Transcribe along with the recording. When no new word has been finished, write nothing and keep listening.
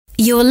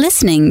You're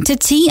listening to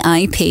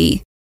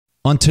TIP.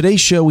 On today's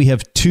show, we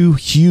have two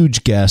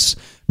huge guests,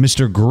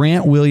 Mr.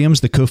 Grant Williams,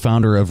 the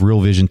co-founder of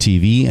Real Vision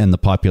TV and the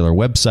popular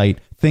website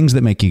Things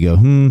That Make You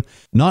Go,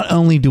 Not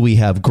only do we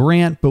have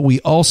Grant, but we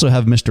also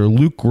have Mr.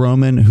 Luke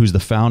Gromen, who's the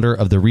founder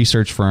of the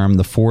research firm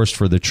The Forest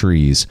for the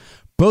Trees.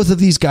 Both of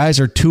these guys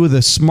are two of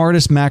the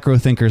smartest macro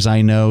thinkers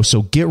I know,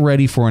 so get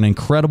ready for an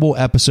incredible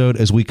episode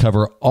as we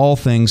cover all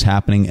things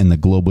happening in the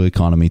global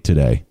economy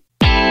today.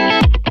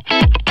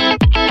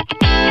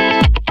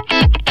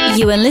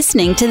 You are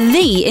listening to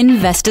The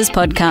Investors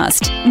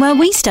Podcast, where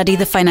we study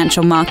the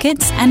financial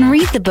markets and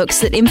read the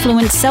books that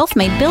influence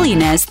self-made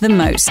billionaires the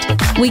most.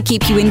 We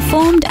keep you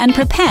informed and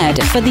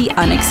prepared for the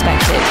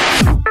unexpected.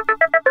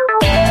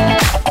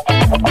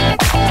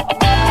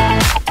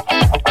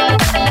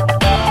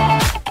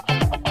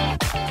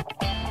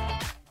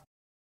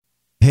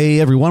 Hey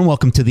everyone,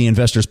 welcome to The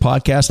Investors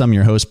Podcast. I'm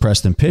your host,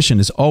 Preston Pish, and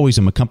as always,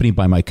 I'm accompanied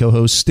by my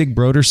co-host, Stig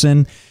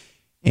Broderson.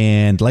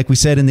 And like we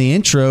said in the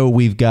intro,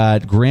 we've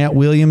got Grant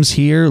Williams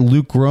here,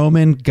 Luke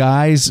Gromen.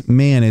 Guys,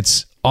 man,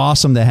 it's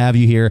awesome to have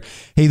you here.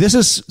 Hey, this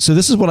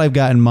is what I've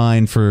got in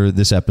mind for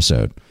this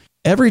episode.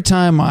 Every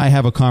time I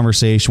have a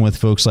conversation with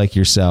folks like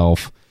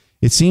yourself,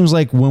 it seems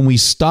like when we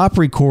stop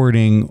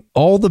recording,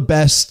 all the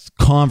best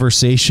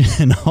conversation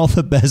and all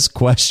the best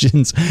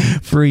questions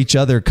for each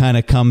other kind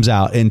of comes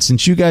out. And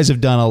since you guys have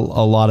done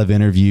a lot of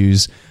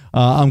interviews,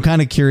 I'm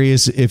kind of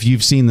curious if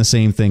you've seen the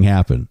same thing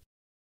happen.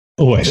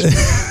 Always.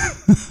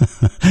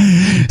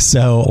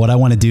 So what I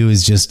want to do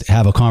is just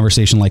have a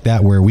conversation like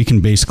that where we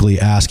can basically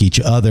ask each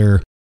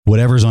other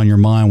whatever's on your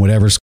mind,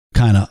 whatever's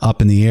kind of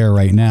up in the air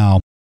right now.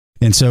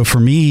 And so for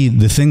me,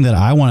 the thing that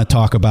I want to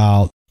talk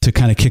about to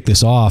kind of kick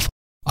this off,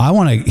 I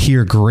want to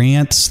hear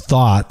Grant's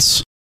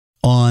thoughts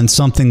on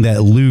something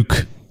that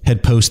Luke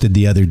had posted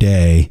the other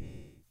day.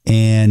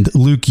 And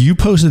Luke, you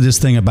posted this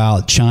thing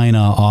about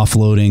China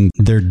offloading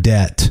their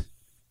debt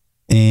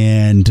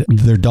and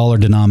their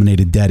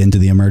dollar-denominated debt into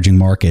the emerging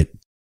market.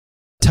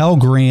 Tell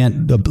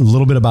Grant a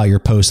little bit about your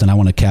post, and I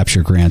want to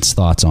capture Grant's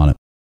thoughts on it.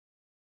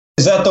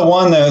 Is that the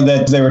one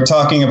that they were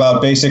talking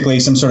about, basically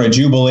some sort of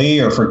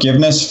jubilee or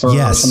forgiveness for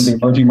some of the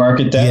emerging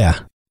market debt? Yeah.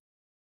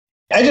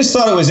 I just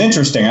thought it was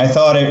interesting. I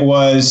thought it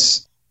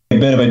was a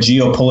bit of a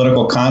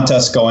geopolitical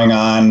contest going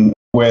on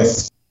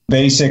with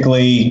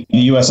basically the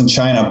U.S. and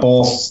China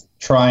both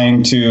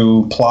trying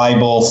to ply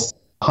both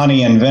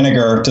honey and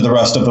vinegar to the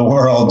rest of the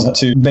world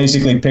to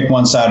basically pick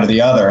one side or the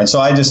other. And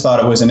so I just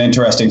thought it was an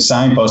interesting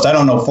signpost. I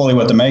don't know fully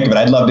what to make of it.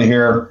 I'd love to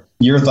hear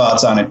your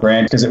thoughts on it,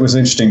 Grant, because it was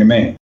interesting to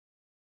me.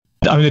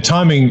 I mean, the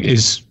timing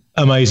is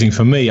amazing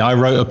for me. I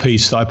wrote a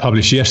piece that I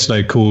published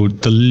yesterday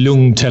called The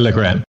Lung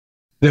Telegram.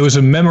 There was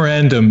a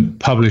memorandum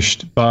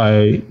published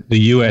by the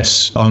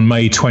US on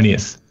May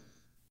 20th.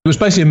 It was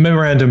basically a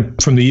memorandum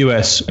from the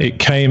US. It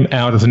came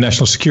out of the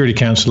National Security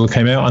Council. It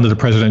came out under the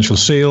presidential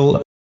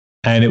seal.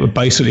 And it would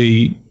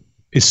basically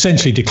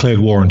essentially declared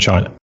war on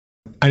China.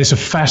 And it's a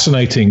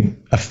fascinating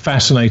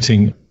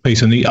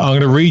piece. And I'm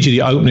going to read you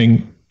the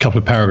opening couple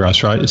of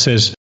paragraphs, right? It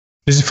says,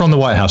 this is from the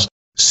White House.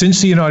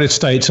 Since the United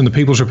States and the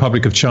People's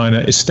Republic of China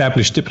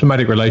established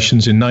diplomatic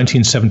relations in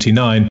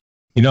 1979,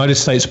 the United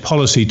States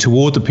policy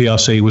toward the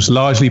PRC was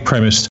largely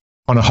premised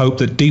on a hope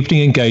that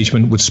deepening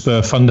engagement would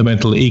spur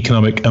fundamental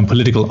economic and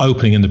political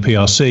opening in the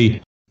PRC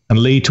and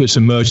lead to its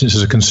emergence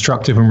as a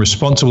constructive and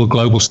responsible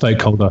global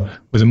stakeholder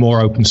with a more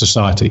open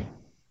society.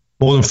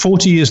 More than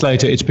 40 years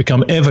later, it's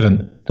become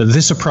evident that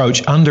this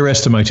approach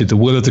underestimated the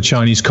will of the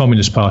Chinese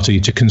Communist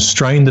Party to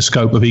constrain the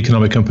scope of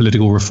economic and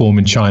political reform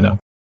in China.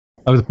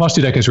 Over the past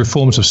 2 decades,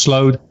 reforms have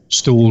slowed,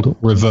 stalled,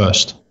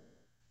 reversed.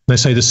 They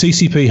say the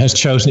CCP has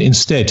chosen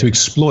instead to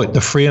exploit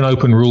the free and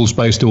open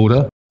rules-based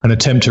order and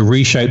attempt to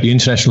reshape the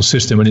international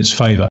system in its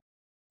favor.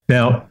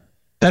 Now,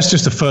 that's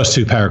just the first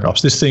two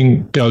paragraphs. This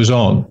thing goes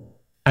on.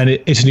 And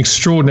it's an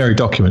extraordinary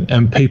document,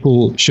 and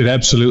people should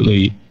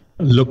absolutely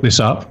look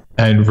this up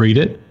and read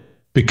it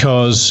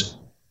because,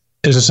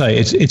 as I say,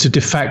 it's a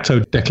de facto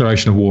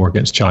declaration of war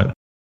against China.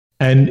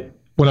 And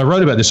when I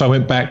wrote about this, I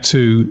went back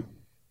to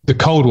the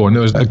Cold War, and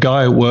there was a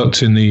guy who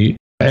worked in the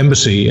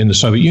embassy in the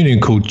Soviet Union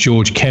called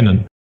George Kennan.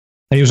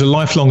 And he was a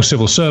lifelong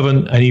civil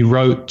servant, and he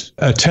wrote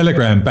a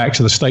telegram back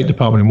to the State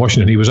Department in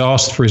Washington. He was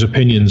asked for his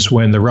opinions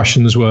when the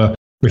Russians were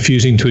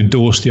refusing to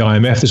endorse the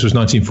IMF. This was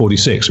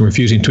 1946, and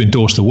refusing to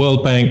endorse the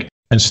World Bank.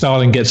 And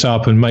Stalin gets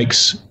up and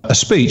makes a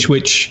speech,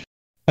 which,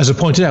 as I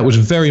pointed out, was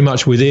very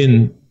much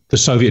within the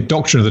Soviet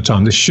doctrine of the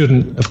time. This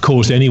shouldn't have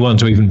caused anyone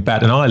to even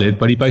bat an eyelid,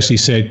 but he basically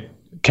said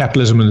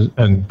capitalism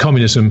and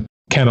communism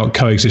cannot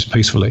coexist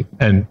peacefully,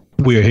 and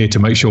we are here to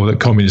make sure that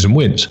communism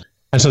wins.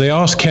 And so they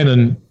asked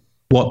Kennan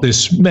what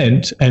this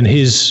meant, and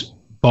his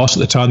boss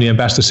at the time, the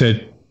ambassador,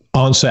 said,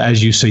 answer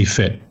as you see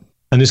fit.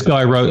 And this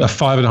guy wrote a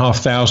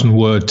 5,500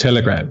 word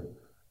telegram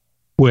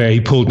where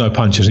he pulled no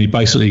punches, and he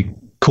basically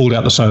called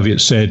out the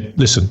Soviets, said,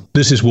 listen,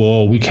 this is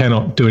war. We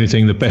cannot do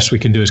anything. The best we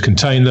can do is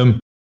contain them.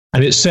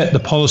 And it set the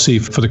policy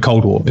for the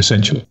Cold War,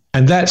 essentially.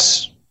 And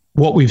that's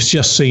what we've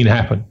just seen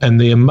happen.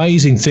 And the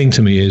amazing thing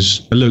to me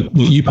is, look,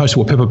 you posted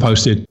what Pippa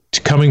posted,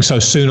 coming so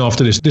soon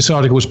after this. This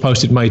article was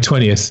posted May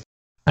 20th.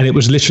 And it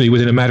was literally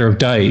within a matter of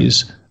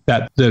days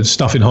that the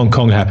stuff in Hong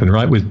Kong happened,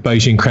 right? With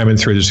Beijing cramming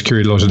through the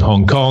security laws in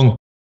Hong Kong.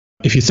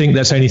 If you think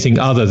that's anything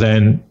other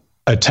than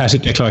a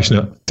tacit declaration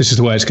that this is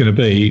the way it's going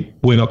to be,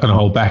 we're not going to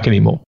hold back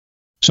anymore.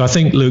 So I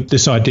think, Luke,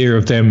 this idea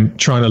of them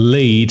trying to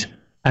lead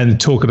and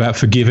talk about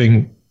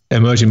forgiving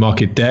emerging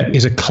market debt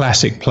is a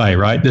classic play,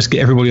 right? Let's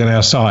get everybody on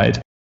our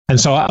side. And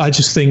so I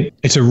just think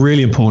it's a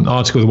really important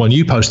article, the one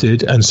you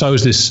posted, and so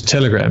is this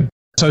telegram,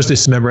 so is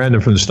this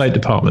memorandum from the State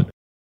Department.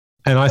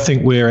 And I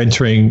think we're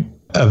entering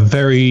a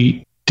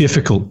very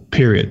difficult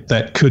period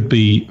that could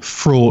be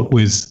fraught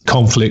with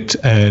conflict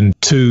and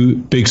two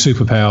big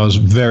superpowers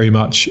very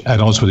much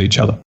at odds with each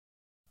other.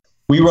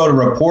 We wrote a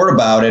report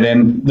about it,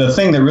 and the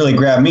thing that really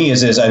grabbed me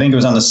is I think it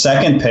was on the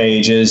second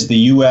page, is the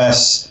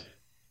U.S.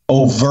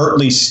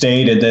 overtly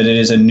stated that it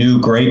is a new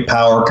great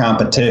power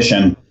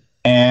competition.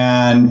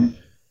 And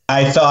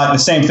I thought the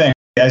same thing.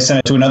 I sent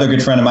it to another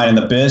good friend of mine in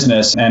the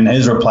business, and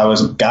his reply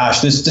was,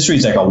 gosh, this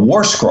reads like a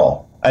war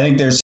scroll. I think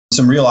there's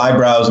some real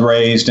eyebrows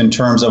raised in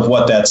terms of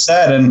what that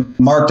said, and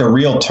marked a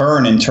real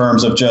turn in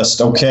terms of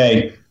just,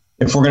 okay,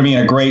 if we're going to be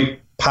in a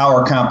great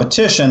power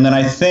competition, then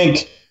I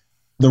think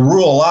a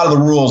lot of the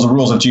rules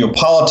of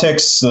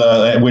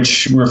geopolitics,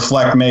 which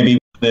reflect maybe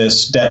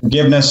this debt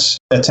forgiveness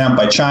attempt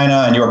by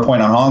China, and your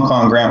point on Hong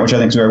Kong, Grant, which I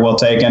think is very well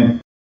taken.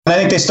 And I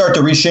think they start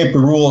to reshape the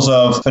rules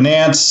of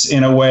finance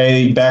in a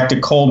way back to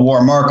Cold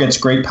War markets,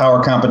 great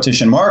power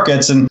competition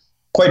markets. And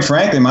quite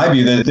frankly, in my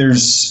view, that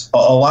there's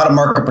a lot of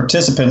market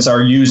participants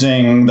are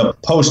using the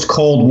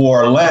post-Cold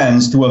War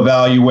lens to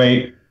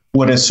evaluate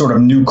what is sort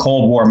of new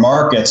Cold War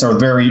markets, or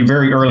very,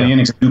 very early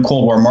innings of new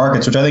Cold War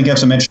markets, which I think have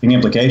some interesting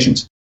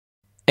implications.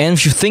 And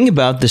if you think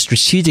about the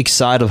strategic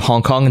side of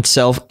Hong Kong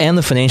itself and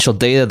the financial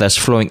data that's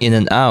flowing in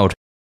and out,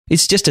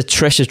 it's just a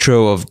treasure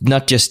trove of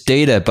not just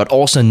data, but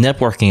also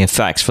networking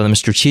effects for them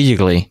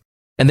strategically.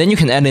 And then you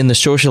can add in the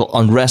social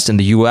unrest in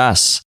the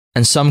US,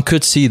 and some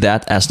could see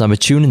that as an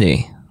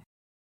opportunity.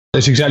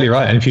 That's exactly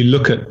right. And if you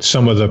look at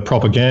some of the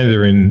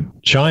propaganda in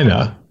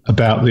China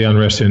about the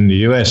unrest in the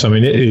US, I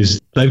mean,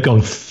 they've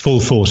gone full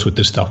force with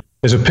this stuff.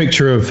 There's a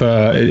picture of,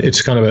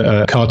 it's kind of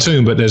a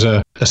cartoon, but there's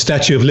a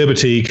Statue of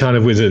Liberty kind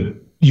of with a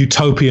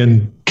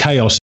utopian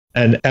chaos.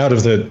 And out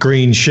of the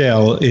green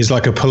shell is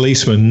like a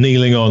policeman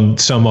kneeling on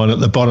someone at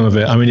the bottom of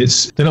it. I mean,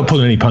 they're not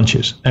pulling any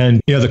punches. And,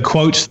 the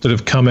quotes that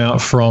have come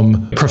out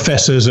from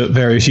professors at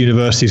various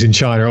universities in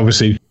China are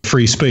obviously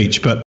free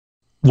speech, but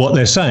what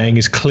they're saying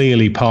is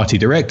clearly party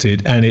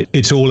directed. And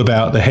it's all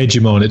about the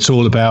hegemon. It's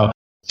all about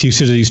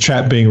Thucydides'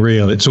 trap being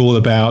real. It's all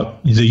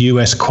about the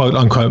US quote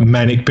unquote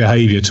manic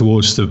behavior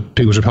towards the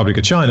People's Republic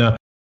of China.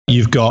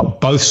 You've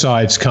got both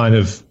sides kind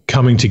of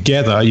coming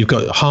together. You've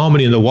got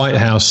harmony in the White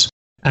House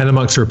and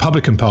amongst the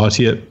Republican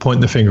Party at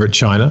pointing the finger at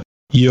China.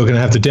 You're going to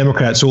have the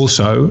Democrats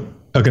also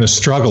are going to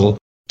struggle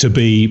to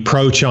be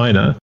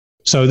pro-China.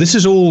 So this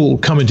is all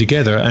coming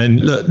together,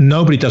 and look,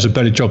 nobody does a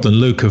better job than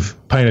Luke of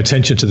paying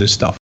attention to this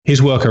stuff.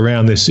 His work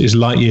around this is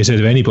light years ahead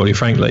of anybody,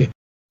 frankly.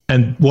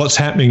 And what's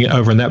happening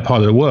over in that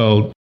part of the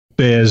world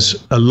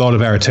bears a lot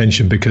of our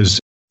attention, because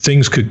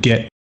things could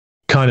get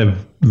kind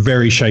of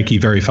very shaky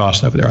very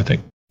fast over there, I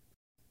think.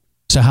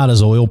 So how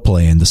does oil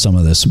play into some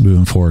of this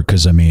moving forward?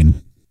 Because, I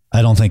mean,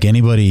 I don't think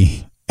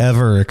anybody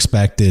ever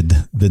expected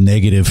the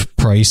negative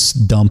price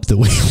dump that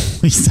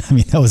I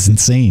mean, that was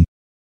insane.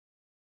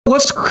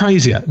 What's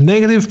crazier,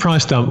 negative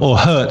price dump or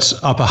Hertz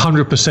up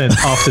 100%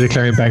 after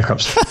declaring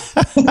bankruptcy?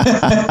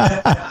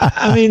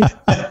 I mean,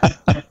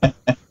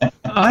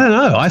 I don't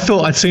know. I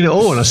thought I'd seen it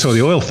all when I saw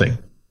the oil thing.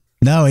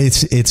 No,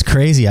 it's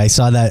crazy. I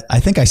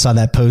think I saw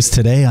that post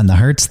today on the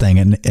Hertz thing,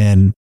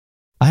 and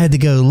I had to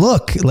go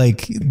look,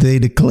 like, they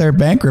declare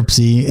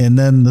bankruptcy and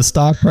then the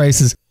stock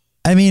prices.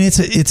 I mean,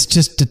 it's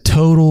just a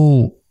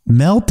total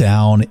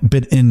meltdown,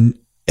 but in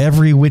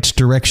every which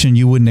direction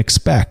you wouldn't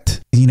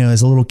expect.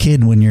 As a little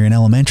kid, when you're in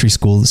elementary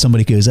school,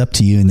 somebody goes up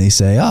to you and they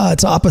say,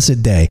 it's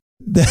opposite day.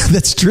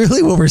 That's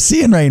truly what we're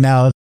seeing right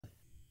now.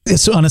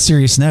 It's on a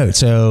serious note.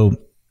 So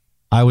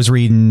I was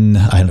reading,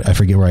 I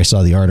forget where I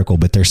saw the article,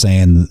 but they're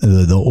saying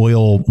the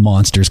oil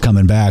monster's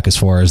coming back as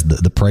far as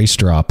the price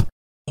drop.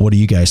 What are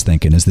you guys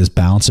thinking? Is this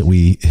bounce that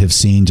we have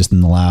seen just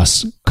in the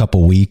last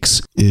couple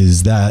weeks,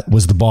 was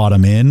the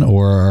bottom in,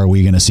 or are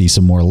we going to see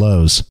some more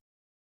lows?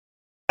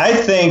 I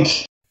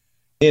think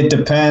it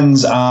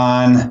depends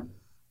on,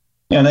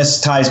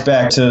 this ties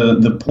back to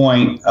the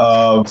point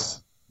of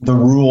the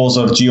rules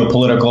of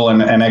geopolitical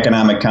and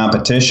economic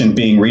competition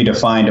being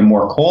redefined in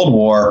more Cold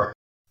War.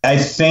 I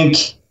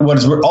think what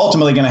is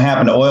ultimately going to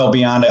happen to oil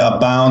beyond a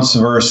bounce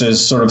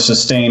versus sort of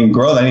sustained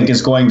growth, I think,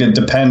 is going to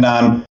depend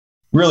on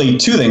really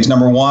two things.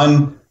 Number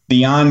one,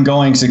 the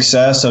ongoing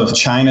success of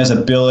China's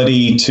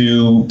ability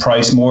to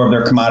price more of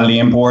their commodity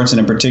imports, and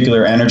in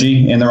particular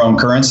energy, in their own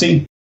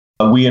currency.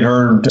 We had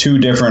heard two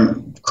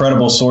different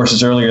credible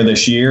sources earlier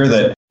this year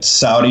that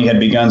Saudi had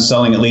begun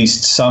selling at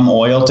least some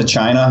oil to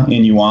China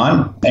in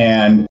yuan.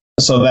 And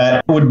so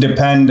that would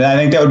depend. I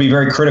think that would be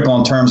very critical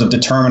in terms of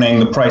determining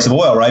the price of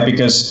oil, right?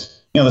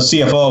 Because, the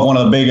CFO of one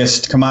of the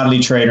biggest commodity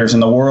traders in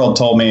the world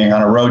told me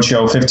on a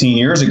roadshow 15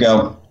 years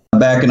ago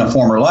back in a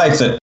former life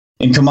that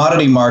in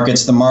commodity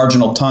markets, the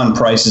marginal ton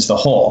prices the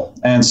whole.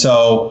 And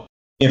so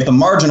if the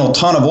marginal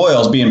ton of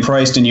oil is being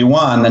priced in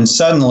yuan, then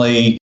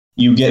suddenly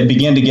you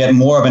begin to get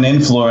more of an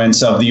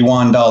influence of the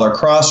yuan dollar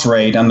cross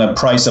rate on the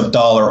price of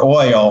dollar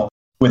oil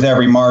with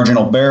every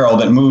marginal barrel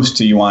that moves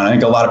to yuan. I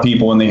think a lot of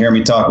people, when they hear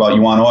me talk about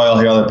yuan oil,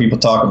 hear other people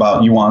talk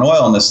about yuan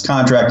oil in this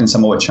contract and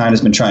some of what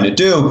China's been trying to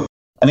do.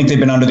 I think they've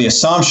been under the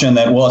assumption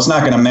that, well, it's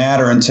not going to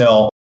matter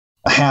until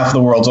half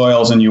the world's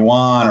oil is in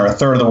yuan or a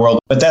third of the world.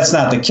 But that's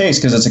not the case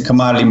because it's a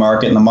commodity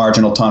market and the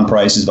marginal ton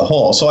price is the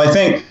whole. So I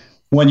think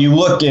when you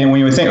look and when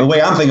you think, the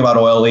way I'm thinking about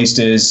oil at least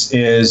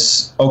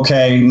is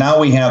okay, now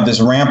we have this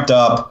ramped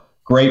up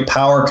great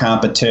power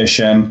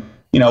competition.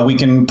 We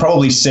can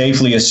probably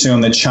safely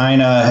assume that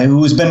China,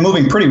 who's been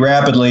moving pretty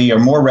rapidly or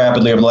more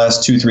rapidly over the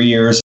last 2-3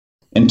 years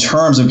in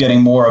terms of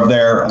getting more of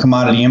their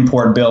commodity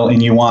import bill in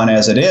yuan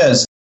as it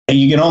is,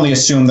 you can only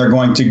assume they're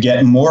going to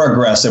get more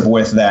aggressive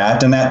with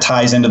that. And that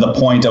ties into the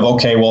point of,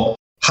 okay, well,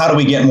 how do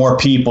we get more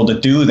people to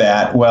do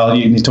that? Well,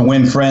 you need to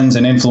win friends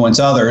and influence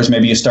others.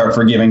 Maybe you start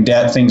forgiving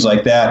debt, things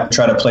like that,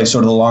 try to play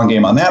sort of the long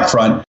game on that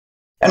front.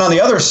 And on the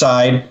other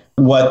side,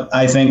 what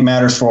I think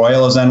matters for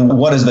oil is then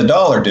what does the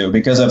dollar do?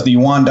 Because if the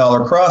yuan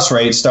dollar cross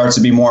rate starts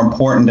to be more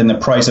important in the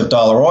price of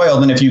dollar oil,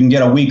 then if you can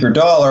get a weaker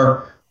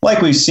dollar,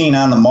 like we've seen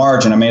on the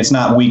margin, I mean, it's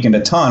not weakened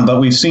a ton, but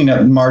we've seen it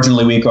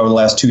marginally weak over the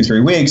last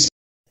 2-3 weeks.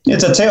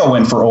 It's a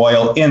tailwind for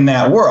oil in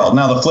that world.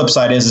 Now, the flip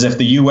side is if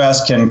the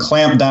U.S. can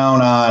clamp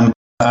down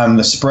on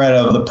the spread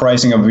of the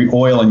pricing of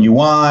oil in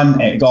yuan,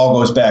 it all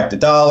goes back to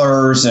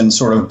dollars and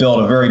sort of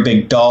build a very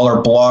big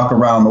dollar block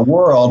around the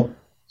world,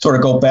 sort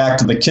of go back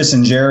to the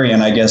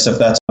Kissingerian, I guess, if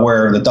that's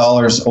where the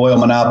dollar's oil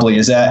monopoly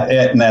is at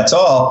it, and that's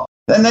all,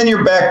 then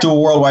you're back to a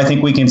world where I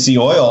think we can see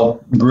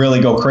oil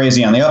really go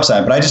crazy on the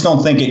upside. But I just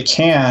don't think it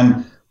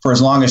can for as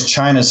long as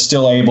China's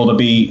still able to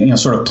be,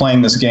 sort of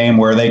playing this game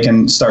where they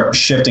can start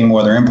shifting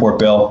more of their import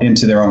bill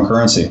into their own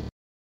currency.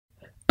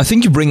 I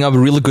think you bring up a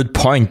really good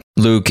point,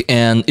 Luke.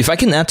 And if I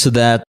can add to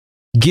that,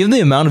 given the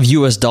amount of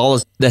US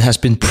dollars that has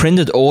been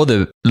printed over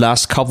the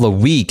last couple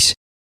of weeks,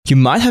 you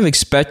might have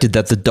expected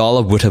that the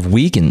dollar would have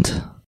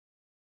weakened.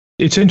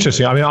 It's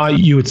interesting. I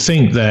mean, you would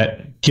think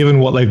that given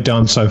what they've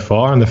done so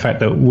far and the fact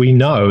that we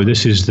know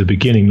this is the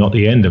beginning, not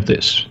the end of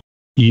this,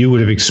 you would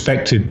have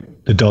expected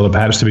the dollar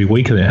perhaps to be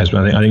weaker than it has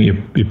been. I think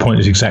your point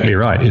is exactly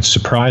right. It's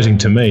surprising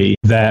to me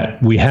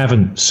that we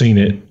haven't seen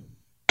it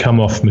come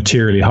off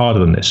materially harder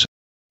than this.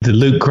 The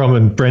Luke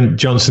Gromen, Brent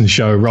Johnson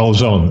show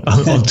rolls on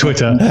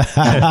Twitter,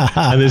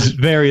 and there's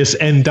various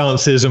end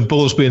dances and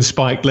balls being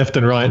spiked left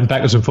and right and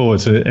backwards and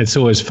forwards. So it's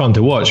always fun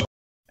to watch.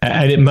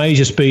 And it may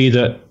just be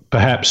that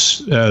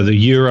perhaps the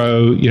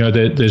euro,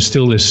 there's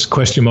still this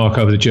question mark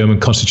over the German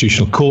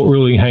Constitutional Court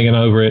ruling hanging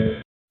over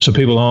it. So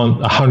people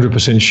aren't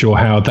 100% sure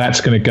how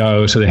that's going to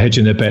go. So they're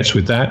hedging their bets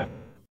with that.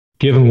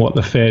 Given what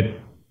the Fed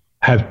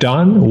have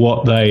done,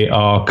 what they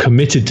are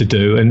committed to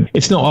do, and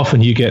it's not often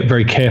you get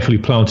very carefully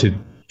planted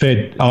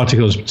Fed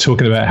articles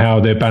talking about how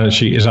their balance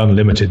sheet is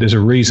unlimited. There's a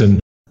reason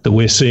that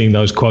we're seeing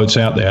those quotes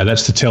out there.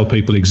 That's to tell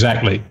people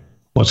exactly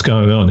what's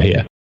going on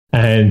here.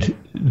 And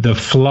the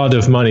flood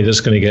of money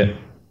that's going to get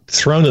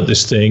thrown at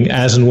this thing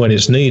as and when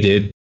it's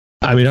needed,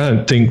 I mean, I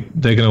don't think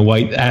they're going to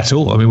wait at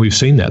all. I mean, we've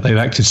seen that. They've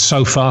acted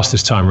so fast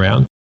this time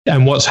around.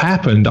 And what's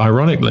happened,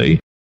 ironically,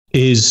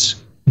 is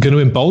going to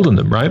embolden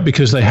them, right?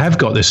 Because they have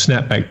got this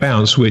snapback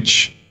bounce,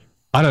 which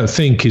I don't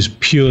think is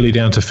purely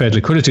down to Fed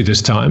liquidity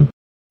this time.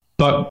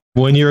 But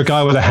when you're a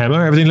guy with a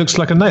hammer, everything looks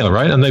like a nail,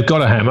 right? And they've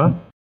got a hammer.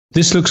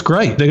 This looks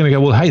great. They're going to go,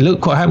 well, hey,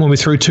 look what happened when we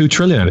threw $2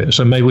 trillion at it.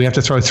 So maybe we have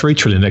to throw $3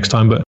 trillion next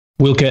time, but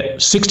we'll get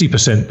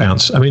 60%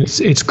 bounce. I mean,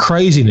 it's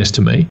craziness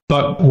to me,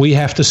 but we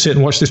have to sit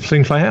and watch this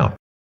thing play out.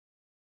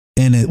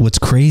 And what's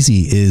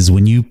crazy is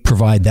when you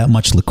provide that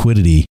much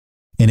liquidity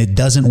and it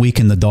doesn't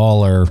weaken the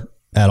dollar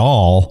at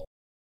all,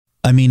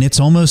 I mean, it's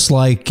almost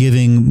like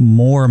giving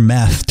more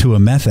meth to a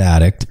meth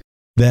addict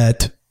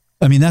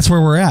that's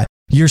where we're at.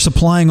 You're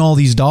supplying all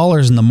these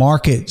dollars and the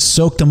market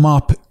soaked them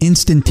up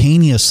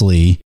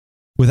instantaneously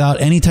without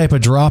any type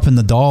of drop in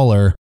the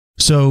dollar.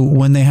 So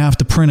when they have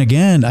to print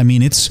again, I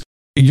mean,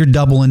 you're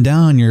doubling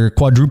down, you're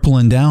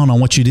quadrupling down on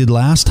what you did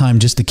last time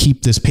just to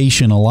keep this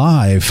patient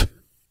alive.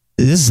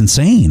 This is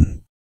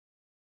insane.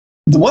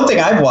 The one thing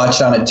I've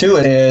watched on it too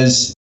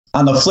is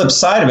on the flip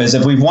side of it is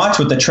if we've watched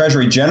what the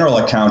Treasury General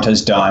Account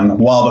has done,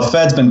 while the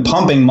Fed's been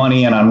pumping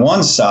money in on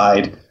one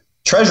side,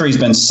 Treasury's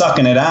been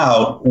sucking it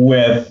out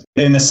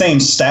in the same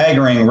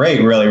staggering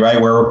rate, really, right?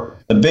 Where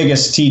the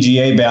biggest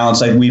TGA balance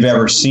like we've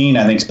ever seen,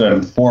 I think, has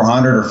been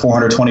 $400 or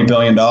 $420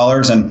 billion,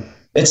 and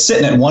it's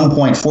sitting at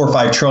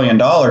 $1.45 trillion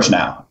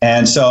now.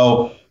 And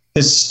so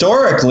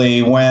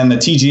historically, when the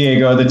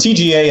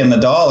TGA and the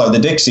dollar, the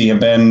Dixie, have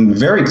been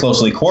very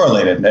closely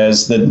correlated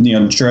as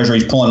the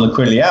Treasury's pulling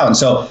liquidity out. And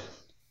so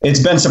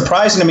it's been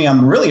surprising to me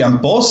on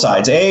both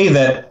sides. A,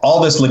 that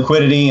all this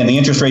liquidity and the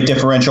interest rate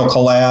differential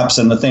collapse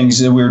and the things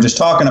that we were just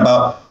talking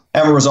about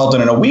haven't resulted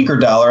in a weaker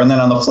dollar. And then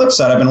on the flip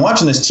side, I've been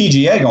watching this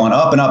TGA going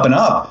up and up and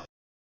up.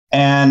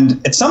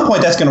 And at some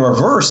point, that's going to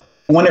reverse.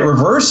 When it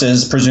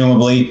reverses,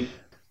 presumably,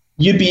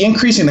 you'd be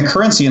increasing the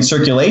currency in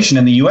circulation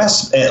in the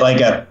U.S. at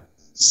like a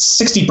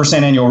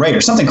 60% annual rate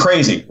or something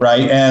crazy,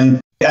 right? And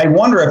I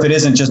wonder if it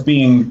isn't just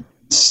being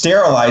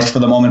sterilized for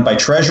the moment by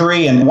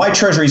Treasury, and why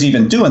Treasury's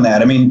even doing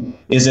that. I mean,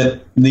 is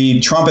it the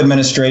Trump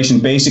administration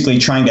basically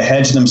trying to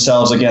hedge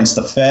themselves against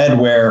the Fed,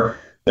 where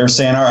they're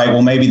saying, all right,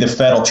 well, maybe the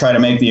Fed will try to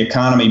make the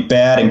economy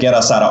bad and get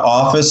us out of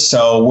office,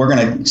 so we're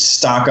going to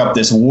stock up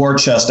this war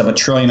chest of $1.5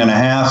 trillion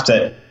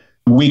that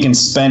we can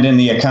spend in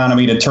the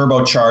economy to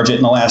turbocharge it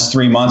in the last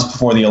 3 months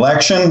before the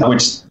election.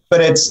 But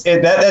that's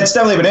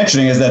definitely been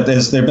interesting, is that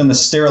there's been the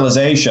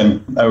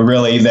sterilization,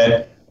 really,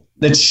 that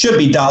should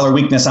be dollar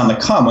weakness on the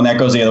come when that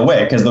goes the other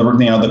way, because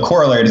the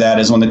corollary to that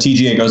is when the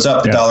TGA goes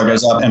up, the dollar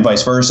goes up, and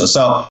vice versa.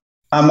 So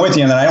I'm with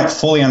you in that I don't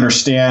fully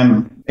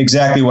understand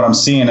exactly what I'm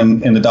seeing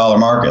in the dollar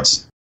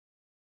markets.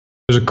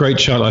 There's a great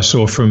chart I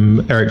saw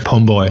from Eric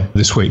Pomboy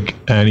this week,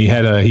 and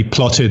he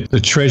plotted the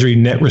Treasury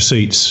net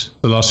receipts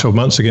the last 12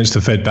 months against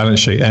the Fed balance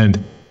sheet.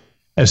 And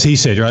as he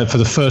said, right, for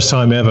the first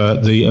time ever,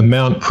 the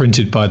amount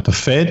printed by the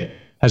Fed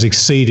has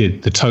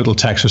exceeded the total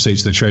tax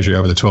receipts of the Treasury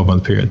over the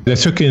 12-month period. They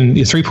took in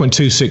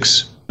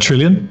 3.26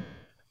 trillion,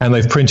 and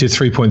they've printed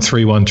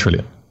 3.31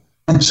 trillion.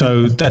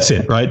 So that's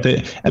it, right?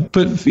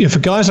 But for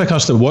guys like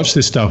us that watch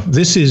this stuff,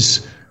 this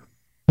is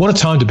what a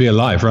time to be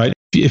alive, right?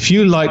 If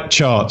you like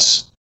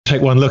charts,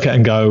 take one look at it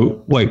and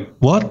go, wait,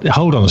 what?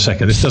 Hold on a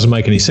second. This doesn't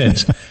make any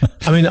sense.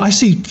 I mean, I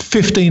see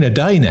 15 a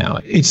day now.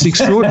 It's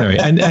extraordinary.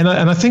 and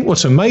I think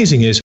what's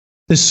amazing is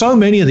there's so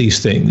many of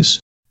these things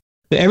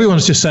that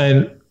everyone's just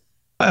saying,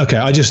 okay,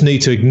 I just need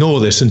to ignore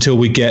this until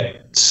we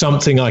get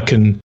something I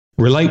can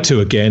relate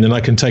to again and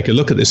I can take a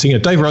look at this thing.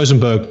 Dave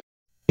Rosenberg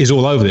is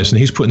all over this, and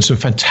he's putting some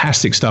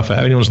fantastic stuff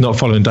out. Anyone's not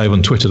following Dave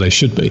on Twitter, they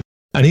should be.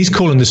 And he's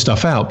calling this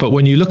stuff out. But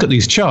when you look at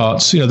these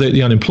charts,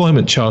 the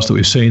unemployment charts that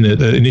we've seen,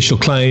 the initial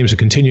claims, the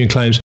continuing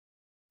claims,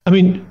 I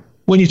mean,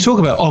 when you talk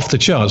about off the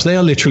charts, they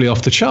are literally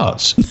off the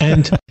charts.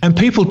 And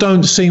people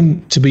don't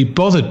seem to be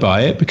bothered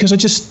by it because I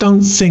just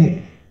don't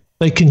think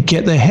they can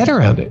get their head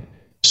around it.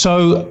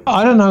 So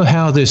I don't know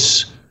how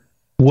this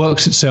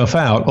works itself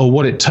out, or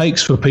what it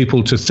takes for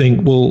people to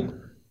think, well,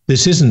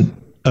 this isn't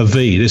a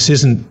V, this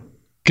isn't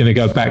going to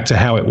go back to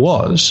how it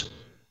was.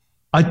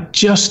 I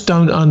just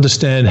don't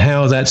understand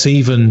how that's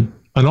even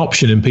an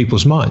option in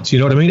people's minds. You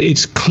know what I mean?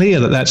 It's clear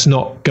that that's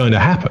not going to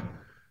happen.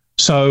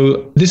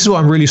 So this is what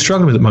I'm really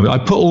struggling with at the moment. I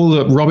put all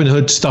the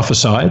Robinhood stuff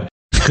aside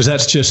because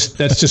that's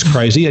just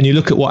crazy. And you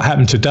look at what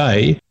happened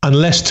today,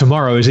 unless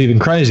tomorrow is even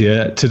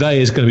crazier,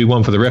 today is going to be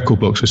one for the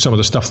record books with some of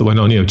the stuff that went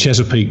on.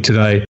 Chesapeake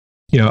today,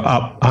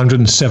 up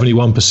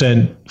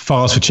 171%,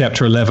 files for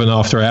Chapter 11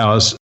 after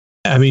hours.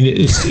 I mean,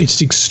 it's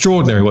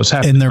extraordinary what's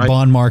happening. And their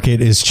bond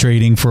market is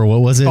trading for,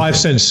 what was it? 5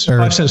 cents.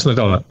 5 cents on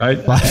the dollar,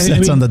 right? 5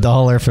 cents on the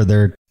dollar for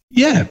their...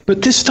 Yeah,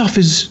 but this stuff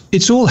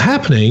it's all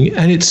happening,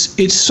 and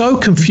it's so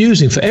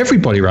confusing for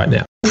everybody right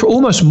now. For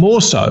almost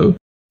more so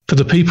for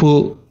the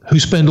people who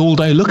spend all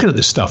day looking at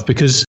this stuff,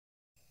 because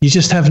you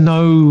just have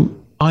no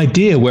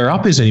idea where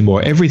up is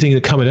anymore. Everything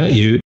that's coming at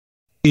you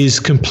is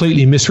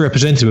completely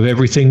misrepresentative of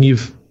everything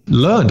you've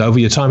learned over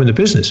your time in the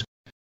business.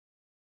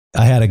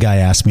 I had a guy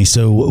ask me,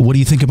 so what do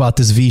you think about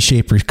this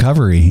V-shaped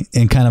recovery,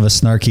 in kind of a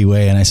snarky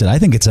way? And I said, I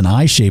think it's an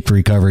I-shaped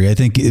recovery. I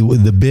think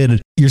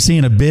you're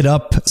seeing a bid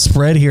up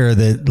spread here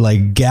that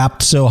like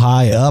gapped so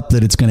high up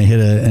that it's going to hit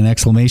an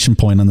exclamation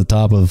point on the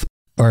top of,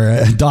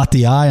 or dot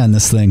the I on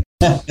this thing.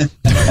 Like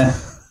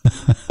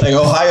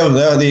Ohio,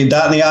 the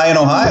dot and the I in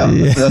Ohio.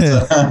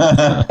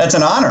 Yeah. That's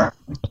an honor.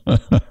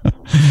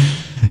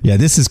 Yeah,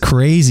 this is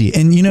crazy.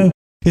 And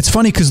it's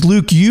funny because,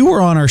 Luke, you were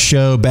on our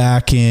show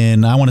back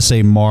in, I want to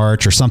say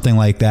March or something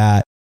like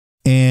that.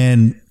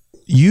 And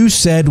you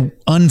said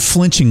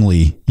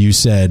unflinchingly,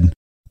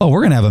 oh,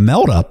 we're going to have a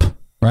melt up,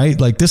 right?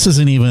 Like this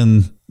isn't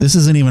even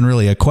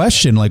really a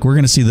question. Like we're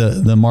going to see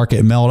the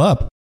market melt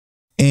up.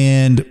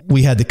 And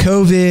we had the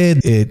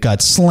COVID, it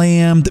got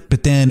slammed,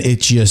 but then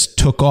it just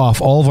took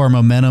off. All of our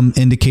momentum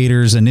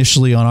indicators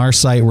initially on our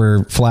site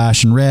were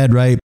flashing red,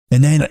 right?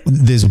 And then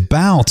this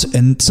bounce,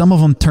 and some of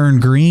them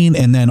turned green,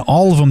 and then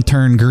all of them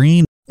turned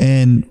green.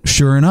 And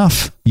sure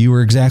enough, you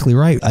were exactly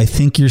right. I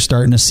think you're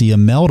starting to see a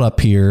melt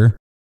up here.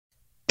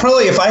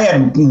 Probably if I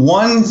had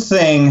one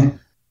thing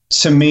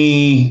to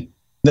me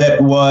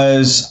that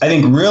was, I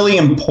think, really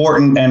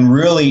important and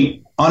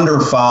really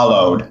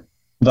underfollowed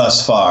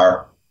thus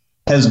far,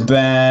 has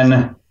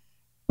been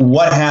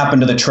what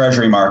happened to the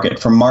Treasury market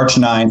from March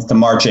 9th to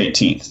March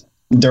 18th.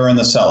 During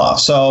the sell-off.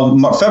 So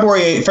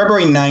February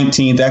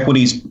 19th,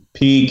 equities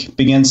peak,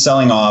 begin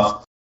selling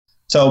off.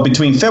 So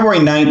between February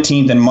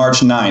 19th and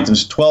March 9th, it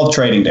was 12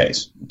 trading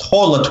days,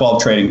 total of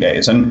 12 trading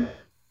days. And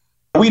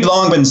we'd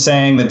long been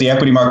saying that the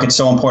equity market's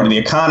so important to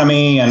the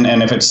economy, and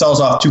if it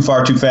sells off too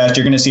far too fast,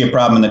 you're going to see a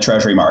problem in the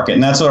Treasury market.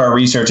 And that's what our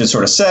research has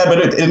sort of said, but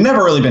it had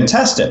never really been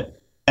tested.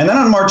 And then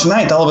on March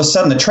 9th, all of a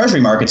sudden, the Treasury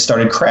market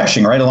started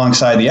crashing right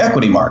alongside the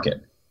equity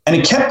market. And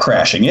it kept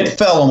crashing. It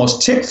fell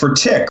almost tick for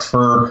tick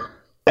for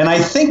And I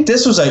think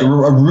this was a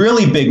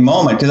really big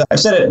moment, because I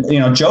said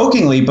it,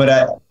 jokingly, but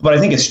I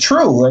think it's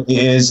true. I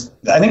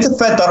think the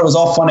Fed thought it was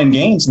all fun and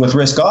games with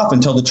risk off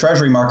until the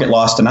Treasury market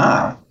lost an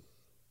eye.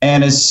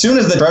 And as soon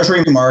as the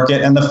Treasury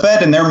market and the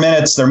Fed in their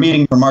minutes, their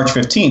meeting for March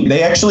 15th,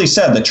 they actually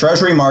said the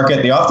Treasury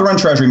market, the off-the-run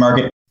Treasury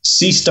market,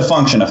 ceased to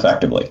function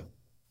effectively.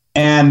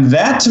 And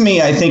that, to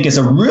me, I think is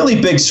a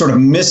really big sort of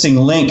missing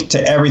link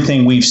to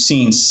everything we've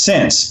seen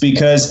since,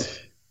 because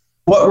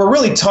what we're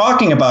really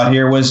talking about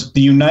here was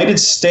the United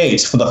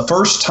States, for the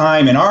first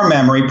time in our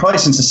memory, probably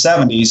since the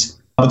 70s,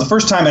 but the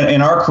first time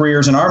in our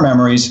careers, in our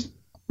memories,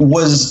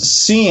 was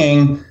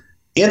seeing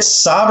its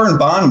sovereign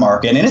bond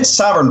market, and its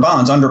sovereign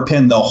bonds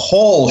underpin the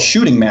whole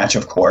shooting match,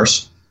 of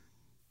course.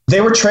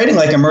 They were trading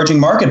like emerging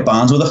market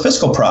bonds with a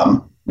fiscal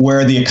problem,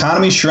 where the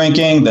economy's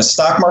shrinking, the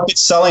stock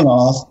market's selling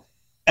off,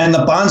 and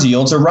the bonds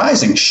yields are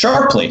rising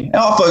sharply,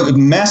 off of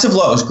massive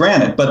lows,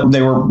 granted, but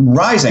they were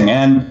rising.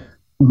 And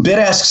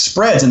bid-ask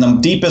spreads in the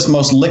deepest,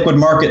 most liquid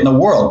market in the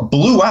world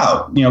blew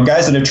out.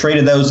 Guys that have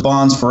traded those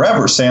bonds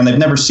forever saying they've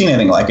never seen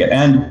anything like it.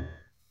 And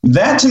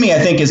that, to me, I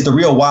think is the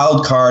real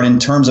wild card in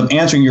terms of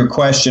answering your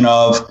question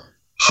of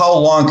how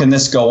long can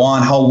this go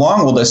on? How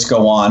long will this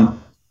go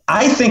on?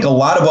 I think a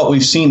lot of what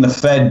we've seen the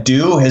Fed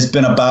do has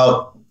been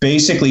about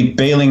basically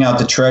bailing out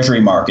the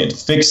Treasury market,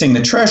 fixing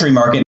the Treasury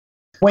market.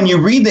 When you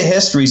read the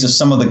histories of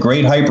some of the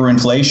great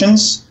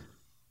hyperinflations,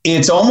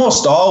 it's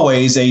almost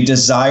always a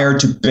desire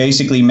to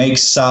basically make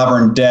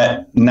sovereign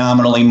debt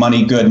nominally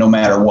money good no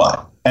matter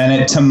what.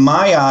 And to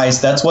my eyes,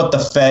 that's what the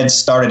Fed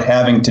started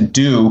having to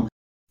do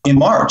in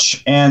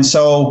March. And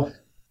so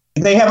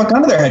they have a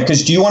gun to their head,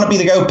 because do you want to be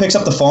the guy who picks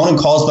up the phone and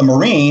calls the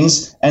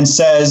Marines and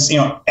says,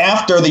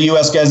 after the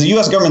U.S.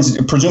 government's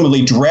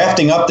presumably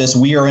drafting up this,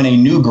 we are in a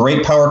new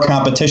great power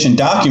competition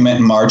document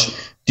in March.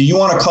 Do you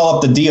want to call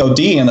up the DOD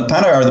and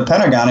the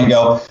Pentagon and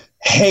go,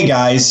 hey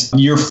guys,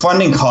 your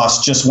funding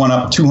costs just went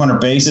up 200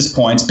 basis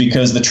points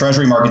because the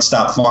Treasury market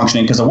stopped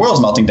functioning because the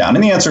world's melting down?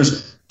 And the answer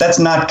is that's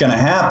not going to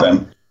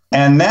happen.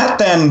 And that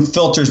then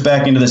filters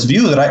back into this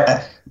view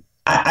that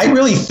I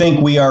really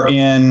think we are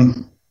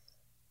in,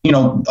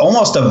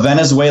 almost a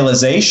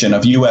Venezuelization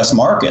of U.S.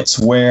 markets,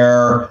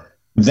 where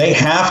they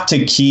have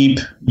to keep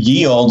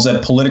yields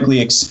at politically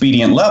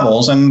expedient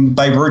levels. And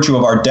by virtue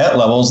of our debt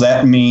levels,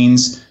 that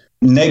means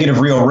negative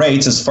real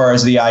rates as far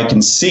as the eye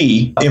can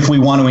see if we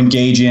want to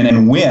engage in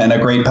and win a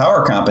great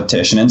power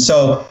competition. And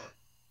so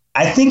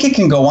I think it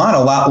can go on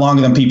a lot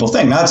longer than people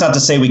think. Now, that's not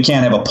to say we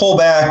can't have a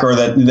pullback or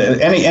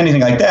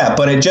anything like that,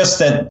 but I just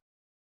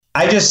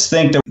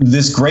think that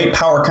this great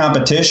power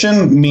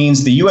competition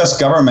means the U.S.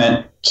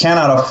 government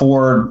cannot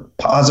afford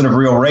positive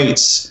real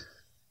rates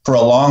for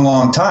a long,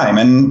 long time.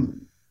 And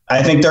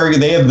I think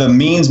they have the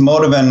means,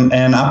 motive,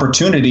 and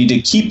opportunity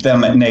to keep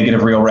them at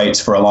negative real rates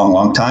for a long,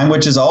 long time,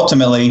 which is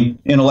ultimately,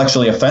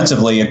 intellectually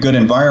offensively, a good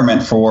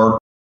environment for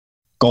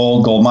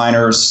gold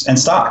miners, and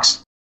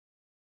stocks.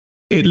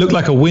 It looked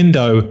like a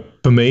window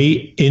for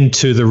me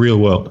into the real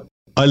world.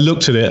 I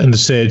looked at it and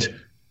said,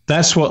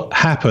 that's what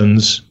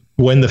happens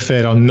when the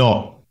Fed are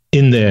not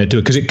in there,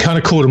 because it kind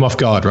of caught them off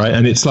guard, right?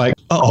 And it's like,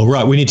 oh,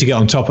 right, we need to get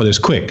on top of this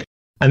quick.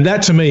 And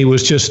that to me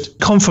was just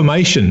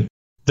confirmation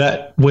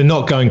that we're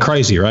not going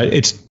crazy, right?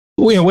 It's,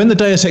 when the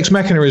Deus Ex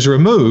Machina is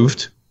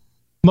removed,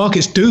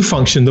 markets do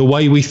function the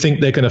way we think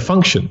they're going to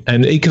function.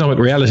 And economic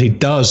reality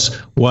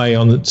does weigh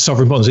on the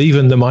sovereign bonds,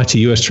 even the mighty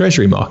US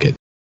Treasury market.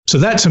 So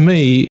that to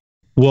me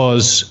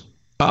was,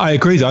 I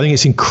agree, I think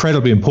it's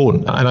incredibly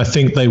important. And I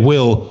think they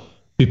will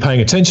be paying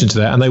attention to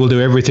that, and they will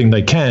do everything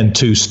they can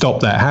to stop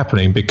that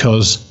happening,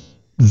 because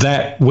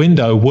that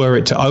window, were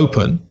it to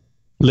open,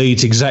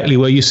 leads exactly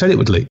where you said it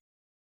would lead.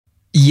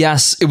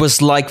 Yes, it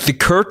was like the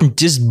curtain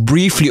just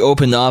briefly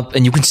opened up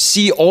and you could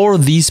see all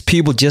of these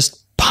people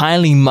just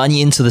piling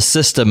money into the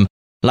system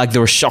like they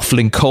were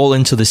shuffling coal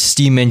into the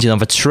steam engine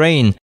of a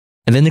train.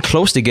 And then it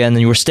closed again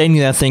and you were standing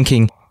there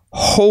thinking,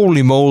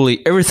 holy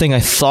moly, everything I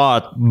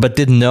thought but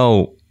didn't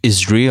know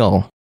is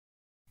real.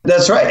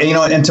 That's right.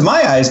 And to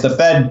my eyes, the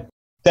Fed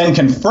then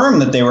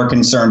confirmed that they were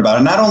concerned about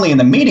it, not only in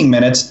the meeting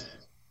minutes,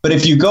 but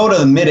if you go to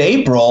the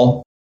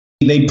mid-April,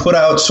 they put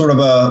out sort of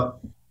a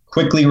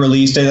quickly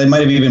released, it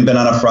might have even been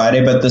on a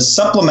Friday, but the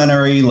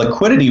supplementary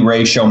liquidity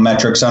ratio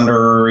metrics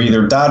under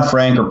either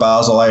Dodd-Frank or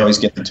Basel, I always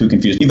get the two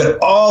confused,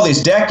 but all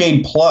these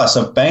decade plus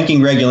of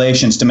banking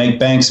regulations to make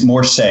banks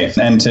more safe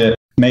and to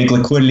make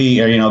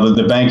liquidity, or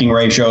the banking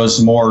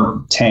ratios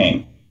more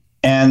tame.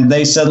 And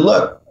they said,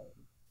 look,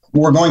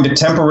 we're going to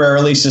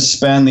temporarily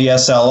suspend the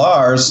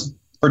SLRs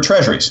for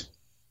treasuries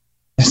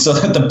so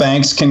that the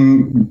banks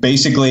can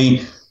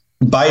basically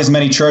buy as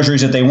many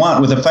treasuries that they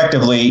want with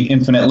effectively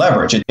infinite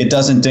leverage. It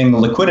doesn't ding the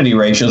liquidity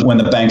ratios when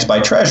the banks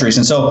buy treasuries.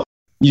 And so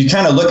you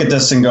kind of look at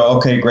this and go,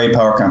 okay, great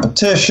power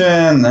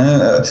competition.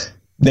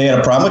 They had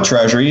a problem with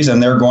treasuries,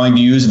 and they're going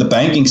to use the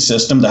banking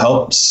system to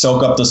help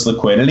soak up this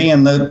liquidity.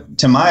 And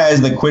to my eyes,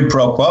 the quid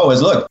pro quo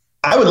is, look,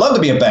 I would love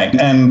to be a bank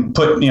and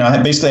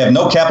basically have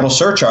no capital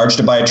surcharge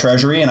to buy a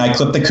treasury, and I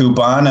clip the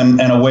coupon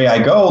and away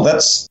I go.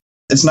 That's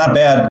it's not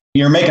bad.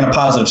 You're making a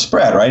positive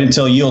spread, right?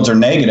 Until yields are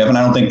negative, and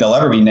I don't think they'll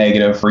ever be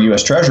negative for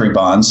U.S. Treasury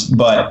bonds.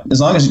 But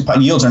as long as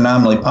yields are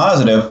nominally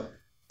positive,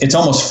 it's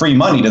almost free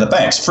money to the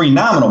banks, free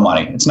nominal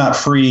money. It's not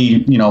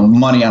free,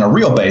 money on a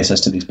real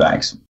basis to these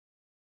banks.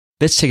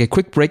 Let's take a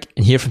quick break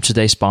and hear from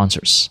today's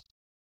sponsors.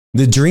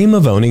 The dream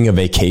of owning a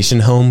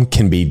vacation home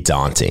can be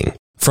daunting.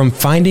 From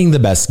finding the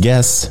best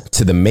guests,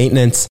 to the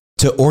maintenance,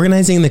 to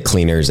organizing the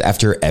cleaners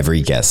after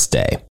every guest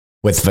stay.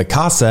 With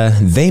Vacasa,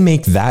 they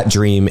make that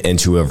dream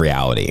into a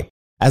reality.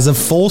 As a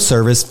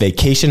full-service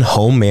vacation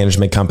home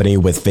management company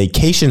with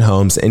vacation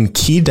homes in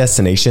key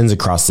destinations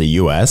across the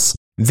U.S.,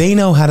 they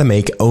know how to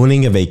make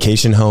owning a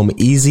vacation home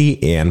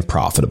easy and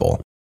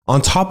profitable.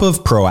 On top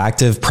of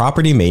proactive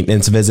property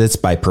maintenance visits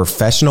by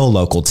professional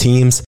local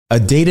teams, a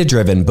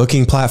data-driven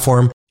booking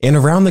platform, and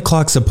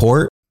around-the-clock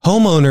support,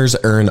 homeowners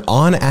earn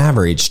on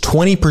average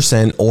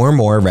 20% or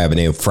more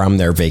revenue from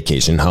their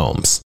vacation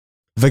homes.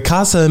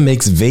 Vacasa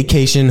makes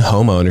vacation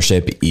home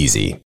ownership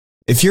easy.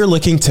 If you're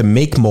looking to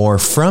make more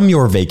from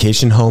your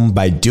vacation home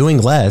by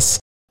doing less,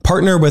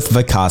 partner with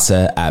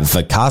Vacasa at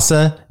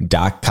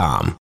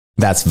vacasa.com.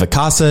 That's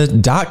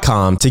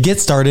vacasa.com to get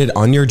started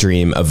on your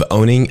dream of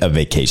owning a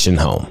vacation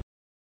home.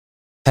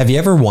 Have you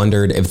ever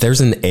wondered if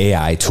there's an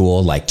AI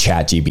tool like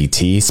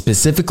ChatGPT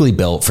specifically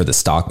built for the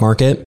stock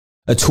market?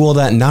 A tool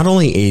that not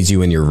only aids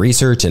you in your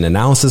research and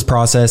analysis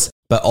process,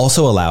 but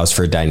also allows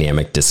for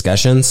dynamic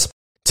discussions?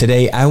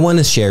 Today, I want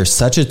to share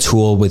such a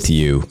tool with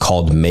you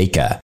called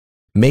Meka.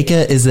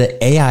 Meka is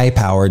the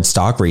AI-powered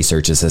stock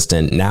research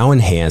assistant now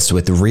enhanced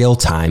with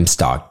real-time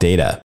stock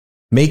data.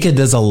 Meka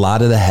does a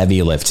lot of the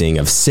heavy lifting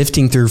of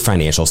sifting through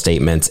financial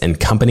statements and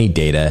company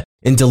data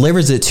and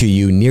delivers it to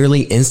you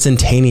nearly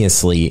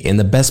instantaneously, and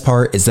the best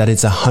part is that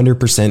it's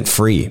 100%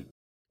 free.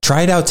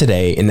 Try it out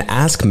today and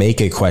ask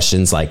Meka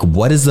questions like,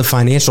 what is the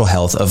financial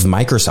health of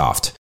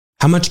Microsoft?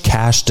 How much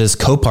cash does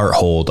Copart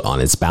hold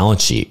on its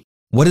balance sheet?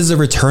 What is the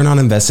return on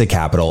invested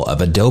capital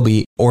of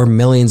Adobe, or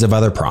millions of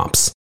other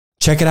prompts?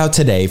 Check it out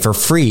today for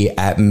free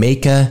at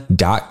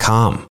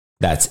Meka.com.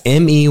 That's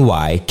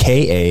MEYKA.com.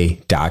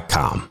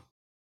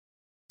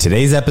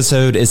 Today's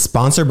episode is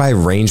sponsored by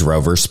Range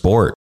Rover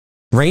Sport.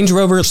 Range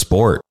Rover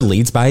Sport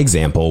leads by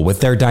example with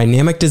their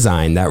dynamic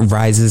design that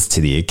rises to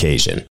the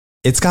occasion.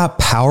 It's got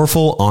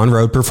powerful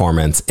on-road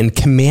performance and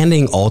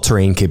commanding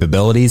all-terrain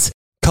capabilities,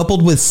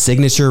 coupled with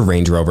signature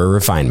Range Rover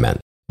refinement.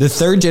 The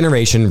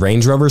third-generation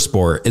Range Rover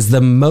Sport is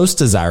the most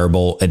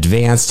desirable,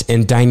 advanced,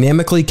 and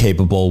dynamically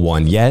capable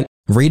one yet,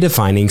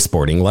 redefining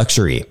sporting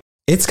luxury.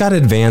 It's got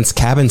advanced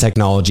cabin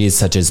technologies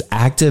such as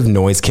active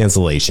noise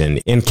cancellation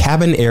and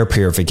cabin air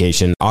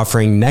purification,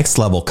 offering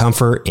next-level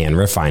comfort and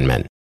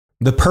refinement.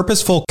 The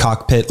purposeful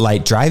cockpit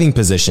light driving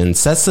position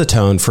sets the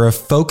tone for a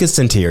focused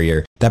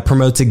interior that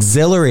promotes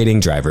exhilarating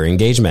driver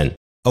engagement.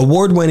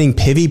 Award-winning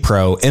Pivi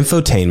Pro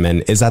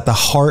infotainment is at the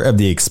heart of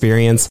the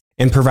experience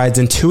and provides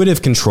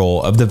intuitive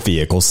control of the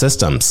vehicle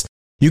systems.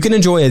 You can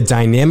enjoy a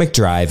dynamic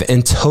drive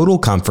and total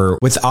comfort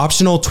with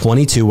optional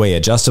 22-way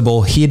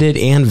adjustable, heated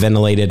and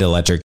ventilated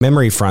electric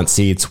memory front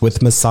seats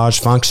with massage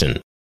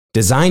function.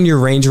 Design your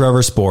Range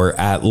Rover Sport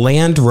at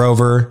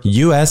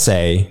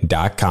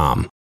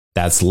LandRoverUSA.com.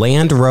 That's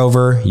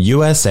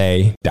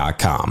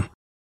LandRoverUSA.com.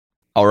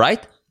 All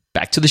right,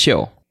 back to the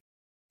show.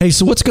 Hey,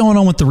 so what's going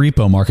on with the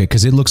repo market?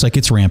 Because it looks like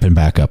it's ramping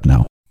back up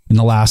now in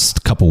the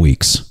last couple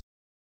weeks.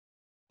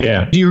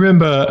 Yeah. Do you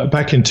remember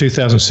back in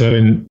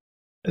 2007,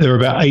 there were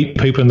about 8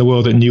 people in the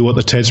world that knew what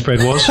the TED spread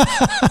was?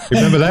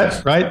 Remember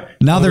that, right?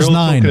 Now there's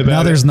 9.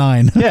 Now there's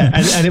 9. Yeah,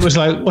 and it was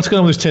like, what's going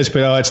on with this TED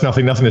spread? Oh, it's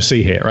nothing to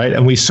see here, right?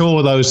 And we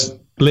saw those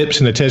blips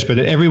in the TED spread,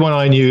 and everyone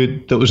I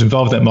knew that was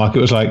involved in that market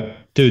was like,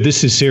 dude,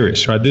 this is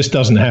serious, right? This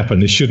doesn't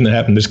happen. This shouldn't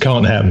happen. This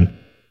can't happen.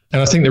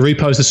 And I think the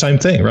repo is the same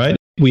thing, right?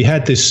 We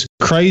had this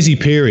crazy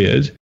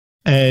period,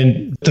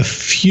 and the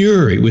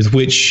fury with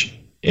which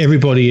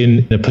everybody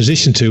in a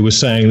position to was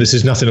saying, this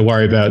is nothing to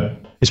worry about.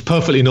 It's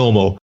perfectly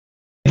normal.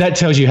 That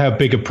tells you how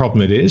big a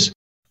problem it is.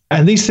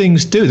 And these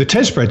things do. The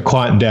TED spread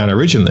quietened down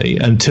originally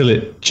until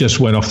it just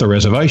went off the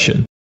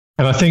reservation.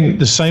 And I think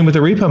the same with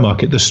the repo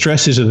market. The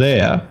stresses are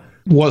there.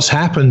 What's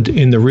happened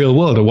in the real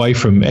world away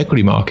from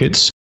equity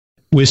markets,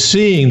 we're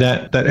seeing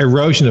that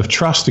erosion of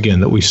trust again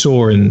that we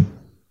saw in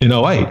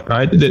 08,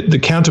 right? The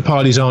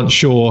counterparties aren't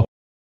sure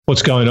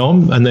what's going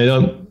on, and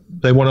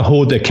they want to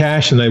hoard their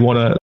cash, and they want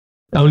to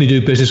only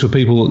do business with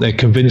people that they're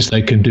convinced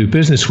they can do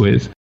business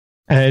with.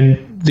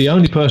 And the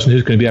only person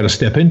who's going to be able to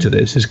step into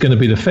this is going to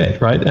be the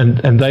Fed, right?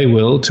 And they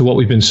will, to what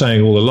we've been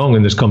saying all along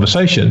in this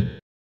conversation,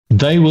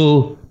 they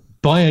will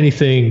buy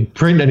anything,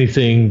 print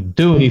anything,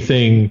 do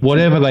anything,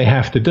 whatever they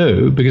have to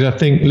do, because I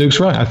think Luke's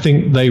right. I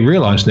think they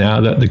realize now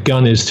that the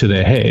gun is to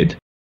their head,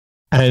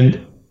 and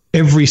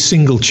every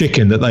single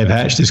chicken that they've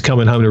hatched is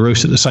coming home to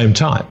roost at the same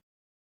time.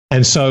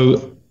 And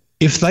so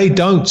if they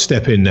don't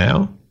step in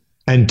now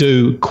and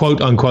do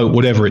quote unquote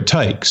whatever it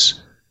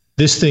takes,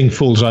 this thing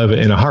falls over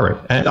in a hurry.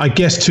 And I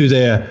guess to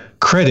their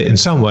credit in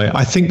some way,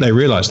 I think they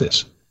realize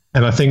this.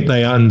 And I think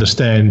they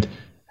understand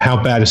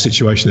how bad a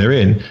situation they're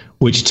in,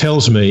 which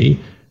tells me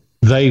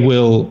they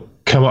will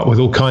come up with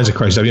all kinds of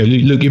crazy stuff.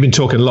 Look, you've been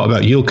talking a lot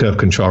about yield curve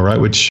control, right?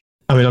 Which,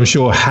 I mean, I'm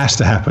sure has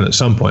to happen at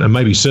some point, and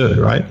maybe soon,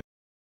 right?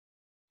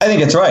 I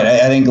think it's right.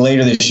 I think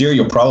later this year,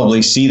 you'll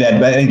probably see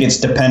that. But I think it's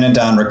dependent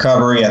on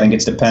recovery. I think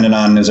it's dependent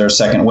on, is there a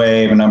second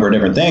wave, a number of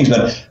different things.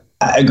 But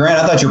Grant,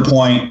 I thought your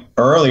point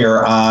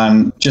earlier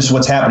on just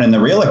what's happened in the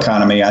real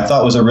economy, I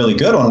thought was a really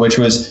good one, which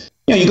was,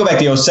 you go back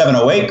to the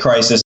 07-08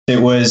 crisis,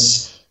 it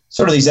was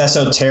sort of these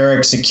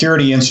esoteric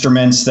security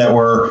instruments that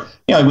were,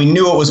 we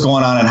knew what was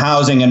going on in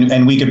housing,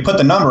 and we could put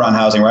the number on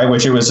housing, right?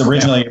 Which it was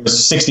originally, it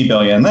was 60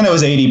 billion, and then it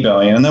was 80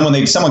 billion. And then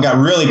when someone got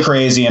really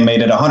crazy and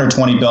made it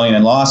 120 billion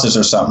in losses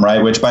or something,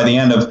 right? Which by the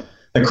end of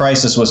the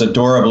crisis was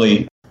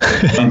adorably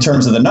in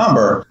terms of the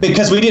number,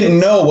 because we didn't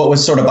know what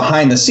was sort of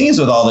behind the scenes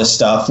with all this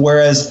stuff.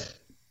 Whereas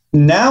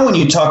now when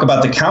you talk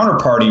about the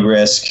counterparty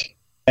risk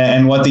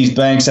and what these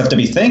banks have to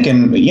be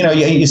thinking,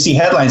 you see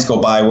headlines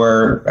go by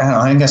where,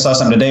 I think I saw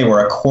something today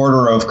where a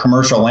quarter of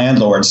commercial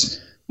landlords,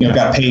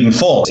 got paid in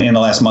full in the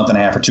last month and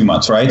a half or 2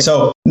 months, right?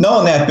 So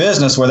knowing that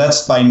business, where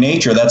that's by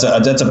nature, that's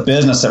a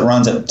business that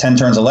runs at 10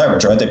 turns of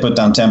leverage, right? They put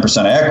down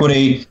 10% of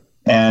equity.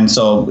 And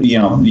so,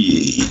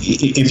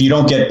 if you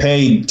don't get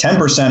paid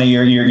 10% a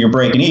year, you're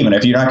breaking even.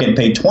 If you're not getting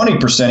paid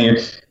 20% a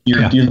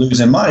year, you're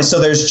losing money. So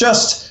there's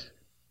just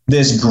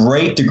this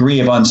great degree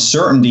of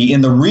uncertainty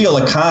in the real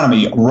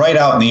economy right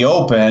out in the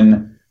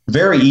open,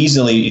 very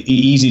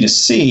easy to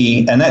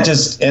see. And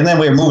then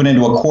we're moving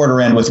into a quarter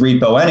end with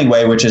repo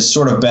anyway, which has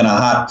sort of been a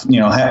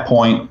hot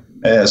point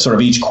sort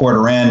of each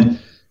quarter end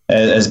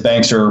as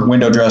banks are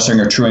window dressing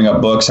or truing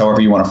up books, however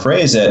you want to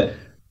phrase it.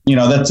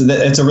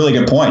 It's a really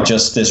good point.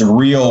 Just this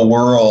real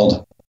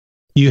world.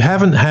 You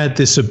haven't had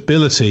this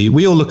ability.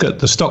 We all look at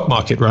the stock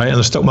market, right? And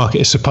the stock market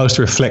is supposed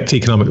to reflect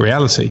economic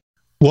reality.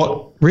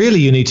 What really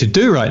you need to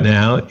do right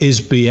now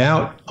is be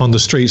out on the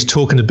streets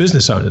talking to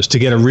business owners to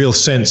get a real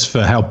sense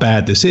for how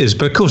bad this is.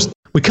 But of course,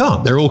 we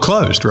can't. They're all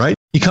closed, right?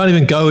 You can't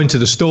even go into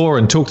the store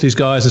and talk to these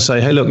guys and say,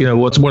 hey, look,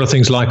 what are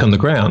things like on the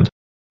ground?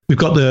 We've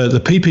got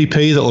the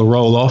PPP that will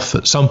roll off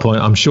at some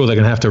point. I'm sure they're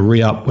going to have to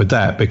re-up with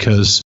that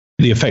because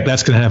the effect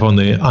that's going to have on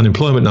the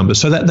unemployment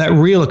numbers. So that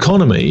real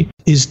economy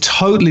is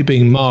totally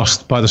being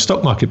masked by the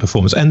stock market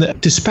performance. And the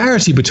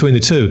disparity between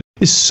the two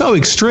is so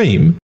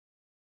extreme.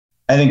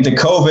 I think the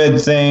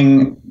COVID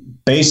thing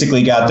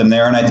basically got them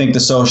there. And I think the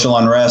social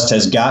unrest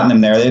has gotten them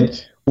there.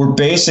 We're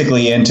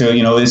basically into,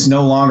 it's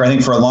no longer, I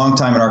think for a long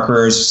time in our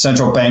careers,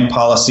 central bank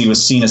policy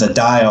was seen as a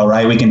dial,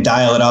 right? We can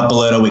dial it up a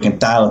little, we can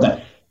dial it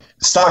down.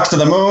 Stocks to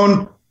the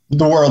moon,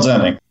 the world's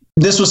ending.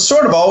 This was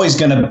sort of always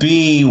going to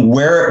be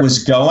where it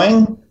was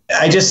going.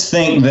 I just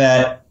think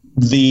that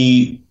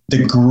the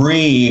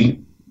degree,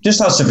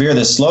 just how severe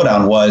this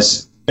slowdown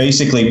was,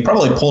 basically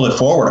probably pulled it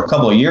forward a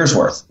couple of years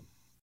worth.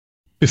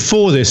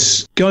 Before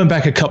this, going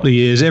back a couple of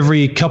years,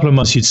 every couple of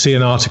months you'd see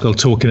an article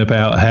talking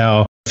about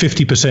how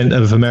 50%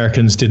 of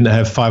Americans didn't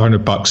have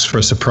 $500 for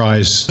a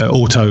surprise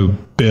auto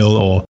bill,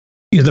 or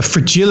the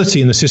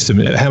fragility in the system.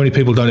 How many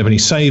people don't have any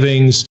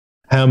savings?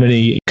 How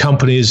many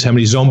companies, how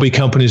many zombie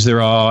companies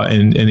there are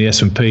in the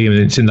S&P? I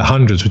mean, it's in the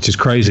hundreds, which is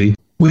crazy.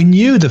 We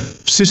knew the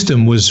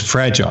system was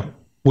fragile.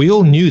 We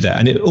all knew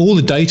that. And all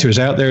the data is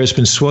out there. It's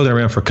been swirling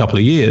around for a couple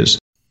of years.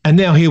 And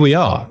now here we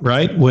are,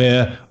 right,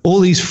 where all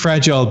these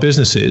fragile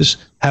businesses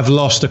have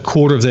lost a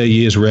quarter of their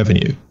year's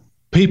revenue.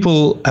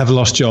 People have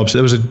lost jobs.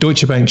 There was a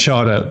Deutsche Bank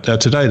chart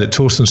out today that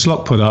Torsten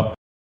Slok put up.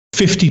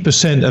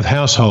 50% of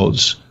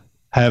households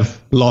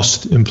have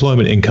lost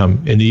employment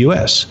income in the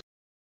US.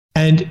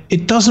 And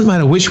it doesn't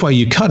matter which way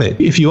you cut it.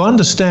 If you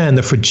understand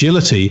the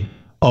fragility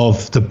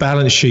of the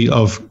balance sheet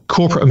of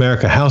corporate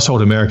America,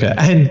 household America,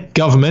 and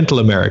governmental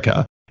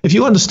America, if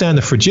you understand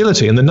the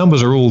fragility and the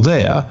numbers are all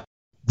there,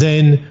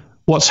 then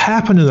what's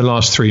happened in the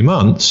last 3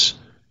 months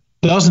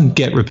doesn't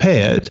get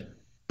repaired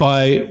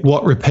by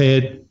what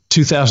repaired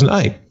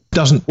 2008. It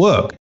doesn't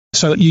work.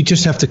 So you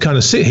just have to kind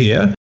of sit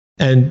here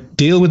and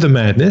deal with the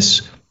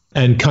madness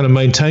and kind of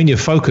maintain your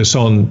focus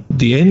on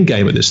the end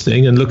game of this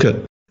thing and look at,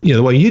 the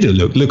way you do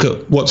look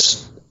at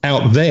what's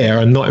out there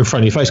and not in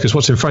front of your face, because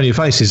what's in front of your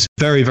face is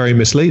very, very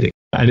misleading.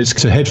 And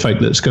it's a head fake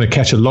that's going to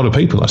catch a lot of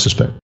people, I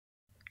suspect.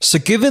 So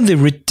given the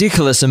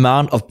ridiculous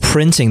amount of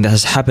printing that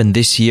has happened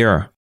this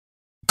year,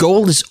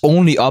 gold is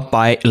only up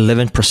by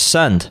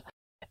 11%,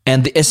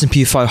 and the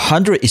S&P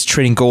 500 is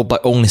trading gold by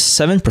only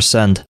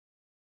 7%.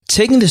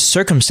 Taking the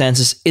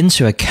circumstances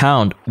into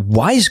account,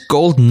 why is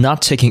gold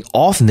not taking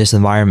off in this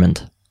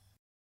environment?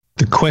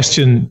 The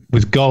question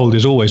with gold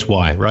is always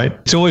why, right?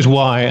 It's always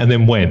why and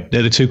then when.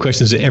 They're the two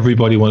questions that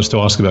everybody wants to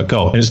ask about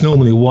gold. And it's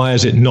normally why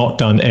has it not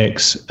done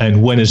X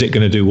and when is it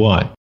going to do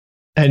Y?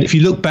 And if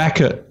you look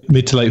back at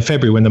mid to late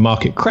February when the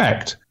market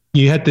cracked,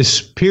 you had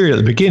this period at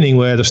the beginning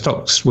where the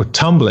stocks were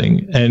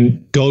tumbling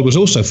and gold was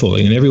also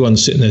falling. And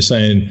everyone's sitting there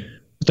saying,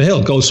 what the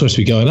hell, gold's supposed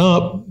to be going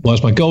up. Why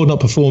is my gold not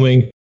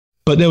performing?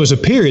 But there was a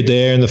period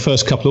there in the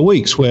first couple of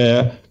weeks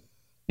where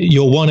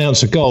your 1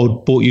 ounce of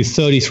gold bought you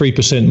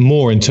 33%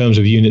 more in terms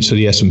of units of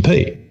the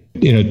S&P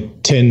in a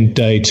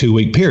 10-day,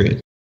 2-week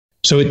period.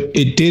 So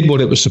it did what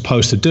it was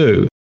supposed to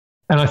do.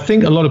 And I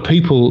think a lot of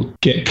people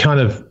get kind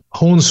of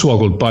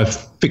hornswoggled by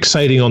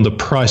fixating on the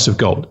price of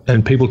gold.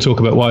 And people talk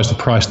about why has the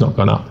price not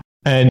gone up?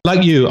 And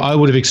like you, I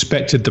would have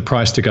expected the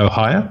price to go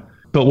higher.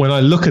 But when I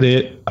look at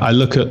it, I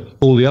look at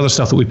all the other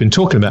stuff that we've been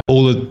talking about,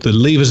 all the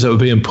levers that were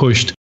being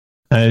pushed.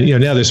 And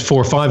now there's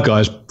 4 or 5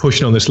 guys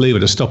pushing on this lever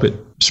to stop it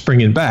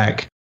springing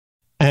back.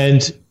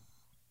 And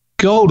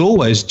gold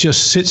always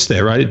just sits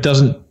there, right? It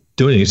doesn't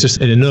do anything. It's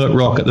just an inert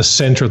rock at the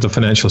center of the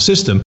financial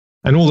system.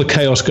 And all the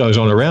chaos goes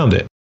on around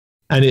it.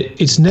 And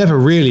it's never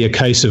really a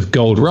case of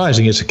gold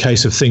rising. It's a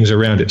case of things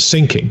around it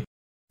sinking.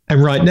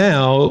 And right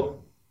now,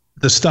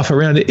 the stuff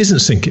around it isn't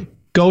sinking.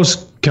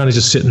 Gold's kind of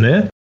just sitting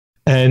there.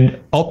 And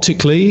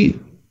optically,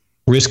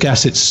 risk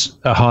assets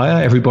are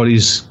higher.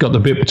 Everybody's got the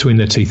bit between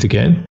their teeth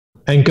again.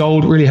 And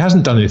gold really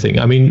hasn't done anything.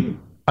 I mean,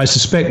 I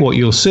suspect what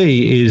you'll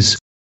see is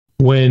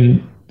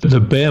when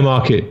the bear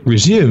market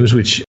resumes,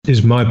 which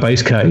is my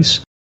base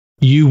case,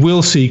 you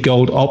will see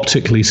gold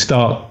optically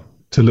start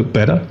to look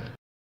better.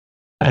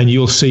 And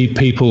you'll see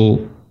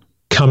people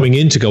coming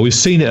into gold. We've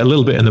seen it a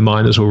little bit in the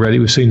miners already.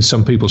 We've seen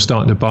some people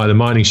starting to buy the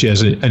mining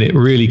shares, and it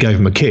really gave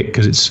them a kick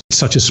because it's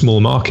such a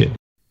small market.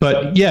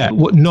 But yeah,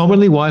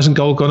 nominally, why hasn't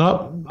gold gone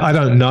up? I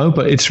don't know,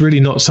 but it's really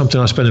not something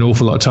I spend an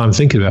awful lot of time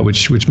thinking about,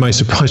 which may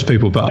surprise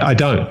people, but I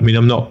don't. I mean,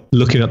 I'm not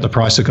looking at the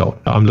price of gold.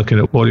 I'm looking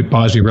at what it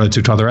buys me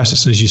relative to other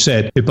assets. And as you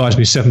said, it buys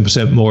me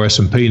 7% more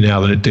S&P now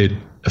than it did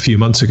a few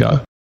months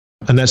ago.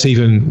 And that's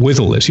even with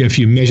all this. If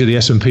you measure the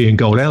S&P in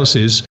gold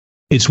ounces,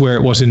 it's where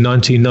it was in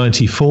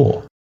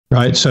 1994,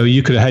 right? So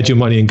you could have had your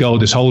money in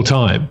gold this whole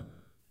time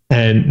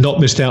and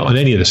not missed out on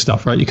any of this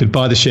stuff, right? You could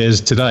buy the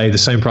shares today, the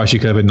same price you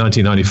could have in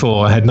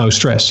 1994, and had no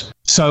stress.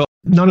 So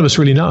none of us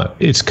really know.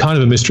 It's kind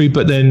of a mystery,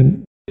 but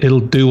then it'll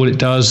do what it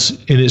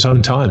does in its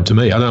own time to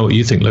me. I don't know what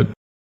you think, Luke.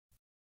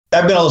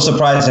 I've been a little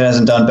surprised it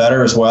hasn't done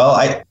better as well.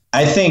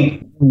 I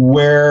think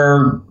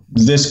where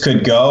this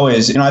could go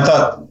is, I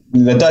thought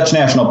the Dutch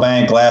National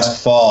Bank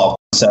last fall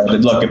said,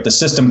 look, if the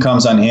system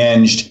comes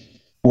unhinged,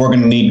 we're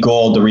going to need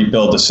gold to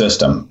rebuild the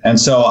system. And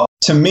so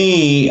to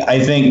me, I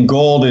think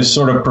gold is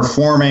sort of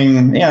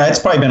performing, it's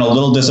probably been a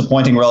little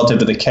disappointing relative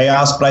to the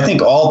chaos, but I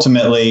think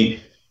ultimately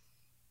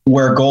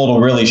where gold will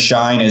really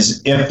shine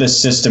is if the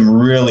system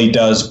really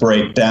does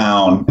break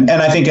down.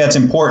 And I think that's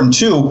important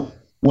too,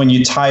 when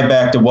you tie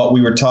back to what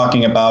we were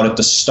talking about at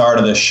the start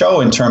of the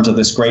show in terms of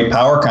this great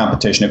power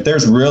competition. If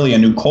there's really a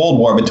new Cold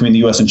War between the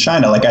U.S. and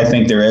China, like I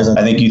think there is,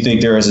 I think you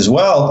think there is as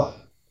well,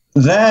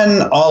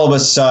 then all of a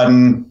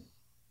sudden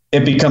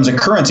it becomes a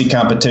currency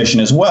competition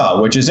as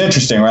well, which is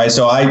interesting, right?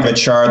 So I have a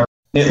chart.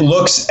 It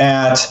looks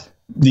at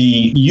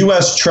the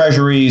U.S.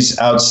 Treasuries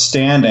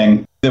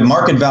outstanding, the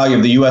market value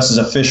of the U.S.'s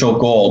official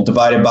gold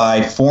divided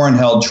by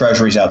foreign-held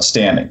Treasuries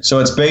outstanding. So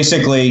it's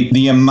basically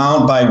the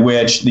amount by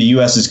which the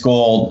U.S.'s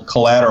gold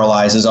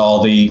collateralizes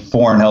all the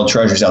foreign-held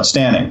Treasuries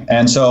outstanding.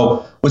 And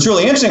so what's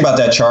really interesting about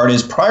that chart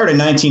is prior to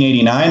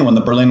 1989, when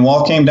the Berlin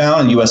Wall came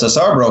down and the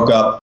USSR broke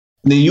up,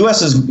 the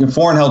U.S.'s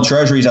foreign-held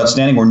Treasuries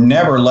outstanding were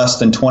never less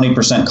than 20%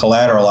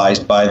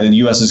 collateralized by the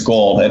U.S.'s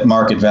gold at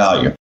market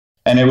value.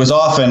 And it was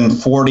often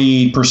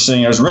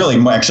 40%. It was really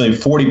actually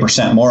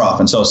 40% more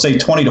often. So say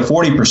 20 to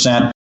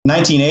 40%.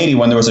 1980,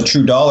 when there was a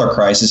true dollar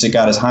crisis, it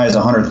got as high as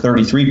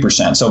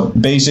 133%. So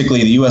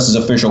basically, the U.S.'s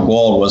official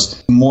gold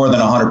was more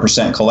than 100%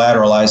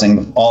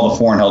 collateralizing all the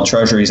foreign-held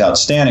Treasuries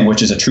outstanding,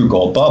 which is a true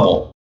gold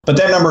bubble. But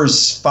that number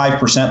is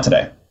 5%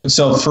 today.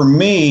 So for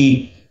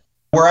me,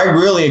 where I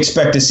really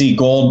expect to see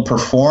gold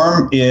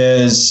perform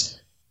is,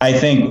 I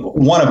think,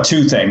 one of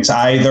two things.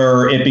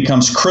 Either it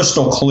becomes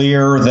crystal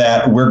clear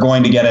that we're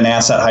going to get an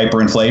asset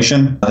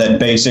hyperinflation, that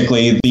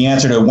basically the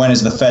answer to when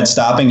is the Fed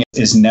stopping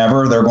is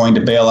never. They're going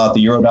to bail out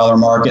the Eurodollar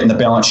market and the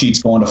balance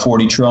sheet's going to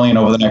 40 trillion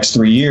over the next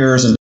 3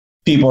 years. And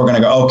people are going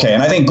to go, okay.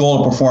 And I think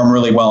gold will perform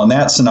really well in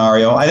that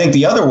scenario. I think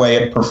the other way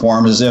it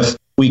performs is if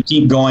we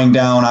keep going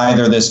down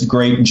either this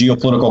great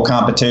geopolitical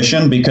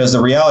competition, because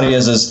the reality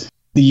is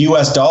the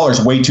U.S. dollar is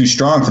way too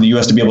strong for the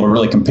U.S. to be able to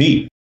really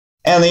compete.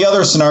 And the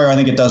other scenario I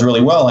think it does really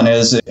well in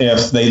is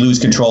if they lose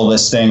control of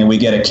this thing and we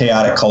get a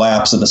chaotic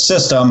collapse of the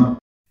system,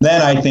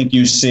 then I think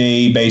you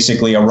see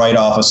basically a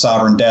write-off of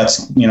sovereign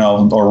debts,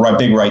 or a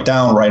big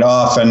write-down,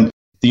 write-off. And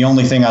the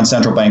only thing on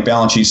central bank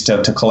balance sheets to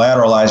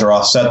collateralize or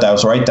offset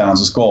those write-downs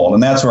is gold.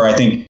 And that's where I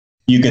think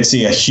you could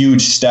see a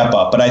huge step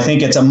up. But I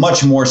think it's a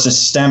much more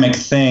systemic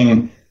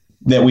thing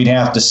that we'd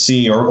have to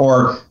see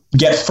or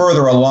get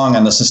further along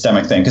on the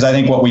systemic thing. Because I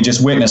think what we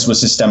just witnessed was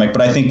systemic,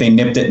 but I think they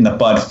nipped it in the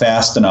bud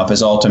fast enough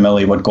is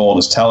ultimately what gold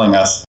is telling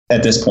us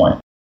at this point.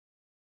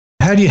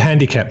 How do you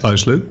handicap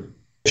those, Luke?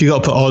 If you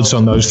got to put odds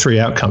on those three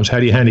outcomes, how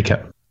do you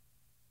handicap?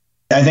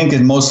 I think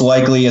it most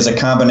likely is a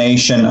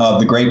combination of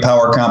the great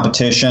power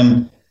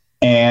competition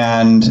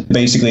and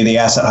basically the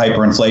asset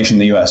hyperinflation in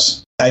the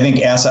U.S. I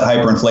think asset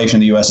hyperinflation in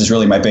the U.S. is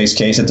really my base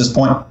case at this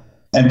point.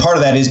 And part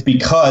of that is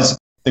because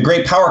the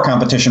great power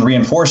competition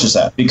reinforces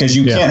that, because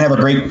you can't have a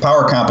great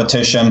power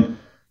competition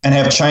and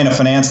have China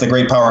finance the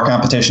great power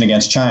competition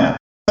against China.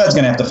 The Fed's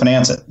going to have to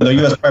finance it. The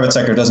U.S. private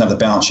sector doesn't have the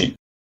balance sheet.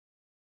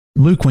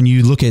 Luke, when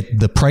you look at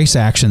the price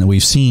action that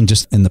we've seen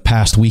just in the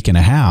past week and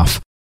a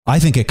half, I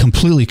think it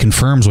completely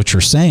confirms what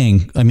you're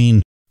saying. I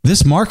mean,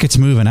 this market's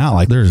moving out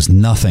like there's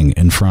nothing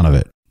in front of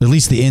it. At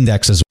least the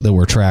indexes that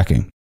we're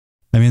tracking.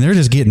 I mean, they're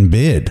just getting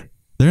bid.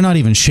 They're not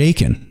even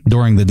shaken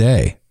during the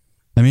day.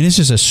 I mean, it's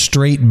just a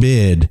straight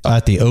bid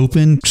at the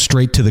open,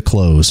 straight to the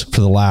close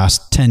for the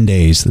last 10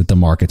 days that the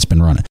market's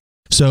been running.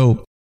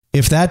 So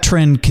if that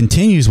trend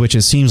continues, which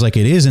it seems like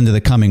it is into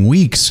the coming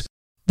weeks,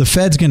 the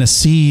Fed's going to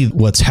see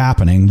what's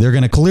happening. They're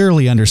going to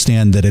clearly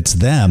understand that it's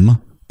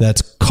them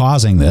that's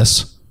causing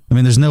this. I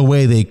mean, there's no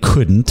way they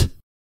couldn't.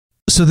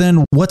 So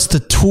then what's the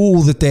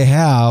tool that they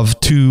have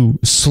to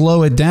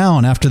slow it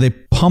down after they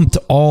pumped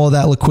all of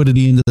that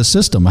liquidity into the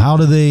system?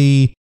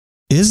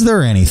 Is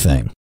there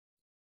anything?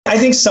 I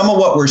think some of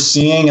what we're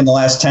seeing in the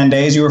last 10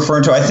 days you're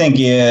referring to, I think,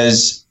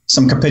 is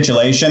some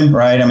capitulation,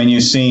 right? I mean,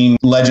 you've seen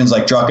legends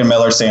like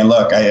Druckenmiller saying,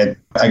 look, I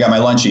got my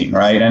lunch eaten,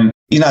 right? And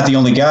he's not the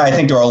only guy. I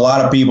think there are a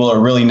lot of people who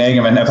are really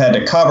negative and have had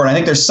to cover. And I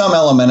think there's some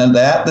element of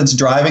that that's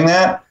driving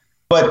that.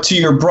 But to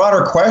your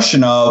broader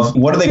question of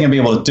what are they going to be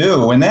able to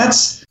do? And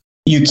that's,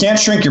 you can't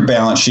shrink your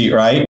balance sheet,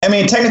 right? I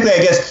mean, technically, I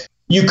guess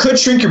you could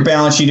shrink your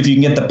balance sheet if you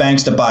can get the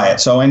banks to buy it.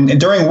 So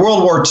during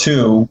World War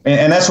II,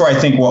 and that's where I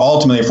think we'll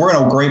ultimately, if we're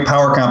in a great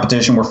power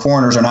competition where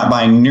foreigners are not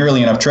buying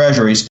nearly enough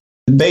treasuries,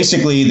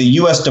 basically the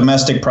U.S.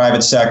 domestic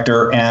private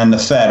sector and the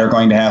Fed are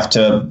going to have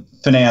to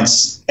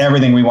finance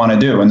everything we want to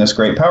do in this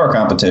great power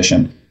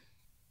competition.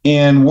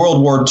 In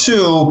World War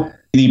II,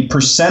 the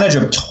percentage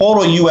of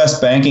total U.S.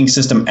 banking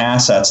system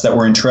assets that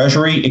were in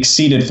treasury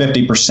exceeded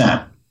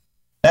 50%.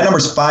 That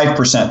number's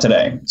 5%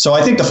 today. So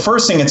I think the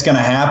first thing that's going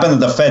to happen, that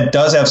the Fed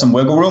does have some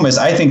wiggle room, is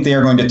I think they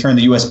are going to turn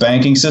the U.S.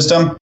 banking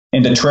system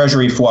into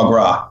treasury foie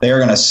gras. They are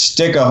going to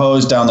stick a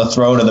hose down the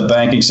throat of the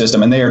banking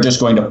system, and they are just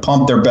going to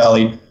pump their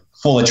belly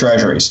full of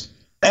treasuries.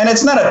 And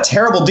it's not a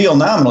terrible deal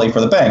nominally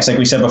for the banks. Like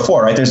we said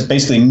before, right? There's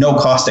basically no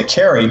cost to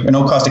carry or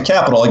no cost of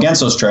capital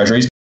against those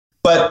treasuries.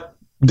 But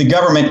the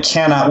government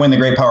cannot win the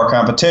great power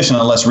competition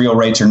unless real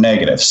rates are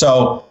negative.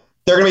 So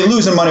they're going to be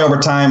losing money over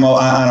time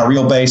on a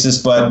real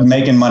basis, but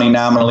making money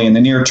nominally in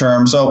the near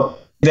term. So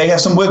they have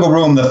some wiggle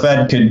room the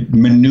Fed could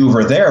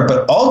maneuver there.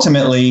 But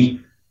ultimately,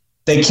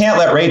 they can't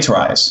let rates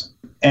rise.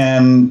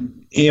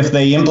 And if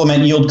they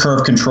implement yield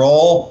curve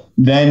control,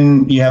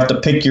 then you have to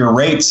pick your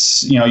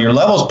rates, your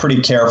levels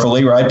pretty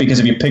carefully, right? Because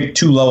if you pick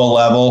too low a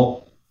level,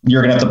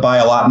 you're going to have to buy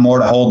a lot more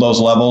to hold those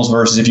levels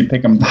versus if you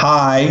pick them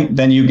high,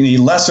 then you can need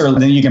lesser,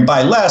 then you can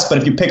buy less. But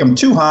if you pick them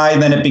too high,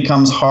 then it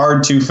becomes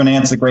hard to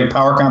finance the great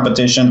power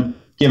competition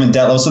given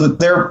debt levels. So that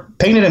they're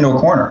painted into a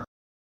corner.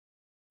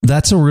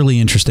 That's a really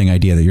interesting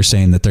idea that you're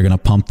saying that they're going to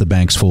pump the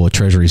banks full of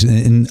treasuries.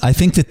 And I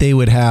think that they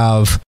would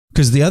have,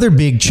 because the other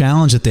big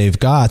challenge that they've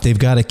got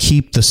to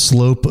keep the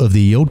slope of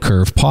the yield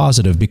curve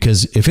positive,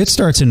 because if it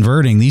starts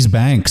inverting, these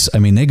banks, I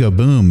mean, they go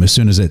boom as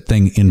soon as that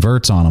thing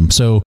inverts on them.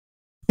 So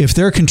if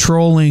they're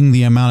controlling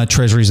the amount of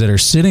treasuries that are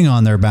sitting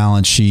on their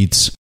balance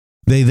sheets,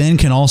 they then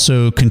can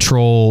also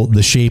control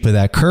the shape of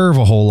that curve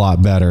a whole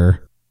lot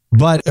better.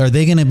 But are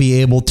they going to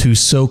be able to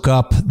soak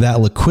up that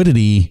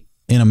liquidity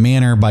in a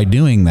manner by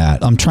doing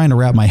that? I'm trying to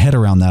wrap my head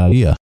around that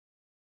idea.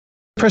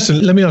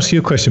 Preston, let me ask you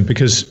a question,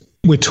 because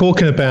we're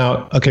talking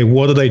about, okay,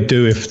 what do they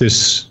do if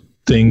this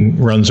thing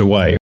runs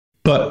away?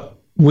 But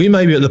we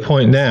may be at the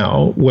point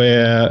now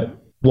where,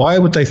 why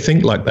would they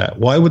think like that?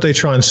 Why would they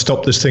try and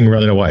stop this thing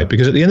running away?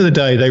 Because at the end of the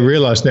day, they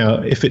realize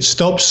now, if it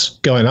stops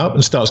going up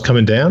and starts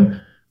coming down,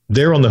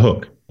 they're on the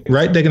hook,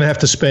 right? They're going to have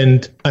to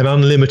spend an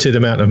unlimited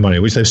amount of money,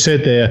 which they've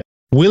said they're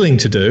willing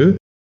to do.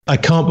 I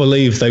can't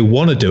believe they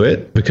want to do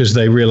it because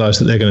they realize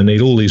that they're going to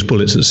need all these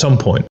bullets at some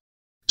point.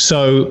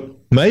 So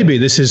maybe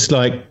this is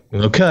like,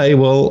 okay,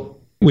 well,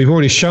 we've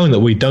already shown that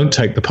we don't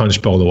take the punch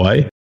bowl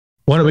away.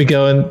 Why don't we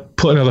go and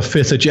put another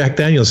fifth of Jack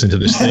Daniels into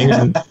this thing?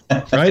 And,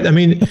 right? I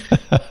mean,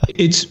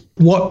 it's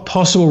what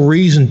possible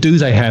reason do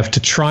they have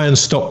to try and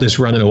stop this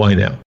running away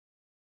now?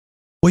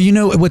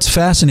 Well, what's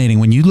fascinating,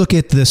 when you look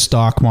at the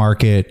stock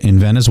market in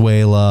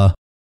Venezuela,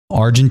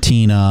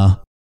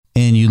 Argentina,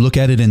 and you look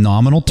at it in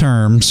nominal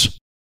terms,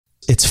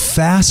 it's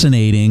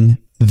fascinating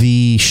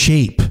the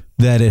shape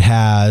that it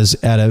has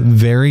at a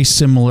very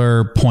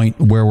similar point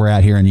where we're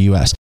at here in the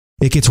U.S.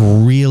 It gets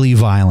really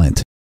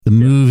violent. The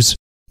moves,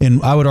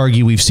 and I would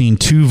argue we've seen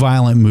two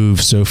violent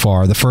moves so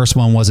far. The first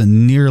one wasn't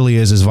nearly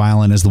as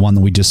violent as the one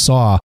that we just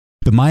saw.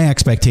 But my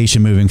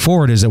expectation moving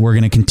forward is that we're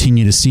going to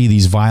continue to see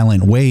these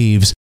violent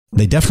waves.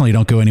 They definitely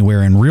don't go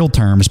anywhere in real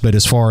terms, but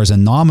as far as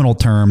in nominal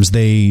terms,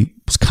 they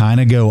kind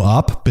of go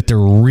up, but they're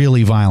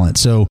really violent.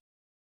 So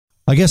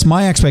I guess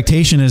my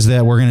expectation is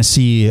that we're going to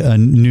see a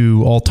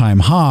new all-time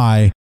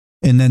high.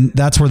 And then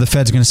that's where the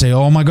Fed's going to say,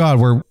 oh my God,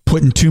 we're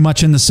putting too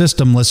much in the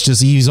system. Let's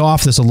just ease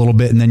off this a little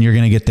bit. And then you're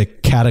going to get the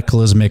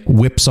cataclysmic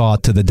whipsaw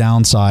to the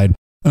downside,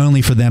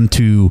 only for them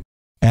to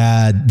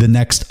add the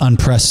next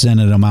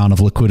unprecedented amount of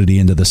liquidity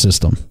into the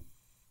system.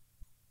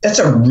 That's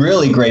a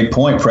really great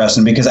point,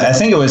 Preston, because I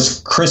think it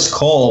was Chris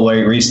Cole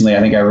recently, I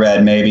think I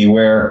read maybe,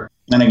 where,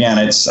 and again,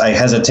 I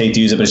hesitate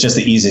to use it, but it's just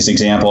the easiest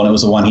example, and it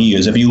was the one he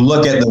used. If you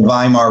look at the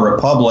Weimar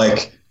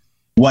Republic,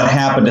 what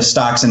happened to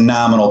stocks in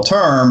nominal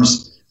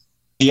terms,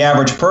 the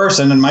average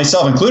person, and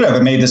myself included,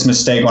 I've made this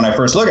mistake when I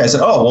first looked. I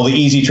said, oh, well, the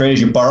easy trade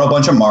is you borrow a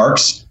bunch of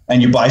marks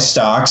and you buy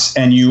stocks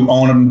and you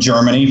own them in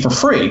Germany for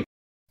free.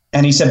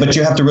 And he said, but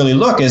you have to really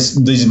look as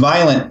these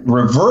violent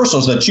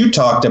reversals that you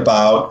talked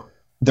about.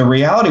 The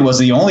reality was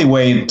the only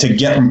way to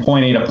get from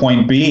point A to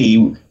point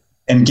B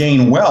and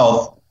gain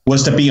wealth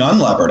was to be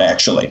unlevered,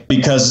 actually,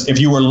 because if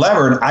you were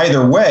levered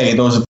either way,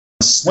 those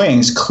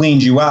swings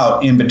cleaned you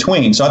out in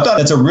between. So I thought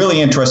that's a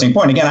really interesting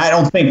point. Again, I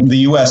don't think the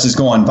U.S. is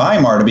going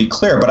Weimar, to be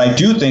clear, but I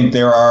do think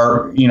there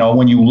are,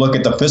 when you look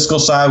at the fiscal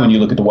side, when you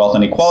look at the wealth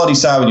inequality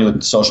side, when you look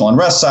at the social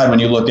unrest side, when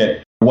you look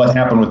at what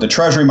happened with the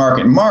Treasury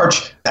market in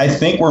March, I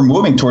think we're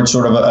moving towards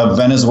sort of a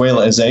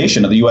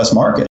Venezuelaization of the U.S.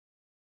 market.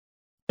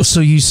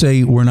 So you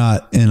say we're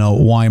not in a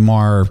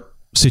Weimar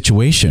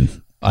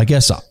situation. I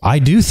guess I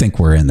do think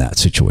we're in that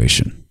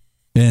situation.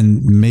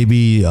 And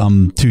maybe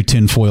through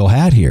tinfoil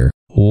hat here.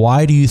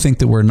 Why do you think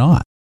that we're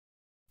not?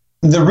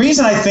 The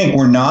reason I think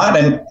we're not,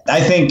 and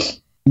I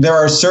think there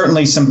are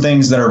certainly some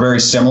things that are very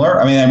similar.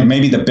 I mean,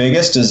 maybe the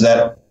biggest is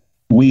that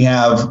we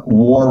have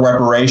war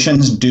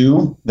reparations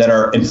due that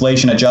are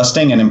inflation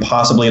adjusting and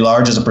impossibly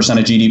large as a percent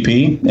of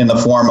GDP in the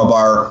form of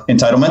our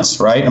entitlements,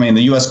 right? I mean,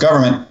 the U.S.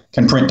 government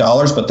can print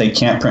dollars, but they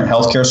can't print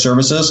healthcare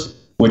services,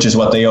 which is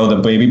what they owe the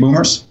baby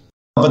boomers.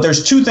 But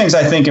there's two things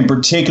I think in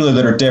particular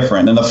that are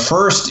different. And the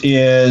first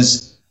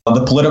is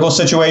the political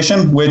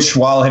situation, which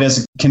while it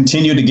has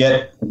continued to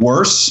get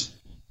worse,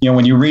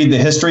 when you read the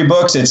history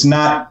books, it's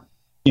not,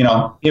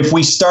 if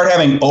we start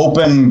having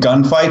open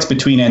gunfights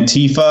between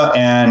Antifa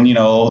and,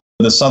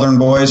 the Southern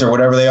boys or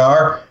whatever they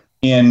are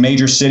in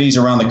major cities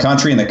around the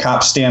country and the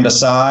cops stand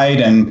aside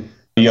and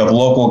you have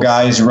local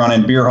guys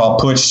running beer hall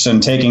putsches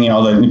and taking,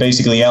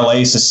 basically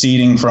LA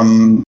seceding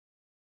from,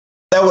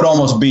 that would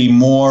almost be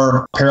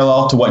more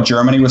parallel to what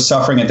Germany was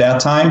suffering at that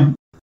time.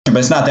 But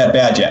it's not that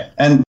bad yet.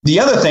 And the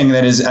other thing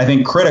that is, I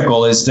think,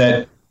 critical is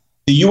that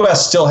the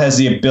U.S. still has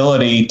the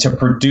ability to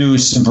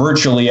produce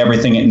virtually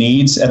everything it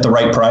needs at the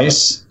right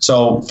price.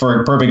 So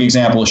for a perfect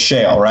example is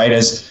shale, right?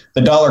 As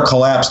the dollar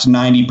collapsed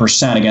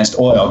 90% against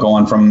oil,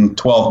 going from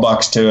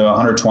 $12 to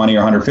 120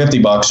 or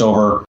 $150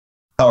 over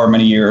however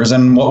many years.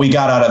 And what we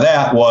got out of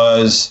that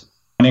was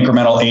an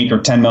incremental 8 or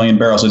 10 million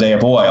barrels a day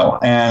of oil.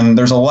 And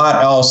there's a lot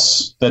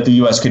else that the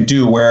U.S. could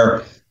do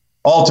where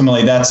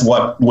ultimately that's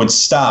what would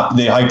stop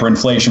the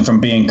hyperinflation from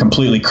being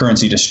completely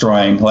currency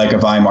destroying like a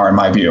Weimar, in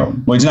my view.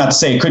 Which is not to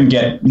say it couldn't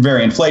get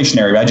very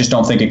inflationary, but I just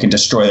don't think it can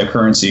destroy the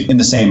currency in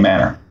the same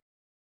manner.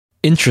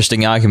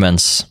 Interesting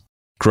arguments.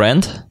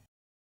 Grant?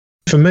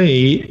 For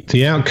me,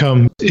 the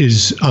outcome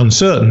is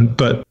uncertain,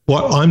 but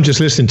what I'm just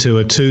listening to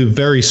are two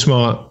very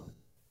smart,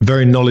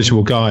 very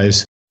knowledgeable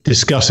guys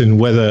discussing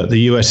whether the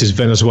US is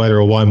Venezuela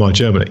or Weimar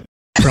Germany.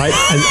 Right.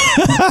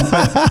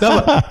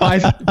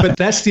 But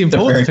that's the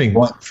important thing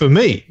for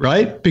me,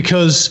 right?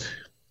 Because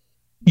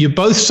you're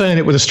both saying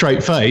it with a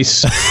straight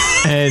face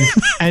and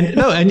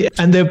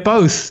they're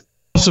both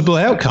possible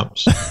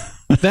outcomes.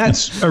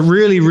 That's a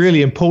really,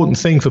 really important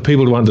thing for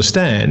people to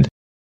understand.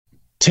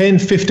 10,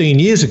 15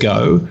 years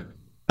ago,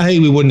 A,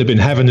 we wouldn't have been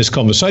having this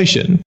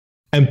conversation.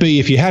 And B,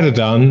 if you had it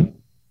done,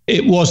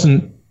 it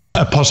wasn't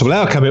a possible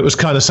outcome. It was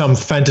kind of some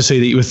fantasy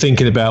that you were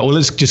thinking about, well,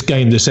 let's just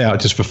game this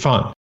out just for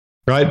fun.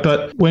 Right.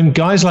 But when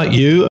guys like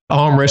you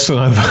arm wrestle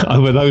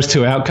over those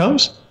two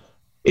outcomes,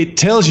 it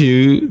tells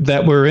you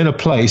that we're in a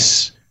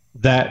place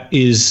that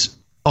is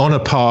on a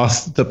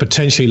path that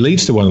potentially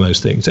leads to one of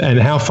those things. And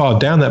how far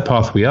down that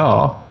path we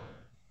are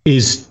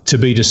is to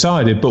be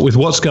decided. But with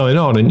what's going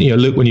on, and,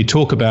 Luke, when you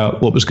talk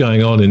about what was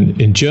going on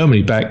in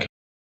Germany back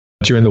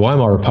during the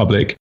Weimar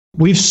Republic,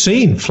 we've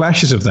seen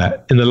flashes of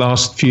that in the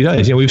last few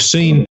days. We've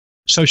seen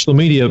social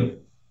media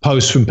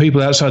posts from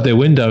people outside their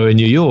window in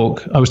New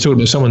York. I was talking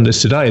to someone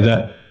this today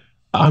that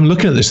I'm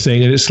looking at this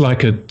thing and it's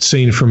like a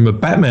scene from a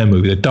Batman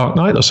movie, The Dark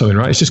Knight or something,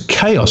 right? It's just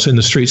chaos in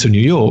the streets of New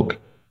York,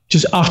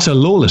 just utter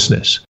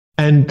lawlessness.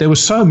 And there were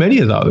so many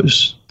of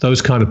those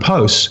kind of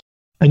posts.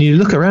 And you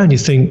look around, you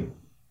think,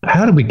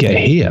 how did we get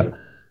here?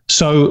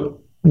 So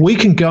we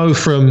can go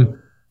from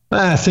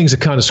things are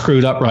kind of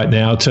screwed up right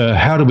now to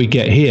how do we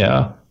get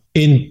here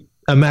in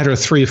a matter of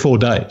 3 or 4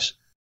 days.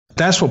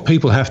 That's what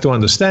people have to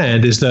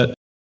understand, is that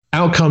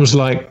outcomes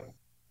like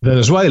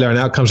Venezuela and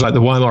outcomes like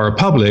the Weimar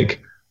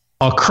Republic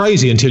are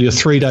crazy until you're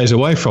 3 days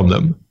away from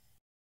them.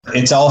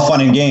 It's all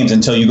fun and games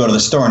until you go to the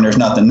store and there's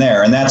nothing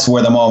there. And that's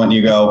where the moment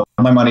you go,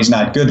 my money's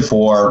not good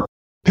for.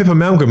 Pippa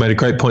Malmgren made a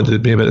great point to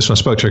me about this when I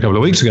spoke to her a couple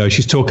of weeks ago.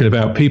 She's talking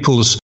about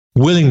people's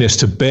willingness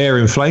to bear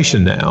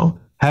inflation now,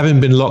 having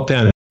been locked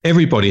down.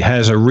 Everybody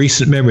has a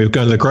recent memory of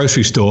going to the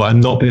grocery store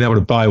and not being able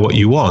to buy what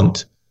you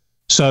want.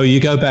 So you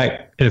go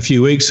back in a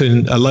few weeks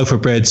and a loaf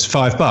of bread's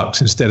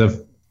 $5 instead of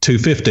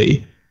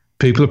 $2.50.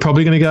 People are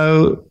probably going to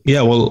go,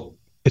 yeah, well,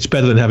 it's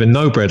better than having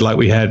no bread like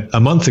we had a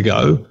month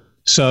ago.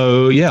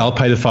 So yeah, I'll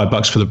pay the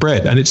 $5 for the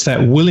bread. And it's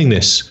that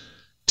willingness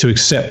to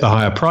accept the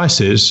higher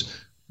prices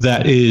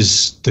that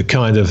is the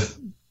kind of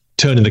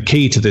turning the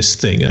key to this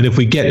thing. And if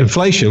we get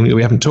inflation,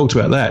 we haven't talked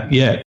about that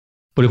yet,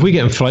 but if we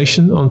get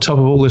inflation on top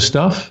of all this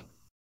stuff,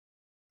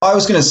 I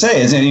was going to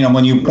say is,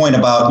 when you point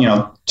about,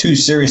 two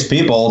serious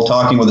people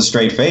talking with a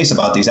straight face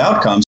about these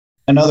outcomes,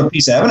 another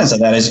piece of evidence of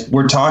that is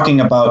we're talking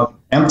about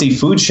empty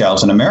food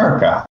shelves in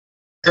America.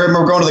 I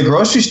remember going to the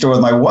grocery store with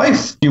my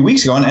wife a few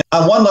weeks ago, and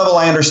on one level,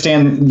 I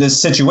understand this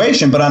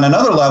situation, but on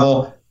another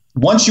level,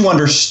 once you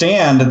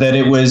understand that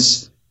it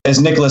was,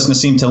 as Nicholas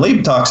Nassim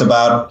Taleb talks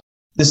about,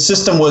 the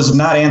system was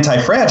not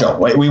anti-fragile.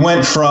 We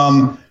went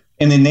from,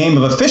 in the name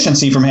of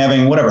efficiency, from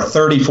having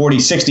 30, 40,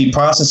 60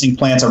 processing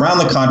plants around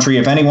the country.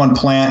 If any one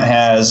plant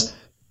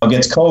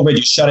gets COVID,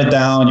 you shut it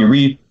down,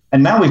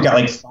 and now we've got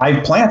like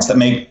 5 plants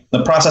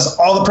that process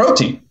all the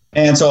protein.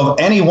 And so if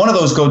any one of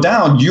those go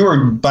down,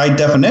 you're by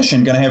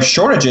definition going to have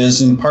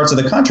shortages in parts of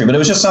the country. But it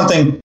was just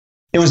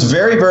it was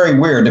very, very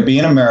weird to be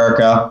in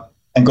America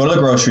and go to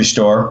the grocery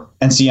store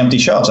and see empty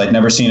shelves. I'd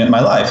never seen it in my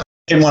life. I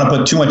didn't want to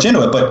put too much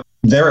into it, but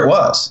there it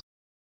was.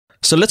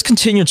 So let's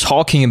continue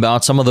talking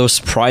about some of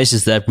those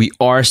prices that we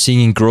are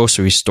seeing in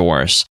grocery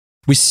stores.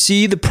 We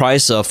see the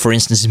price of, for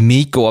instance,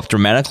 meat go up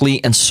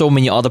dramatically and so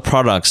many other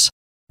products.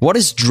 What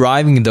is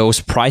driving those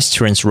price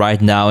trends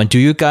right now? And do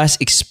you guys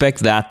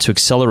expect that to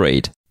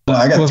accelerate?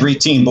 I got 3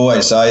 teen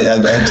boys, so I'm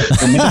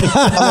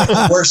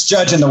the worst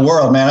judge in the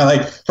world,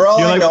 man. For all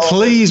I know,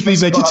 please be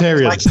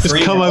vegetarian. Just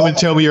come home and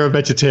tell me you're a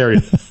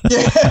vegetarian.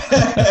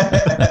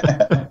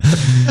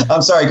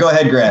 I'm sorry. Go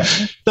ahead, Grant.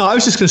 No, I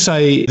was just going to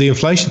say the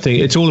inflation thing.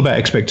 It's all about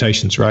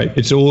expectations, right?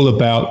 It's all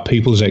about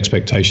people's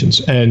expectations,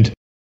 and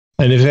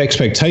if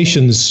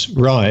expectations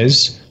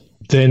rise,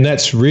 then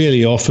that's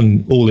really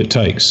often all it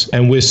takes.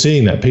 And we're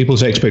seeing that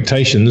people's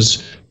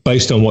expectations,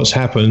 based on what's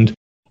happened,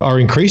 are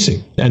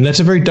increasing. And that's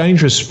a very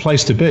dangerous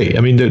place to be.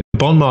 I mean, the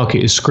bond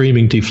market is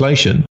screaming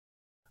deflation,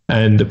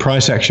 and the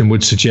price action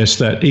would suggest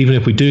that even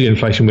if we do get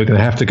inflation, we're going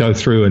to have to go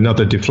through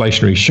another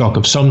deflationary shock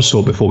of some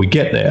sort before we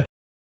get there.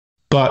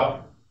 But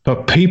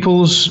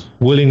people's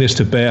willingness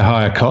to bear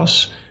higher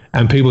costs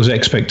and people's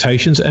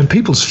expectations and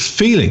people's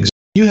feelings.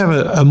 You have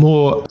a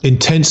more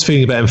intense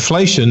feeling about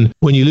inflation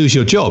when you lose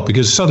your job,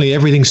 because suddenly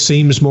everything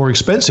seems more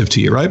expensive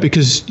to you, right?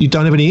 Because you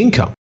don't have any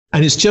income.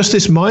 And it's just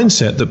this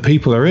mindset that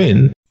people are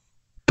in,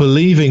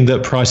 believing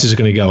that prices are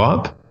going to go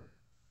up.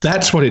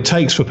 That's what it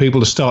takes for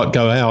people to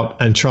go out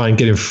and try and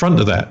get in front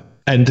of that.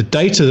 And the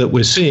data that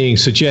we're seeing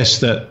suggests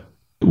that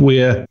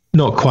we're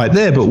not quite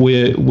there, but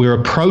we're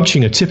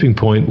approaching a tipping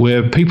point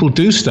where people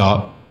do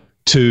start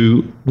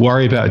to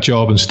worry about a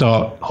job and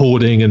start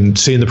hoarding and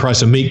seeing the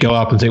price of meat go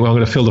up and think, well, I'm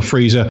going to fill the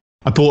freezer.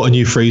 I bought a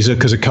new freezer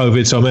because of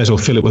COVID, so I may as well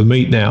fill it with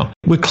meat now.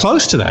 We're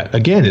close to that.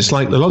 Again, it's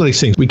like a lot of these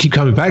things, we keep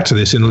coming back to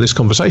this in this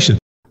conversation.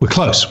 We're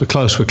close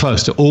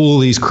to all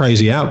these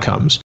crazy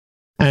outcomes.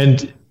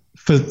 And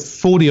for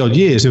 40 odd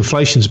years,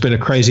 inflation's been a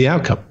crazy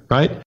outcome,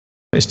 right?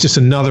 It's just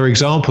another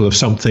example of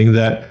something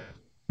that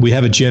we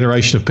have a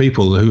generation of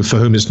people for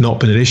whom it's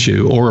not been an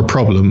issue or a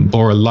problem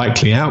or a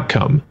likely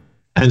outcome.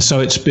 And so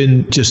it's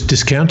been just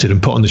discounted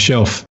and put on the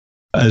shelf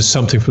as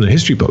something from the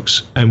history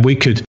books. And we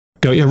could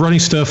go, Ronnie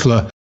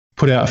Sturfler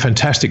put out a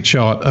fantastic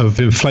chart of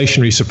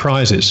inflationary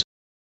surprises.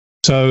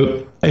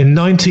 So in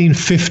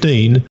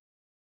 1915,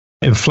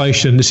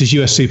 inflation, this is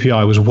US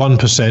CPI, was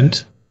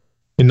 1%.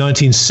 In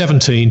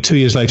 1917, 2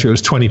 years later, it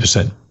was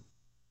 20%.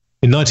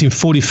 In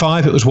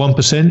 1945, it was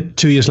 1%.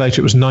 2 years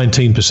later, it was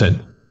 19%.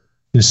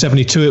 In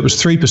 72, it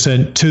was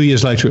 3%. 2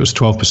 years later, it was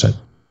 12%.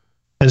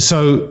 And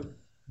so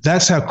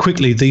that's how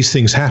quickly these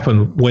things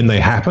happen when they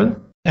happen.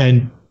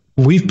 And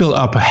we've built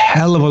up a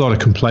hell of a lot of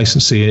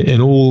complacency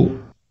in all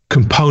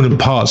component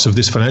parts of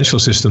this financial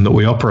system that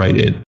we operate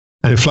in.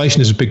 And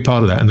inflation is a big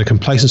part of that. And the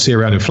complacency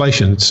around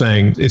inflation,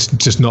 saying it's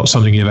just not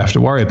something you have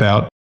to worry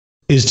about,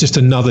 is just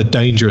another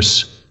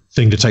dangerous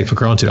thing to take for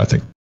granted, I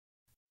think.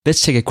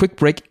 Let's take a quick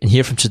break and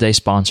hear from today's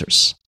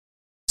sponsors.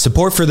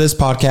 Support for this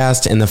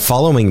podcast and the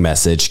following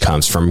message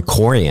comes from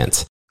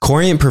Corient.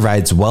 Corient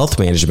provides wealth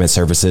management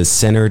services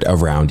centered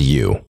around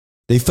you.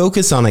 They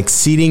focus on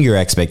exceeding your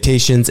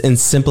expectations and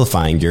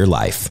simplifying your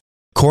life.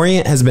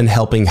 Corient has been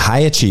helping high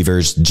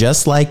achievers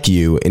just like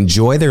you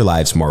enjoy their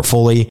lives more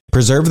fully,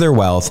 preserve their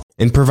wealth,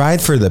 and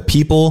provide for the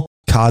people,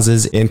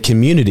 causes, and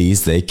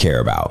communities they care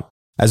about.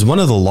 As one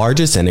of the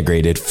largest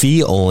integrated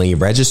fee-only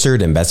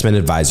registered investment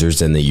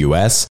advisors in the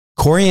U.S.,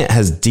 Corient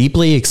has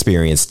deeply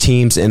experienced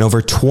teams in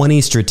over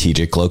 20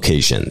 strategic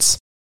locations.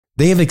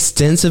 They have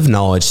extensive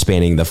knowledge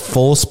spanning the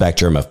full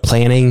spectrum of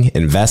planning,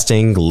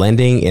 investing,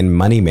 lending, and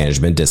money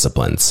management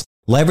disciplines.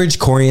 Leverage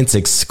Corient's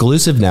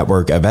exclusive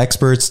network of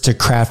experts to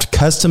craft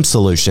custom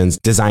solutions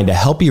designed to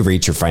help you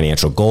reach your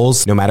financial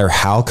goals, no matter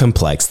how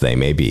complex they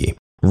may be.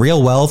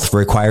 Real wealth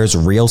requires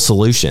real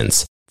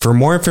solutions. For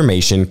more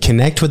information,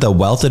 connect with a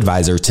wealth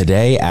advisor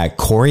today at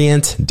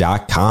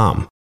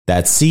Corient.com.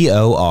 That's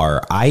Corient.com.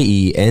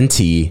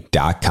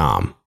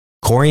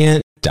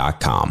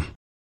 Corient.com.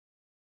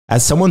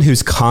 As someone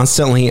who's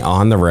constantly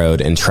on the road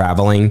and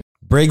traveling,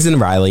 Briggs &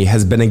 Riley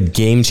has been a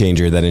game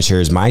changer that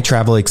ensures my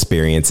travel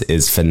experience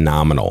is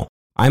phenomenal.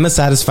 I'm a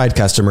satisfied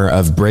customer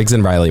of Briggs &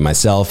 Riley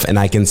myself, and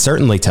I can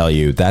certainly tell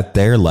you that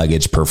their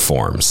luggage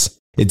performs.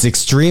 It's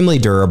extremely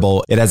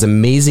durable, it has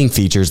amazing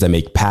features that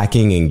make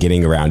packing and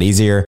getting around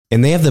easier,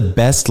 and they have the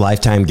best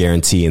lifetime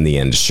guarantee in the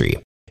industry.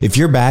 If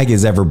your bag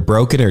is ever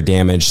broken or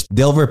damaged,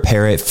 they'll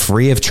repair it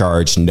free of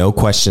charge, no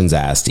questions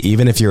asked,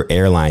 even if your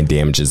airline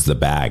damages the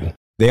bag.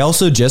 They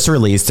also just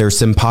released their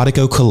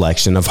Simpatico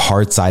collection of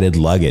hard-sided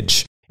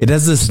luggage. It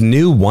has this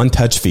new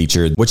one-touch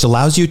feature which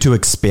allows you to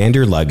expand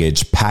your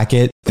luggage, pack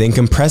it, then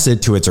compress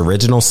it to its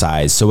original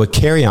size so a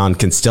carry-on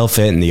can still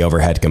fit in the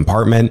overhead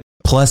compartment,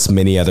 plus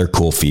many other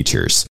cool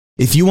features.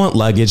 If you want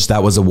luggage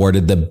that was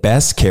awarded the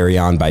best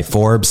carry-on by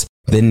Forbes,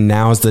 then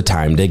now's the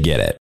time to get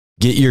it.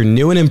 Get your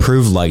new and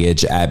improved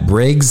luggage at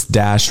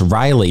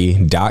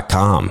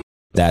briggs-riley.com.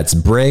 That's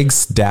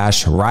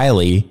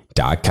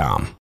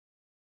briggs-riley.com.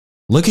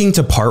 Looking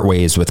to part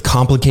ways with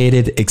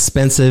complicated,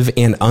 expensive,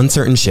 and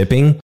uncertain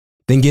shipping?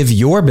 Then give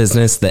your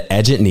business the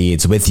edge it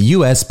needs with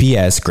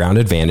USPS Ground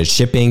Advantage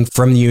shipping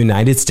from the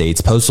United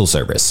States Postal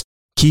Service.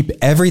 Keep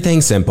everything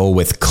simple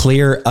with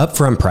clear,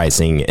 upfront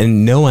pricing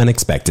and no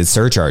unexpected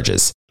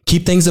surcharges.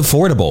 Keep things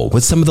affordable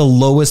with some of the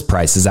lowest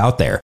prices out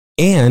there.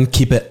 And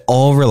keep it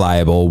all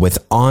reliable with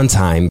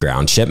on-time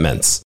ground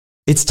shipments.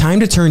 It's time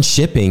to turn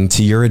shipping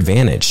to your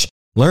advantage.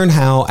 Learn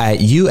how at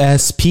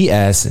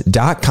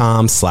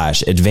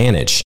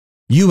USPS.com/advantage.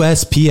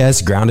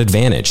 USPS Ground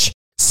Advantage.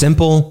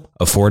 Simple,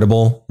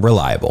 affordable,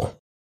 reliable.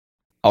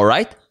 All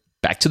right,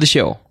 back to the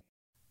show.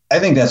 I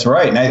think that's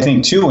right. And I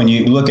think, too, when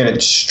you look at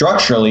it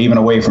structurally, even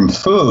away from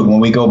food, when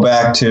we go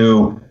back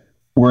to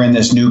we're in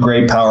this new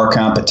great power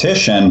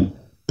competition,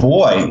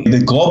 boy, the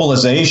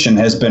globalization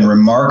has been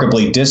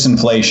remarkably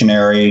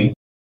disinflationary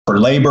for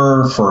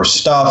labor, for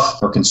stuff,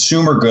 for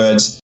consumer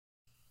goods.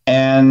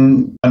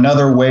 And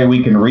another way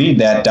we can read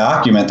that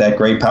document, that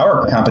great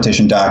power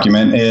competition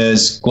document,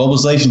 is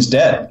globalization's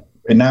dead.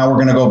 And now we're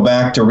going to go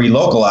back to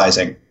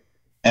relocalizing.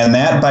 And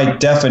that, by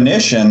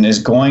definition, is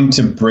going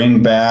to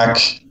bring back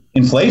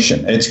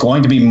inflation. It's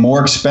going to be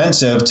more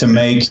expensive to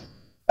make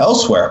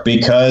elsewhere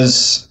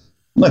because,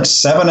 look,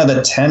 7 of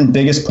the 10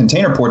 biggest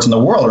container ports in the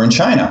world are in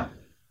China.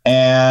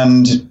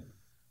 And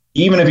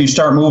even if you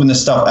start moving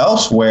this stuff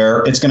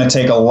elsewhere, it's going to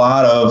take a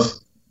lot of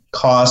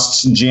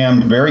costs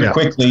jammed very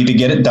quickly to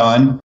get it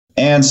done.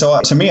 And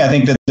so to me, I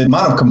think that the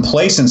amount of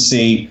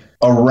complacency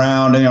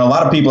around, a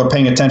lot of people are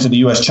paying attention to the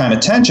U.S.-China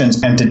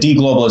tensions and to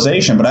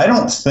deglobalization, but I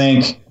don't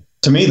think,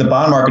 to me, the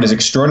bond market is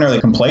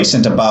extraordinarily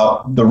complacent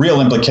about the real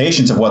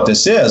implications of what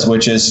this is,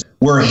 which is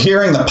we're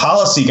hearing the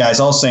policy guys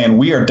all saying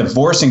we are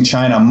divorcing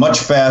China much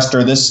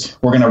faster.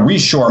 We're going to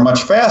reshore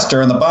much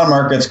faster. And the bond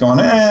market's going,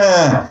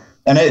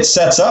 And it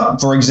sets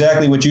up for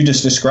exactly what you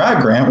just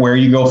described, Grant, where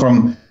you go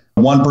from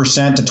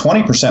 1% to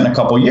 20% in a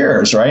couple of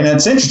years, right? And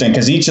it's interesting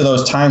because each of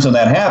those times when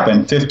that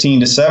happened,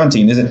 15 to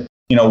 17, is it,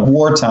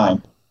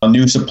 wartime, a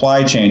new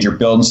supply chain, you're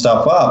building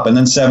stuff up. And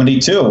then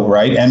 72,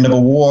 right? End of a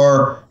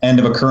war, end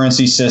of a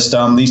currency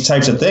system, these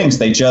types of things,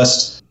 they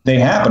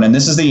happen. And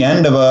this is the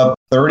end of a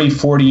 30,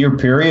 40-year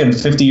period,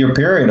 50-year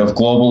period of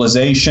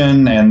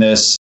globalization and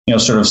this,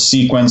 sort of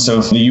sequence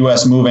of the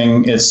U.S.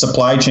 moving its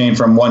supply chain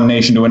from one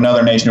nation to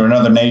another nation to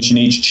another nation,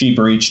 each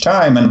cheaper each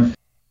time. And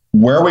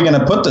where are we going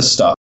to put this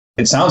stuff?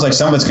 It sounds like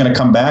some of it's going to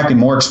come back in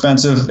more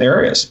expensive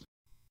areas.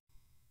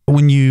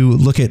 When you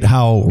look at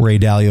how Ray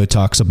Dalio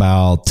talks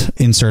about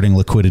inserting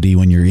liquidity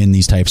when you're in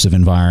these types of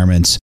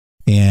environments,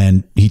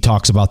 and he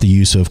talks about the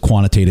use of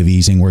quantitative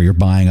easing where you're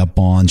buying up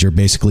bonds, you're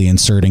basically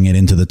inserting it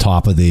into the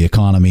top of the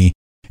economy.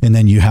 And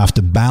then you have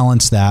to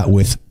balance that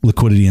with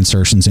liquidity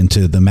insertions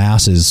into the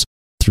masses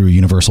through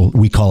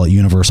we call it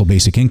universal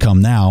basic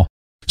income now.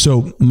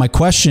 So my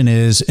question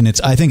is, and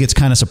I think it's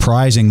kind of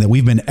surprising that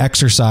we've been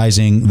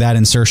exercising that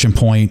insertion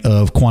point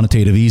of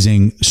quantitative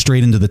easing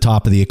straight into the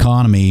top of the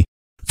economy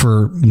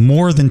for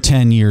more than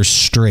 10 years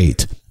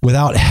straight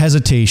without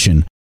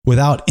hesitation,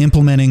 without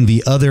implementing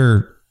the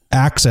other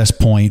access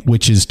point,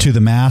 which is to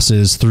the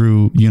masses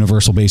through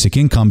universal basic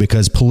income,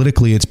 because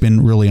politically it's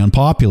been really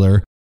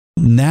unpopular.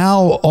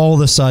 Now, all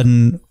of a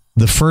sudden,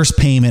 the first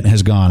payment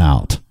has gone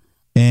out.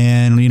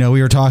 And,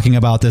 we were talking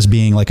about this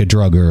being like a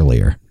drug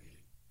earlier.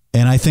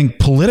 And I think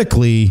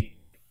politically,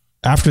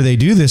 after they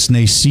do this and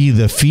they see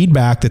the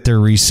feedback that they're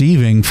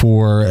receiving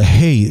for,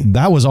 hey,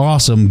 that was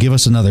awesome, give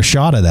us another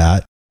shot of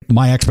that.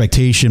 My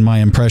expectation, my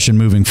impression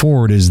moving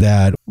forward is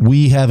that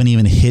we haven't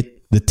even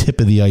hit the tip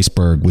of the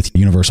iceberg with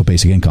universal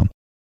basic income.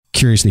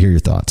 Curious to hear your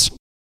thoughts.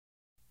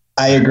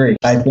 I agree.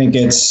 I think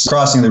it's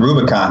crossing the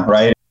Rubicon,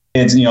 right?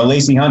 It's,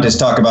 Lacey Hunt has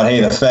talked about,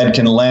 hey, the Fed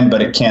can lend,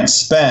 but it can't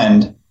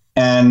spend.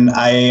 And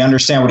I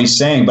understand what he's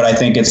saying, but I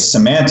think it's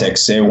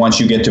semantics once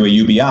you get to a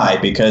UBI,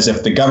 because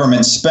if the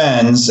government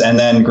spends and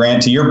then,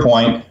 Grant, to your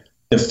point,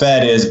 the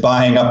Fed is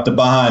buying up the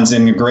bonds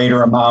in a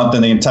greater amount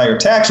than the entire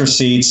tax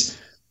receipts,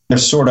 they're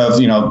sort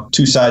of,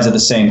 two sides of the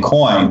same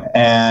coin.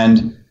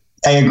 And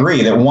I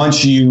agree that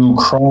once you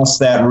cross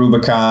that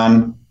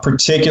Rubicon,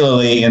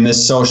 particularly in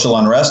this social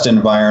unrest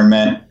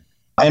environment,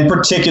 and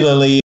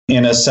particularly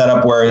in a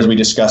setup where, as we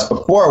discussed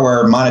before,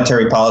 where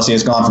monetary policy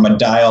has gone from a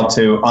dial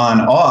to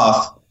on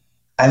off,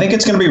 I think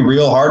it's going to be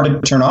real hard to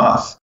turn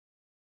off.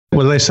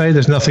 Well, they say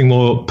there's nothing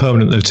more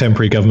permanent than a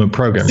temporary government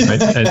program, right?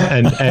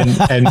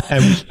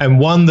 and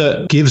one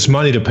that gives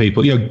money to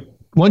people.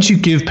 once you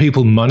give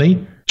people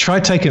money, try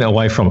taking it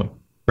away from them,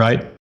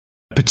 right?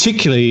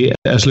 Particularly,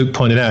 as Luke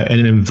pointed out, in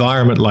an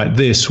environment like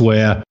this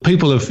where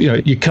people have,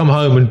 you come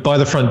home and by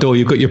the front door,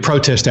 you've got your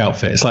protest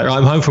outfit. It's like,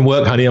 I'm home from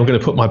work, honey. I'm going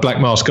to put my black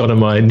mask on and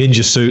my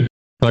ninja suit.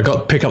 And I got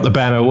to pick up the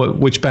banner.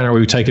 Which banner are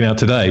we taking out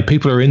today?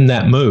 People are in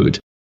that mood.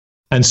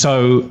 And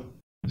so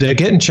they're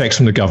getting checks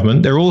from the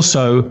government. They're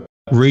also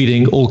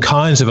reading all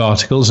kinds of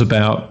articles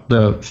about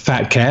the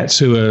fat cats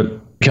who are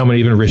becoming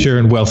even richer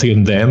and wealthier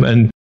than them.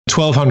 And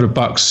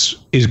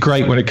 $1,200 is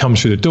great when it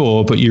comes through the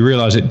door, but you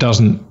realize it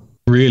doesn't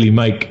really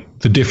make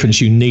the difference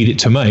you need it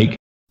to make.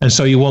 And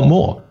so you want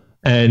more.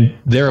 And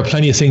there are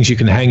plenty of things you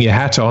can hang your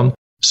hat on,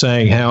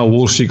 saying how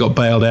Wall Street got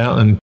bailed out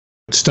and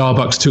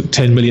Starbucks took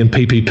 10 million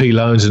PPP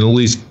loans and all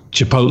these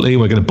Chipotle,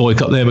 we're going to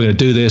boycott them, we're going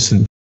to do this.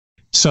 And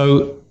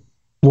so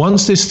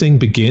once this thing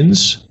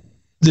begins,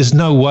 there's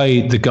no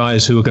way the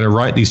guys who are going to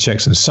write these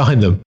checks and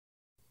sign them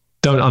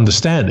don't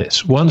understand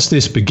this. Once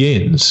this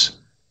begins,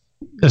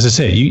 as I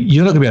said,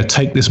 you're not going to be able to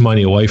take this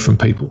money away from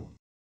people.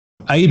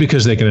 A,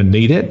 because they're going to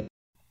need it.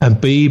 And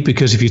B,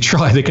 because if you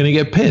try, they're going to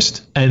get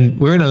pissed. And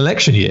we're in an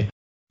election year.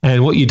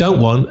 And what you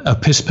don't want are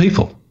pissed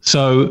people.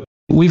 So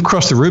we've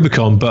crossed the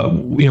Rubicon, but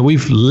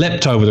we've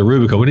leapt over the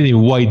Rubicon. We didn't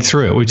even wade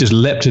through it. We just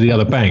leapt to the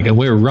other bank and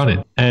we're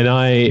running. And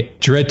I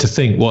dread to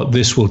think what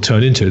this will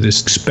turn into,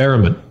 this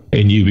experiment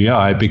in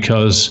UBI,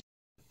 because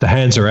the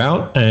hands are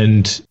out.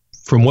 And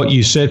from what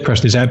you said,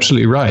 Preston, is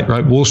absolutely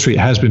right? Wall Street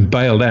has been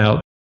bailed out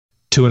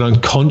to an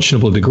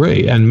unconscionable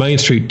degree. And Main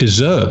Street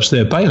deserves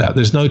their bailout.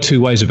 There's no two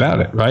ways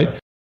about it, right?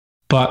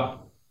 But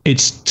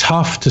it's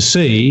tough to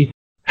see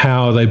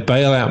how they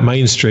bail out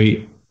Main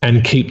Street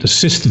and keep the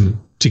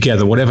system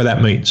together, whatever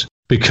that means,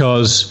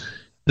 because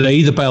they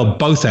either bail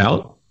both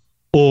out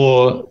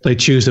or they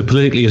choose the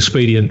politically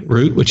expedient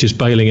route, which is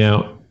bailing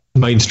out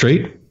Main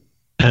Street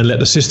and let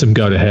the system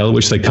go to hell,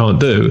 which they can't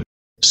do.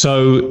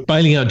 So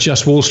bailing out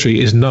just Wall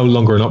Street is no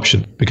longer an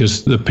option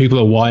because the people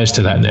are wise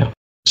to that now.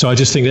 So I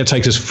just think that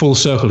takes us full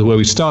circle to where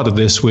we started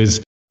this,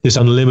 with this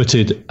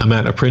unlimited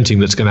amount of printing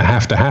that's going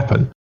to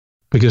happen.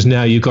 Because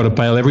now you've got to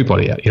bail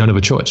everybody out. You don't have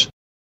a choice.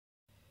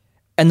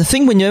 And the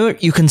thing, whenever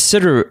you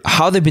consider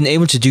how they've been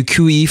able to do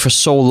QE for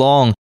so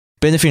long,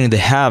 benefiting the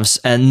haves,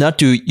 and not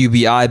do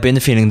UBI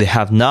benefiting the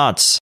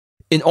have-nots,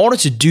 in order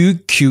to do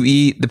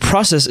QE, the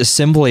process is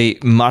simply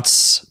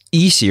much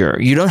easier.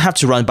 You don't have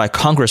to run by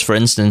Congress, for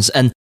instance.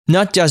 And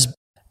not just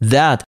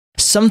that,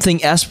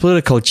 something as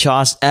political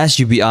charged as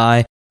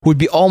UBI would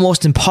be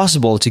almost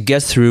impossible to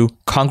get through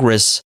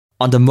Congress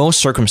under most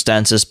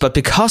circumstances. But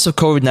because of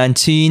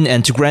COVID-19,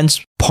 and to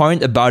Grant's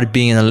point about it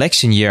being an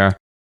election year,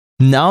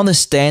 now the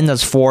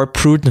standards for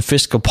prudent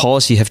fiscal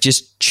policy have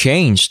just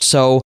changed.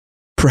 So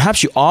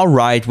perhaps you are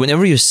right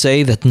whenever you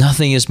say that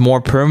nothing is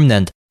more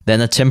permanent than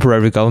a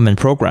temporary government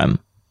program.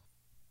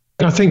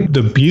 I think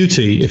the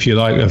beauty, if you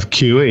like, of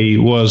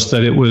QE was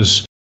that it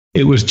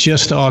was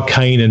just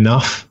arcane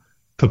enough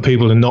for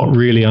people to not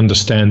really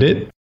understand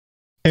it.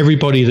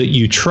 Everybody that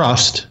you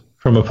trust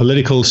from a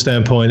political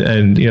standpoint,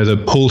 and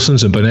the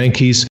Paulsons and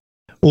Bernankes,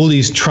 all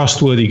these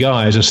trustworthy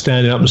guys are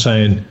standing up and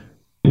saying,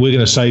 we're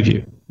going to save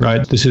you,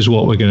 right? This is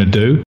what we're going to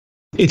do.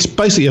 It's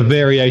basically a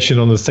variation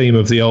on the theme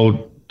of the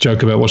old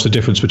joke about what's the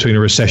difference between a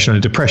recession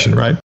and a depression,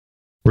 right?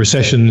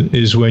 Recession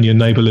is when your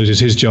neighbor loses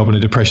his job, and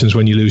a depression is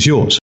when you lose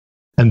yours.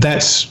 And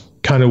that's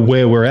kind of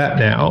where we're at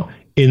now,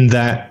 in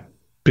that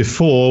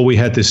before we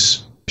had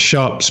this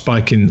sharp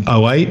spike in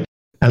 2008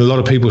 and a lot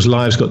of people's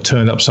lives got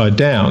turned upside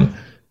down.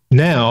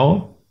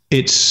 Now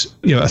it's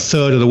a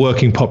third of the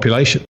working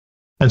population.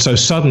 And so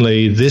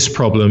suddenly this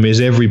problem is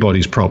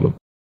everybody's problem.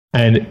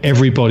 And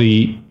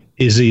everybody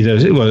is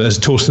either, well, as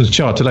Torsten's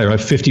chart today, right,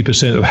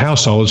 50% of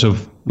households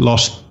have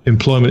lost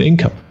employment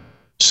income.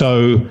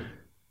 So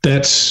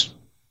that's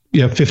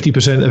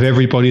 50% of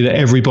everybody that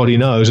everybody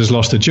knows has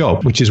lost a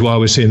job, which is why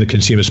we're seeing the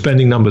consumer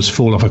spending numbers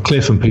fall off a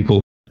cliff and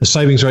the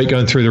savings rate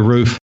going through the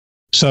roof.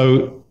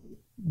 So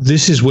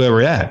this is where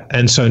we're at.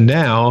 And so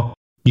now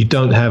you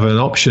don't have an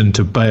option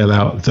to bail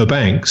out the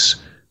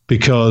banks,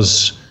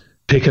 because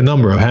pick a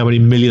number of how many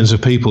millions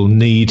of people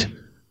need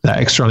that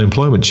extra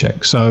unemployment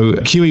check. So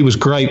QE was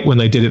great when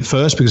they did it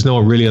first because no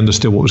one really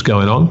understood what was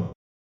going on.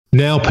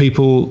 Now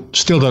people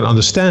still don't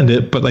understand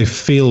it, but they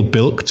feel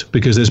bilked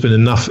because there's been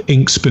enough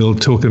ink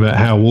spilled talking about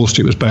how Wall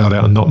Street was bailed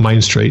out and not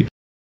Main Street.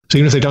 So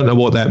even if they don't know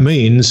what that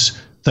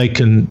means, they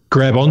can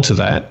grab onto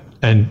that,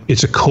 and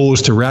it's a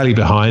cause to rally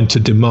behind, to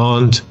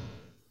demand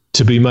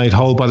to be made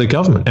whole by the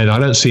government. And I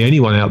don't see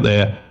anyone out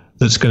there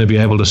that's going to be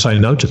able to say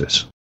no to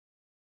this.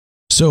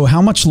 So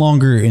how much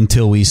longer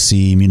until we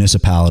see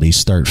municipalities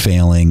start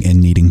failing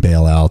and needing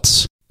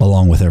bailouts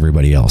along with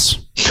everybody else?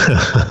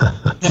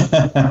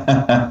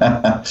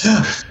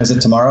 Is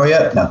it tomorrow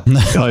yet? No.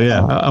 Oh,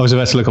 yeah. I was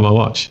about to look at my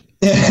watch.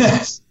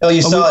 Well,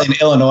 you saw in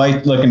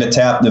Illinois looking to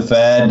tap the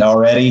Fed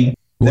already.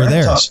 They're in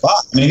a tough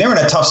spot. I mean, they were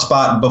in a tough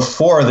spot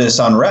before this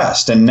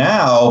unrest, and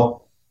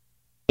now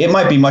it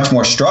might be much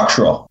more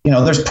structural.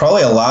 There's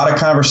probably a lot of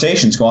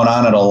conversations going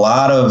on at a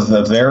lot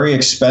of very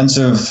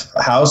expensive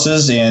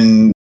houses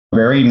in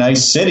very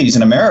nice cities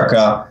in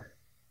America.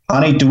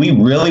 honey, do we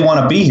really want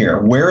to be here?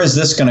 Where is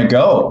this going to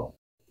go?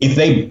 If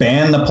they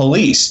ban the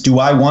police, do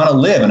I want to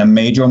live in a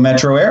major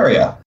metro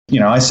area?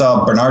 I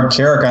saw Bernard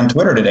Carrick on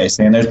Twitter today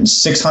saying there's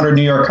 600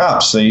 New York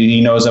cops so he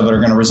knows of that are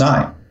going to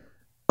resign.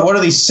 What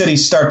do these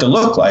cities start to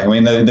look like? I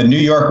mean, the New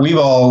York we've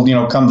all,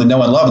 come to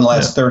know and love in the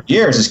last 30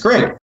 years is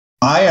great.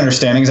 My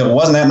understanding is it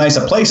wasn't that nice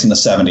a place in the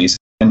 70s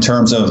in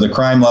terms of the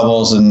crime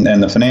levels and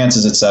the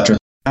finances, et cetera.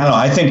 I don't know.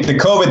 I think the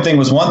COVID thing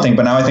was one thing,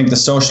 but now I think the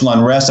social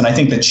unrest and I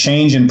think the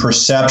change in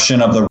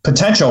perception of the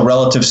potential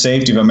relative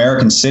safety of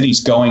American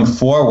cities going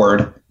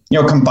forward,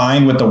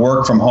 combined with the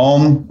work from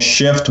home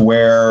shift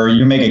where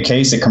you make a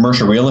case that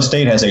commercial real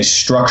estate has a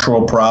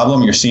structural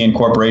problem. You're seeing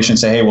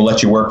corporations say, hey, we'll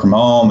let you work from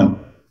home. And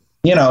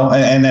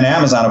and then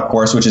Amazon, of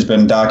course, which has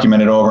been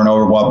documented over and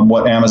over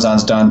what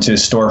Amazon's done to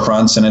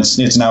storefronts. And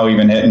it's now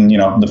even hitting,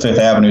 the Fifth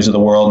Avenues of the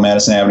world,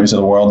 Madison Avenues of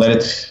the world.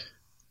 That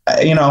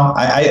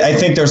I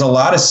think there's a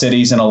lot of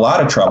cities in a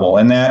lot of trouble.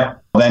 And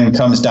that then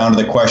comes down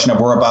to the question of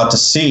we're about to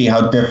see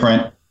how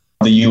different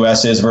the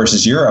U.S. is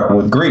versus Europe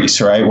with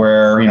Greece, right?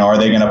 Where, are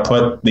they going to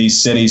put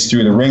these cities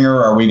through the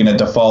ringer? Are we going to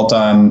default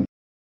on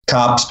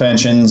cops'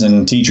 pensions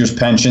and teachers'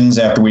 pensions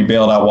after we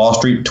bailed out Wall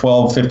Street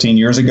 12, 15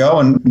 years ago?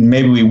 And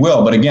maybe we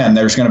will. But again,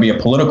 there's going to be a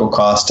political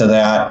cost to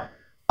that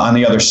on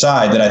the other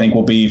side that I think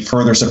will be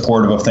further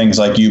supportive of things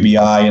like UBI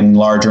and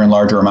larger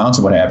amounts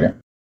of what have you.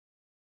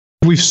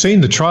 We've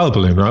seen the trial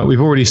balloon, right? We've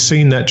already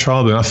seen that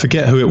trial balloon. I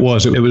forget who it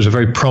was. It was a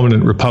very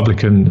prominent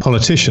Republican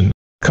politician.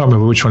 Can't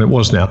remember which one it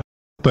was now.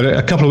 But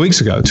a couple of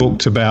weeks ago,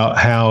 talked about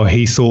how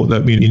he thought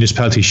that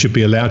municipalities should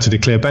be allowed to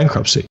declare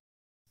bankruptcy.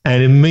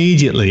 And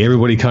immediately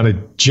everybody kind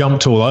of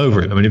jumped all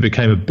over it. I mean, it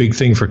became a big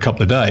thing for a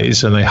couple of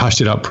days and they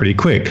hushed it up pretty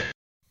quick.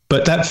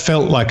 But that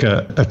felt like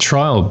a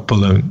trial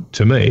balloon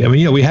to me. I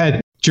mean, we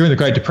had, during the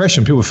Great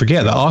Depression, people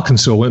forget that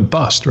Arkansas went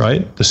bust,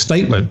 right? The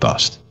state went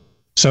bust.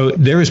 So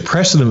there is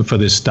precedent for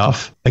this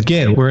stuff.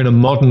 Again, we're in a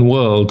modern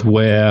world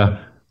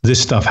where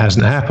this stuff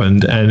hasn't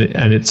happened and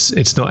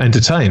it's not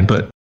entertained.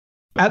 But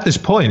at this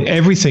point,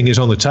 everything is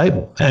on the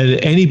table. And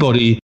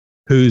anybody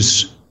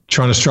who's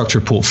trying to structure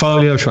a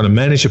portfolio, trying to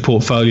manage a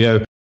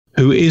portfolio,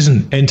 who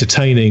isn't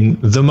entertaining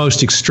the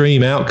most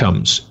extreme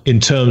outcomes in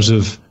terms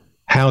of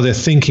how they're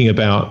thinking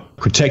about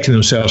protecting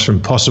themselves from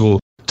possible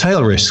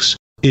tail risks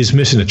is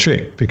missing a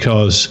trick,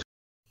 because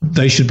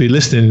they should be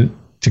listening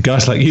to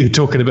guys like you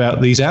talking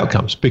about these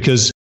outcomes,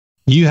 because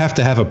you have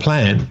to have a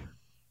plan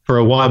for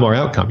a Weimar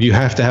outcome. You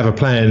have to have a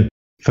plan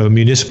for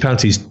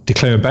municipalities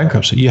declaring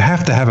bankruptcy. You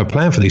have to have a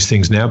plan for these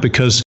things now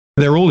because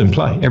they're all in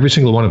play, every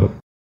single one of them.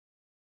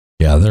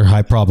 Yeah, they're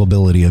high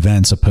probability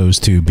events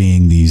opposed to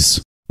being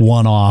these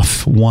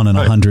one-off, 1 in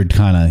 100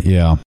 kind of,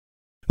 yeah.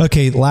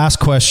 Okay, last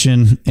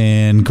question.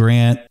 And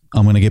Grant,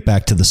 I'm going to get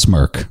back to the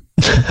smirk.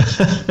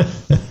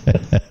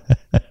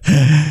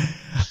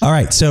 All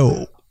right,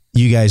 so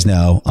you guys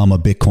know I'm a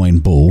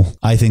Bitcoin bull.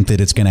 I think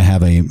that it's going to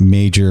have a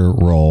major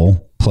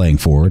role playing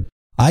forward.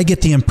 I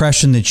get the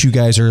impression that you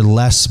guys are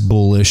less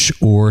bullish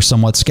or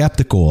somewhat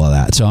skeptical of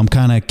that. So I'm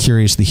kind of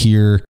curious to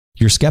hear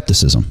your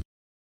skepticism.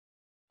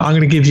 I'm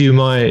going to give you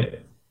my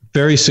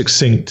very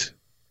succinct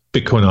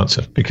Bitcoin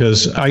answer,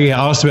 because I get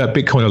asked about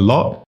Bitcoin a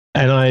lot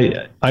and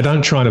I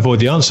don't try and avoid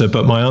the answer,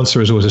 but my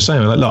answer is always the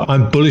same. Look,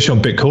 I'm bullish on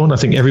Bitcoin. I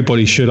think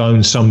everybody should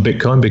own some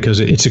Bitcoin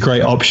because it's a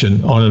great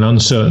option on an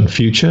uncertain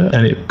future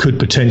and it could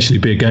potentially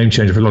be a game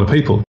changer for a lot of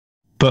people.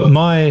 But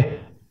my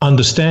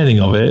understanding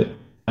of it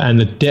and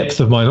the depth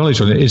of my knowledge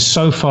on it is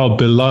so far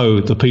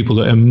below the people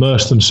that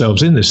immerse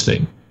themselves in this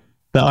thing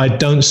that I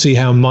don't see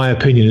how my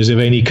opinion is of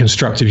any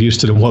constructive use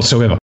to them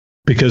whatsoever.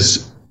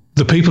 Because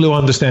the people who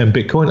understand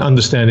Bitcoin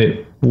understand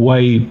it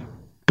way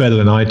better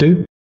than I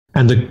do.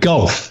 And the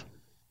gulf,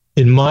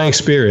 in my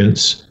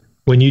experience,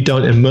 when you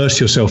don't immerse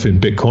yourself in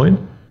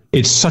Bitcoin,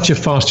 it's such a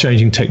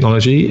fast-changing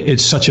technology,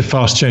 it's such a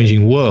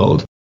fast-changing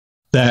world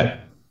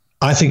that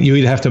I think you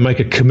either have to make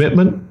a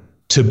commitment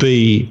to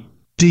be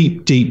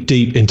deep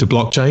into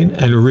blockchain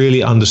and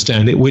really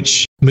understand it,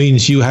 which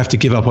means you have to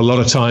give up a lot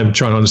of time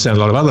trying to understand a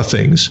lot of other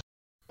things,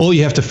 or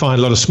you have to find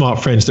a lot of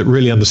smart friends that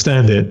really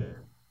understand it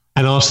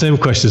and ask them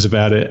questions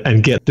about it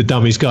and get the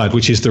dummy's guide,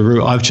 which is the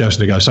route I've chosen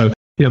to go. So,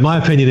 my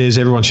opinion is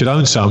everyone should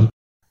own some,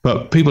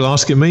 but people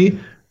asking me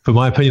for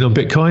my opinion on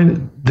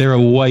Bitcoin, there are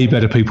way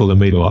better people than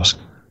me to ask.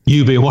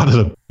 You being one of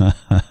them.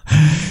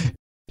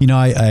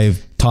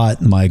 I've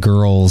taught my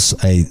girls,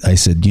 I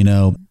said,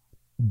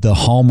 the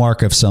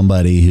hallmark of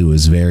somebody who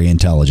is very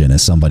intelligent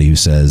is somebody who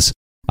says,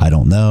 I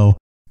don't know,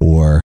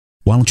 or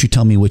why don't you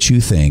tell me what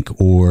you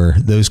think, or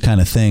those kind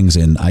of things.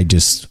 And I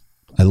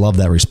love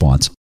that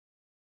response.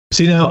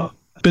 See, now,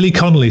 Billy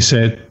Connolly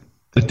said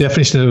the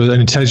definition of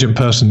an intelligent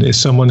person is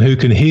someone who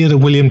can hear the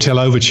William Tell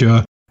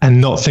Overture and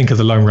not think of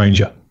the Lone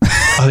Ranger.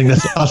 I think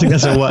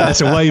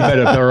that's a way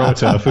better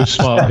barometer of who's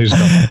smart and who's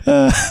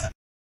not.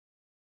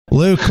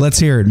 Luke, let's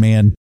hear it,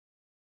 man.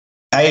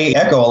 I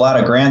echo a lot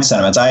of Grant's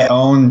sentiments. I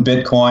own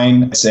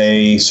Bitcoin. It's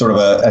a sort of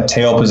a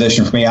tail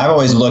position for me. I've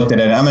always looked at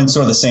it. I'm in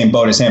sort of the same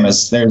boat as him.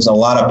 As there's a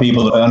lot of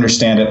people that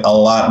understand it a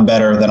lot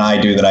better than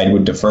I do that I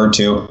would defer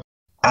to.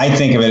 I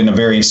think of it in a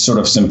very sort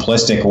of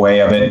simplistic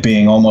way of it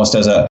being almost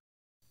as a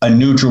a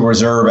neutral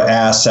reserve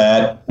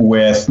asset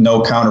with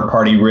no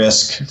counterparty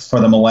risk for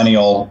the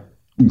millennial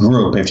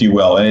group, if you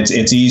will. And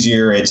it's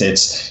easier.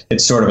 It's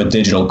sort of a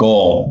digital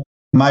gold.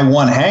 My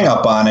one hang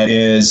up on it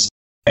is,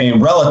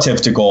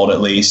 relative to gold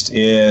at least,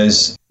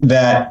 is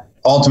that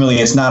ultimately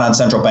it's not on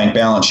central bank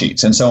balance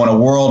sheets. And so in a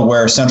world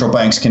where central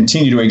banks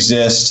continue to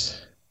exist,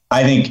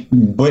 I think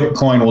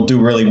Bitcoin will do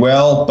really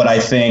well, but I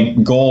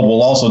think gold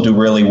will also do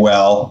really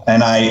well.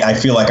 And I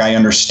feel like I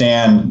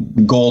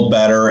understand gold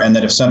better, and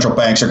that if central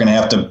banks are going to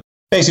have to,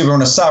 basically we're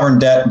in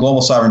a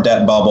global sovereign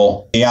debt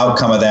bubble, the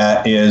outcome of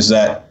that is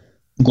that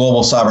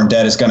global sovereign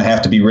debt is going to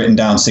have to be written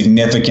down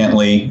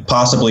significantly,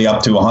 possibly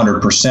up to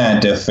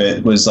 100% if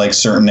it was like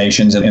certain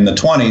nations in the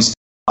 20s,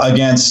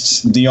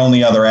 against the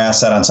only other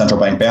asset on central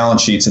bank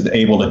balance sheets that's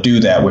able to do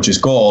that, which is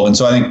gold. And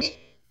so I think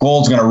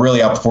gold's going to really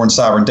outperform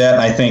sovereign debt.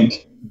 And I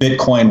think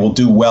Bitcoin will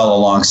do well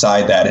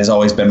alongside that, has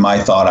always been my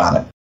thought on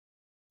it.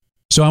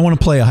 So I want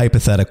to play a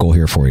hypothetical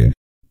here for you,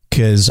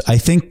 because I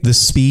think the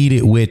speed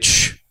at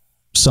which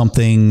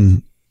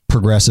something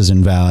progresses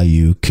in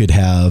value could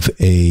have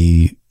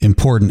a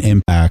important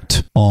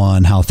impact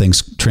on how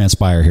things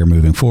transpire here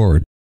moving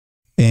forward.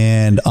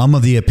 And I'm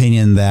of the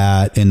opinion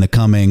that in the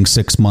coming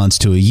 6 months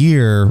to a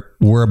year,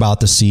 we're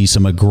about to see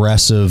some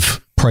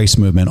aggressive price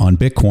movement on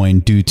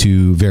Bitcoin due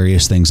to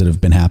various things that have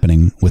been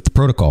happening with the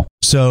protocol.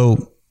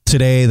 So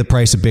today, the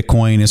price of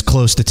Bitcoin is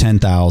close to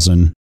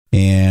 10,000,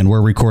 and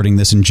we're recording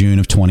this in June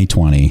of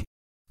 2020.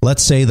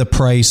 Let's say the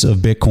price of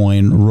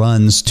Bitcoin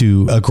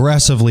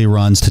aggressively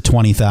runs to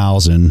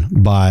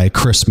 20,000 by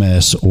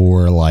Christmas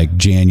or like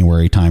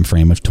January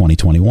timeframe of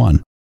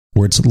 2021,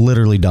 where it's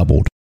literally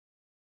doubled.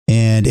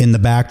 And in the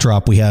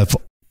backdrop, we have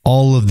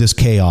all of this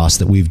chaos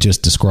that we've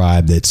just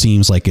described that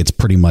seems like it's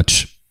pretty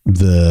much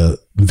the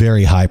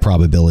very high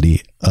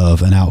probability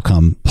of an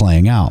outcome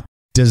playing out.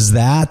 Does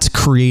that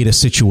create a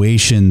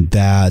situation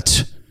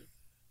that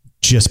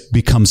just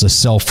becomes a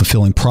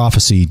self-fulfilling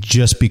prophecy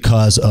just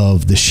because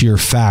of the sheer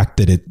fact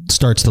that it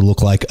starts to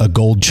look like a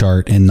gold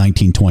chart in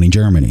 1920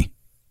 Germany?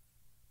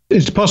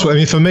 It's possible. I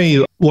mean, for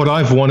me, what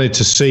I've wanted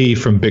to see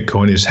from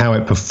Bitcoin is how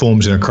it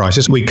performs in a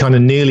crisis. We kind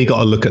of nearly got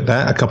a look at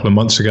that a couple of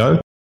months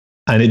ago,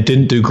 and it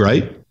didn't do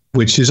great,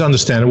 which is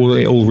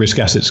understandable. All risk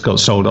assets got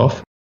sold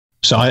off.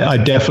 So I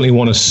definitely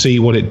want to see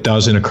what it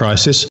does in a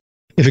crisis.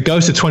 If it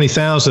goes to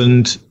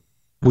 20,000,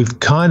 we've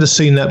kind of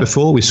seen that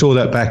before. We saw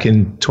that back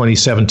in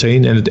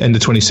 2017, and at the end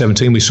of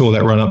 2017, we saw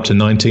that run up to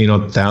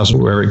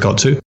 19,000 where it got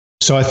to.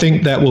 So I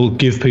think that will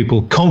give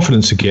people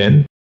confidence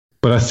again.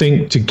 But I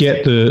think to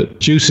get the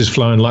juices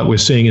flowing like we're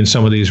seeing in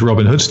some of these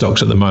Robinhood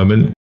stocks at the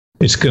moment,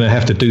 it's going to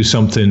have to do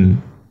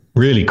something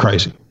really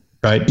crazy,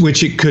 right?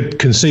 Which it could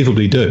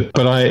conceivably do.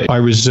 But I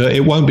reserve,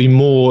 it won't be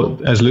more,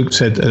 as Luke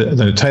said,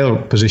 than a tail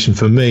position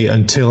for me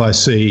until I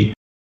see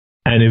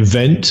an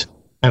event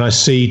and I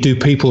see, do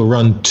people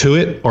run to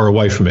it or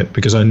away from it?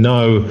 Because I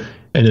know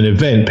in an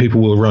event,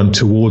 people will run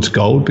towards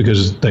gold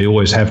because they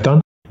always have done.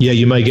 Yeah,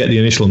 you may get the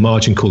initial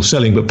margin call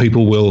selling, but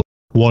people will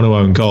want to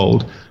own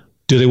gold.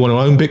 Do they want to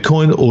own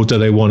Bitcoin, or do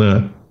they want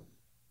to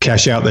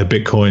cash out their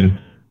Bitcoin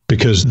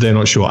because they're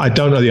not sure? I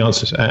don't know the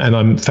answers, and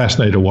I'm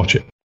fascinated to watch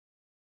it.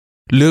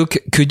 Luke,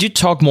 could you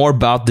talk more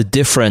about the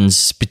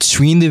difference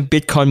between the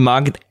Bitcoin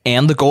market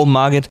and the gold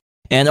market?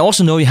 And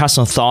also know you have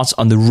some thoughts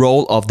on the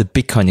role of the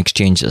Bitcoin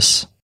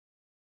exchanges.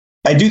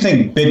 I do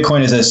think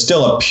Bitcoin is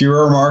still a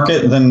purer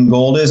market than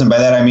gold is. And by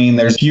that, I mean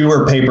there's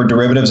fewer paper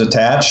derivatives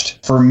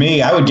attached. For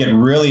me, I would get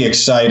really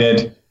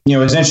excited. You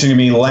know, it's interesting to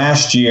me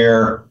last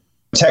year,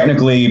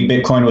 technically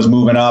Bitcoin was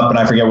moving up, and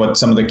I forget what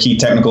some of the key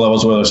technical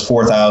levels were. It was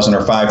 4,000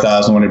 or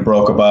 5,000 when it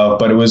broke above.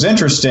 But it was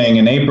interesting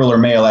in April or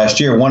May of last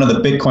year, one of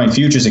the Bitcoin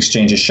futures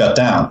exchanges shut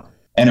down.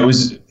 And it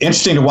was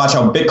interesting to watch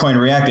how Bitcoin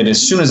reacted.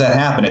 As soon as that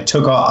happened, it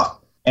took off.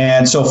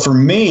 And so for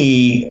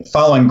me,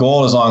 following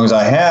gold as long as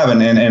I have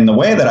and the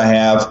way that I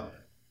have,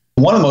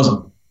 one of the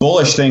most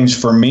bullish things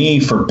for me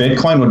for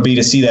Bitcoin would be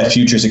to see that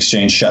futures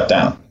exchange shut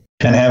down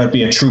and have it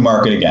be a true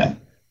market again.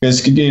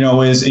 Because, you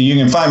know, you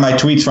can find my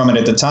tweets from it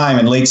at the time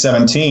in late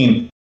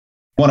 17.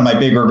 One of my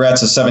big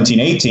regrets of 17,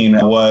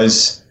 18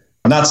 was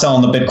not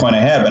selling the Bitcoin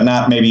I had, but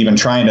not maybe even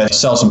trying to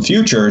sell some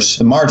futures.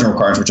 The margin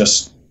requirements were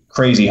just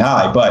crazy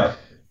high. But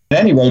at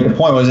any rate, the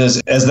point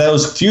was, as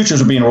those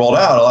futures were being rolled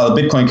out, a lot of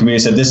the Bitcoin community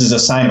said this is a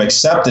sign of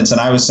acceptance.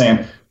 And I was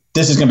saying,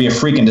 this is going to be a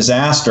freaking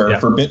disaster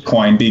for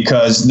Bitcoin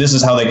because this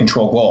is how they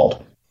control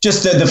gold.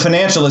 Just the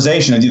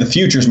financialization of the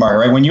futures market,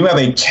 right? When you have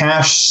a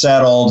cash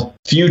settled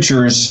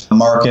futures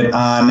market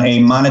on a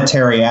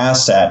monetary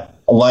asset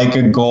like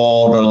a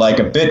gold or like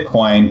a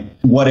Bitcoin,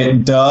 what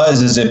it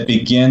does is it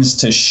begins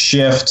to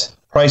shift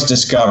price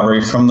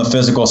discovery from the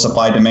physical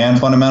supply demand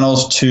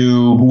fundamentals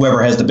to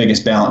whoever has the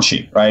biggest balance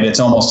sheet, right?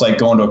 It's almost like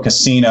going to a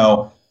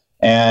casino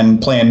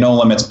and playing no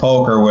limits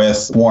poker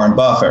with Warren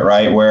Buffett,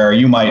 right? Where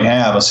you might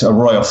have a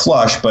royal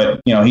flush,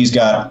 but you know, he's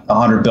got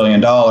 $100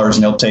 billion and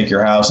he'll take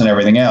your house and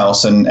everything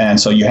else. And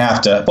so you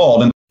have to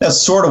fold. And that's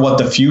sort of what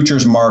the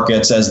futures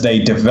markets, as they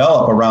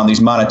develop around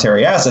these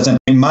monetary assets. And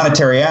a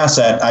monetary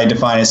asset, I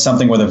define as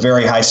something with a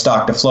very high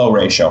stock to flow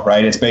ratio,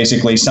 right? It's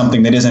basically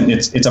something that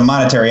it's a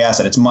monetary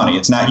asset. It's money.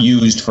 It's not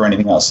used for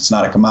anything else. It's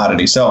not a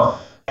commodity. So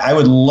I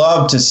would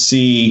love to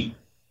see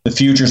the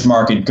futures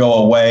market go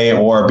away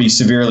or be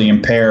severely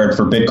impaired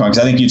for Bitcoin, because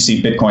I think you'd see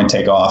Bitcoin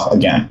take off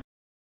again.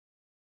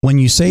 When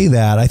you say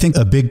that, I think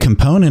a big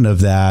component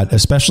of that,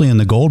 especially in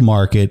the gold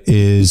market,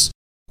 is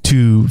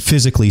to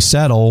physically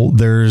settle.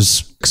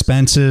 There's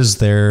expenses,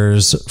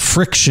 there's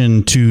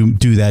friction to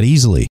do that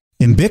easily.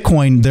 In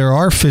Bitcoin, there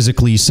are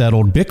physically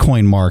settled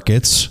Bitcoin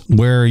markets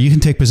where you can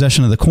take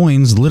possession of the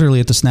coins literally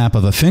at the snap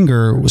of a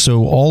finger.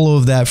 So all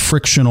of that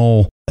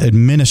frictional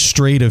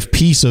administrative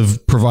piece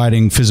of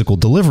providing physical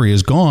delivery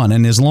is gone.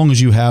 And as long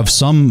as you have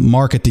some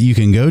market that you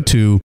can go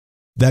to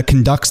that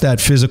conducts that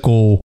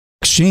physical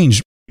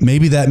exchange,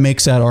 maybe that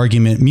makes that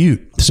argument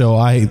mute. So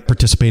I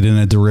participated in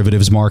a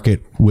derivatives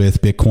market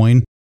with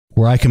Bitcoin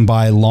where I can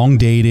buy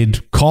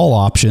long-dated call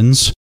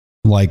options,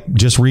 like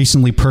just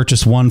recently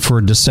purchased one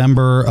for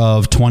December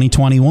of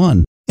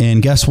 2021.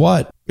 And guess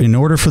what? In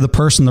order for the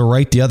person to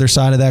write the other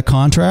side of that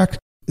contract,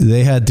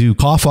 they had to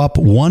cough up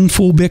one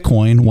full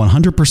Bitcoin,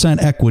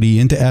 100% equity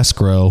into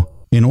escrow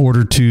in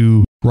order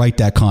to write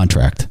that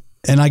contract.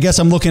 And I guess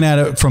I'm looking at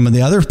it from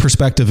the other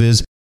perspective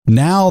is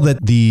now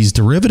that these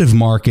derivative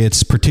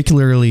markets,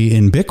 particularly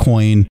in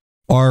Bitcoin,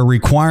 are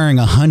requiring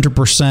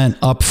 100%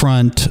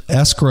 upfront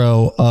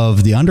escrow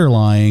of the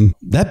underlying,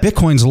 that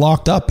Bitcoin's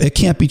locked up. It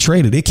can't be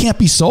traded. It can't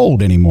be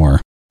sold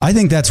anymore. I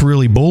think that's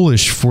really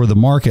bullish for the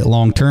market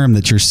long term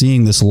that you're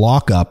seeing this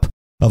lockup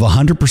of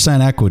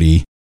 100%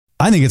 equity.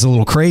 I think it's a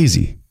little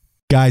crazy.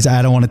 Guys,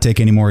 I don't want to take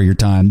any more of your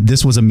time.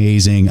 This was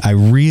amazing. I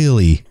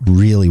really,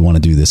 really want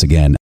to do this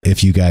again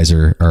if you guys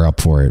are up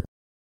for it.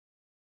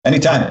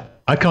 Anytime.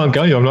 I can't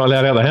go. I'm not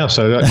allowed out of the house.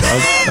 So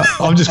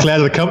I'm just glad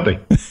of the company.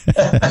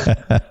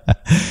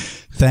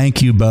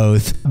 Thank you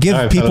both.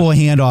 Give people a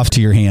hand off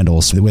to your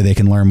handles where they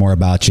can learn more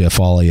about you,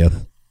 follow you.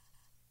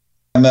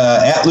 I'm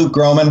at Luke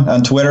Gromen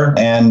on Twitter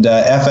and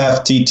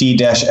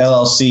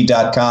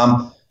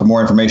FFTT-LLC.com for more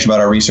information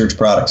about our research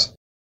products.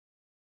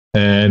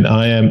 And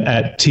I am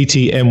at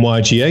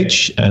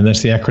TTMYGH, and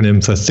that's the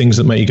acronym for Things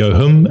That Make You Go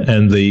Hum.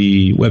 And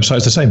the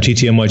website's the same,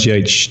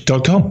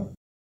 TTMYGH.com.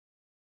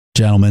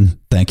 Gentlemen,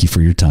 thank you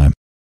for your time.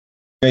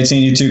 Great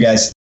seeing you too,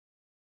 guys.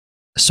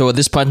 So at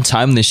this point in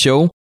time in the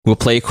show, we'll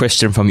play a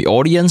question from the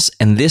audience,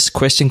 and this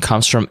question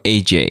comes from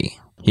AJ.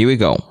 Here we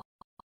go.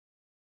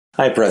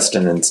 Hi,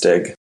 Preston and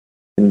Stig.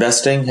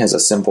 Investing has a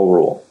simple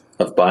rule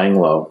of buying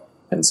low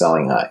and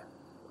selling high.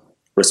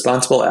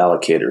 Responsible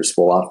allocators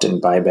will often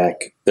buy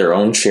back their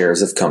own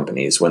shares of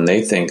companies when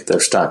they think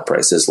their stock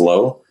price is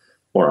low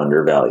or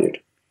undervalued.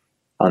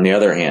 On the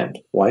other hand,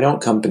 why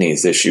don't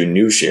companies issue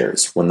new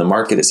shares when the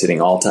market is hitting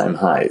all-time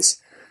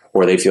highs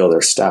or they feel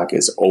their stock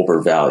is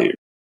overvalued?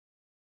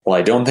 While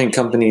I don't think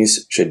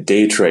companies should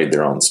day trade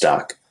their own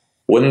stock,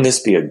 wouldn't this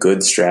be a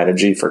good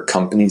strategy for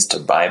companies to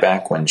buy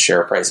back when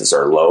share prices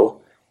are low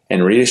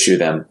and reissue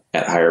them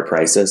at higher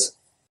prices?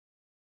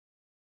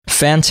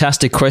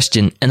 Fantastic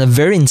question, and a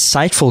very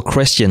insightful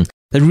question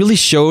that really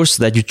shows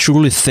that you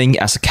truly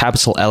think as a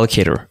capital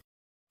allocator.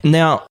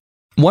 Now,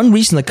 one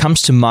reason that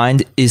comes to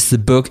mind is the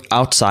book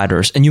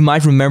Outsiders, and you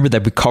might remember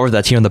that we covered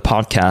that here on the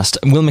podcast,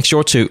 and we'll make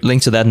sure to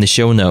link to that in the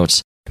show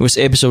notes. It was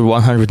episode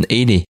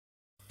 180.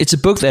 It's a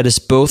book that is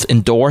both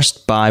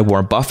endorsed by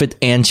Warren Buffett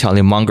and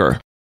Charlie Munger.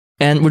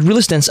 And what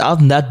really stands out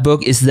in that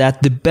book is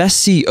that the best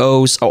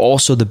CEOs are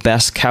also the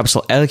best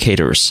capital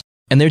allocators,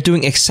 and they're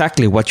doing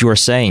exactly what you are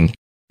saying.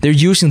 They're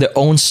using their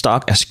own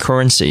stock as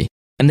currency,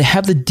 and they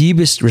have the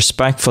deepest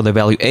respect for the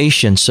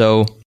valuation,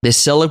 so they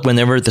sell it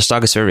whenever the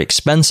stock is very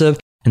expensive,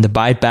 and they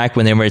buy it back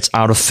whenever it's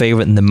out of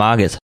favor in the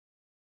market.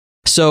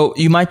 So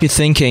you might be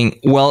thinking,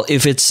 well,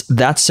 if it's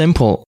that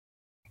simple,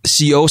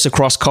 CEOs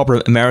across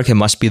corporate America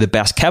must be the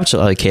best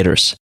capital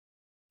allocators.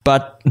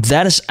 But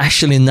that is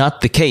actually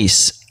not the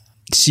case.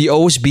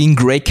 CEOs being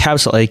great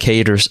capital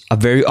allocators are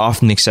very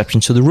often the exception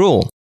to the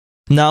rule.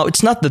 Now,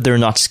 it's not that they're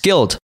not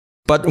skilled,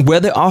 but where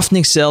they often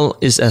excel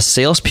is as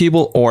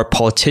salespeople or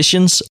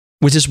politicians,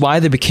 which is why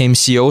they became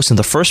CEOs in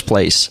the first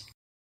place.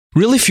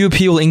 Really few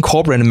people in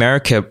corporate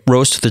America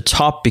rose to the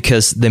top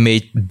because they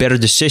made better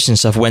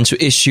decisions of when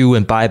to issue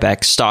and buy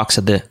back stocks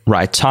at the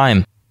right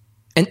time.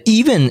 And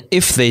even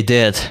if they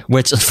did,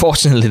 which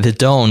unfortunately they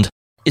don't,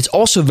 it's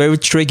also very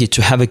tricky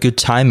to have a good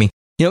timing.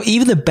 You know,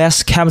 even the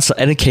best capital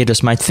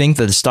allocators might think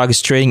that the stock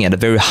is trading at a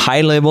very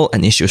high level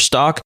and issue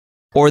stock,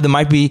 or they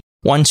might be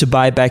wanting to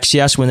buy back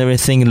shares when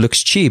everything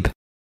looks cheap.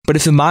 But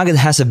if the market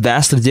has a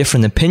vastly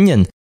different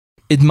opinion,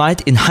 it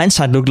might in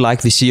hindsight look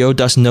like the CEO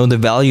doesn't know the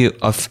value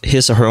of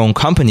his or her own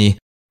company,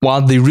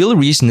 while the real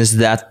reason is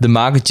that the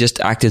market just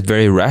acted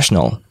very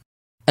rational.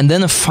 And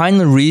then a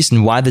final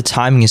reason why the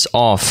timing is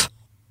off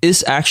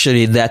is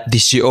actually that the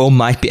CEO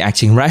might be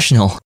acting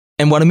rational.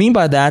 And what I mean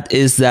by that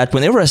is that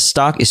whenever a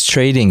stock is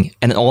trading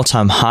at an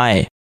all-time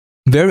high,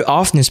 very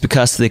often it's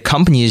because the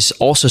company is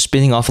also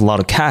spinning off a lot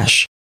of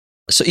cash.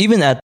 So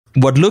even at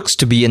what looks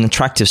to be an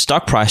attractive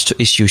stock price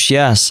to issue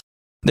shares.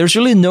 There's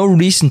really no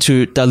reason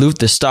to dilute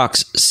the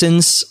stocks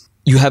since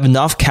you have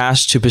enough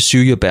cash to pursue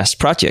your best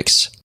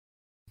projects.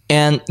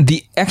 And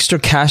the extra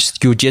cash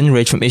you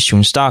generate from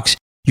issuing stocks,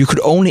 you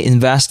could only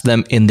invest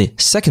them in the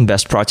second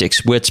best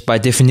projects, which by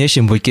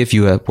definition would give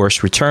you a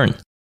worse return.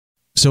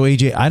 So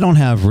AJ, I don't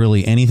have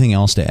really anything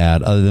else to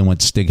add other than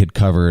what Stig had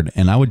covered.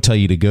 And I would tell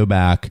you to go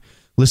back,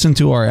 listen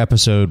to our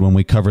episode when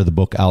we cover the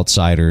book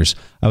Outsiders.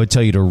 I would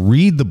tell you to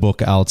read the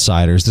book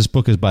Outsiders. This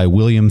book is by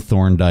William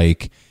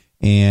Thorndike,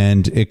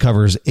 and it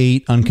covers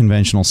 8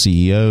 unconventional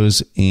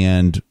CEOs.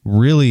 And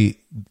really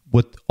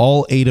what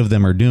all 8 of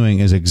them are doing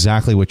is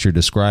exactly what you're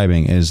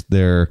describing, is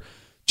they're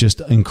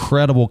just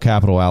incredible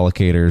capital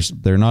allocators.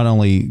 They're not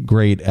only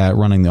great at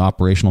running the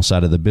operational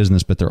side of the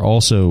business, but they're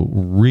also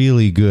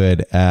really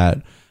good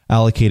at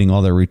allocating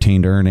all their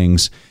retained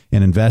earnings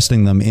and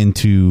investing them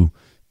into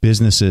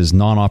businesses,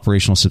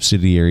 non-operational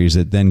subsidiaries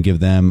that then give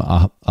them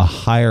a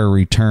higher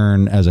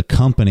return as a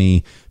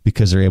company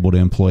because they're able to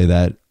employ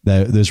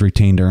those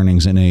retained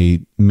earnings in a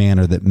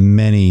manner that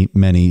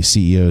many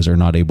CEOs are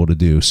not able to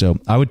do. So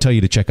I would tell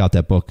you to check out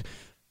that book.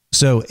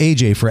 So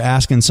AJ, for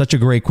asking such a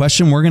great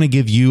question, we're going to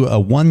give you a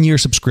 1-year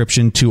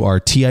subscription to our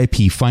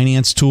TIP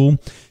finance tool.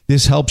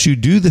 This helps you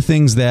do the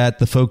things that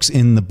the folks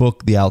in the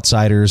book, The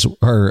Outsiders,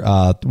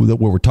 are what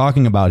we're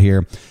talking about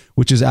here,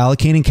 which is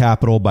allocating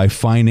capital by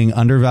finding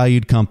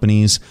undervalued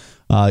companies,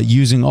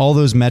 using all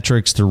those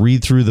metrics to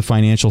read through the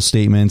financial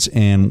statements.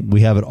 And we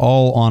have it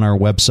all on our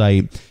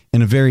website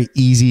in a very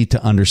easy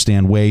to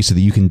understand way so that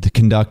you can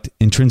conduct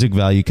intrinsic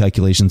value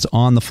calculations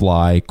on the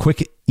fly,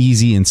 quick,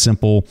 easy, and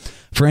simple.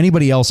 For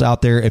anybody else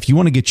out there, if you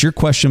want to get your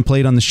question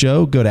played on the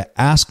show, go to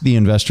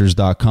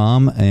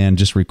asktheinvestors.com and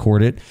just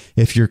record it.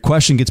 If your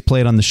question gets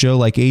played on the show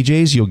like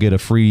AJ's, you'll get a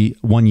free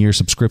 1-year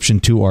subscription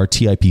to our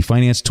TIP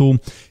Finance tool.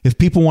 If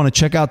people want to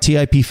check out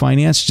TIP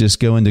Finance, just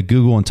go into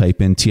Google and type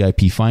in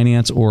TIP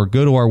Finance, or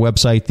go to our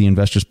website,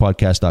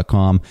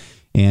 theinvestorspodcast.com,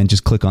 and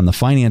just click on the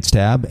Finance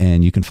tab,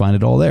 and you can find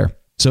it all there.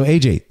 So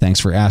AJ, thanks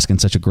for asking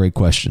such a great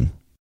question.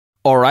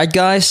 All right,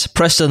 guys.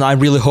 Preston and I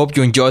really hope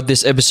you enjoyed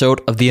this episode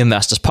of the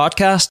Investors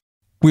Podcast.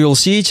 We will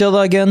see each other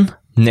again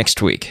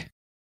next week.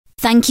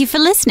 Thank you for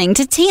listening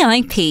to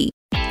TIP.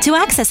 To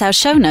access our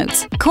show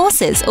notes,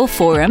 courses, or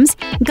forums,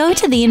 go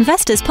to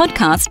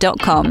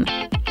theinvestorspodcast.com.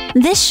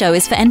 This show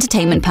is for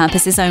entertainment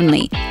purposes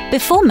only.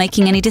 Before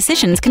making any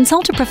decisions,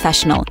 consult a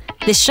professional.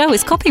 This show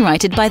is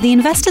copyrighted by the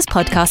Investors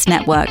Podcast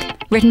Network.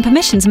 Written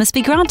permissions must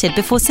be granted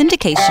before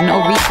syndication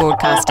or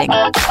rebroadcasting.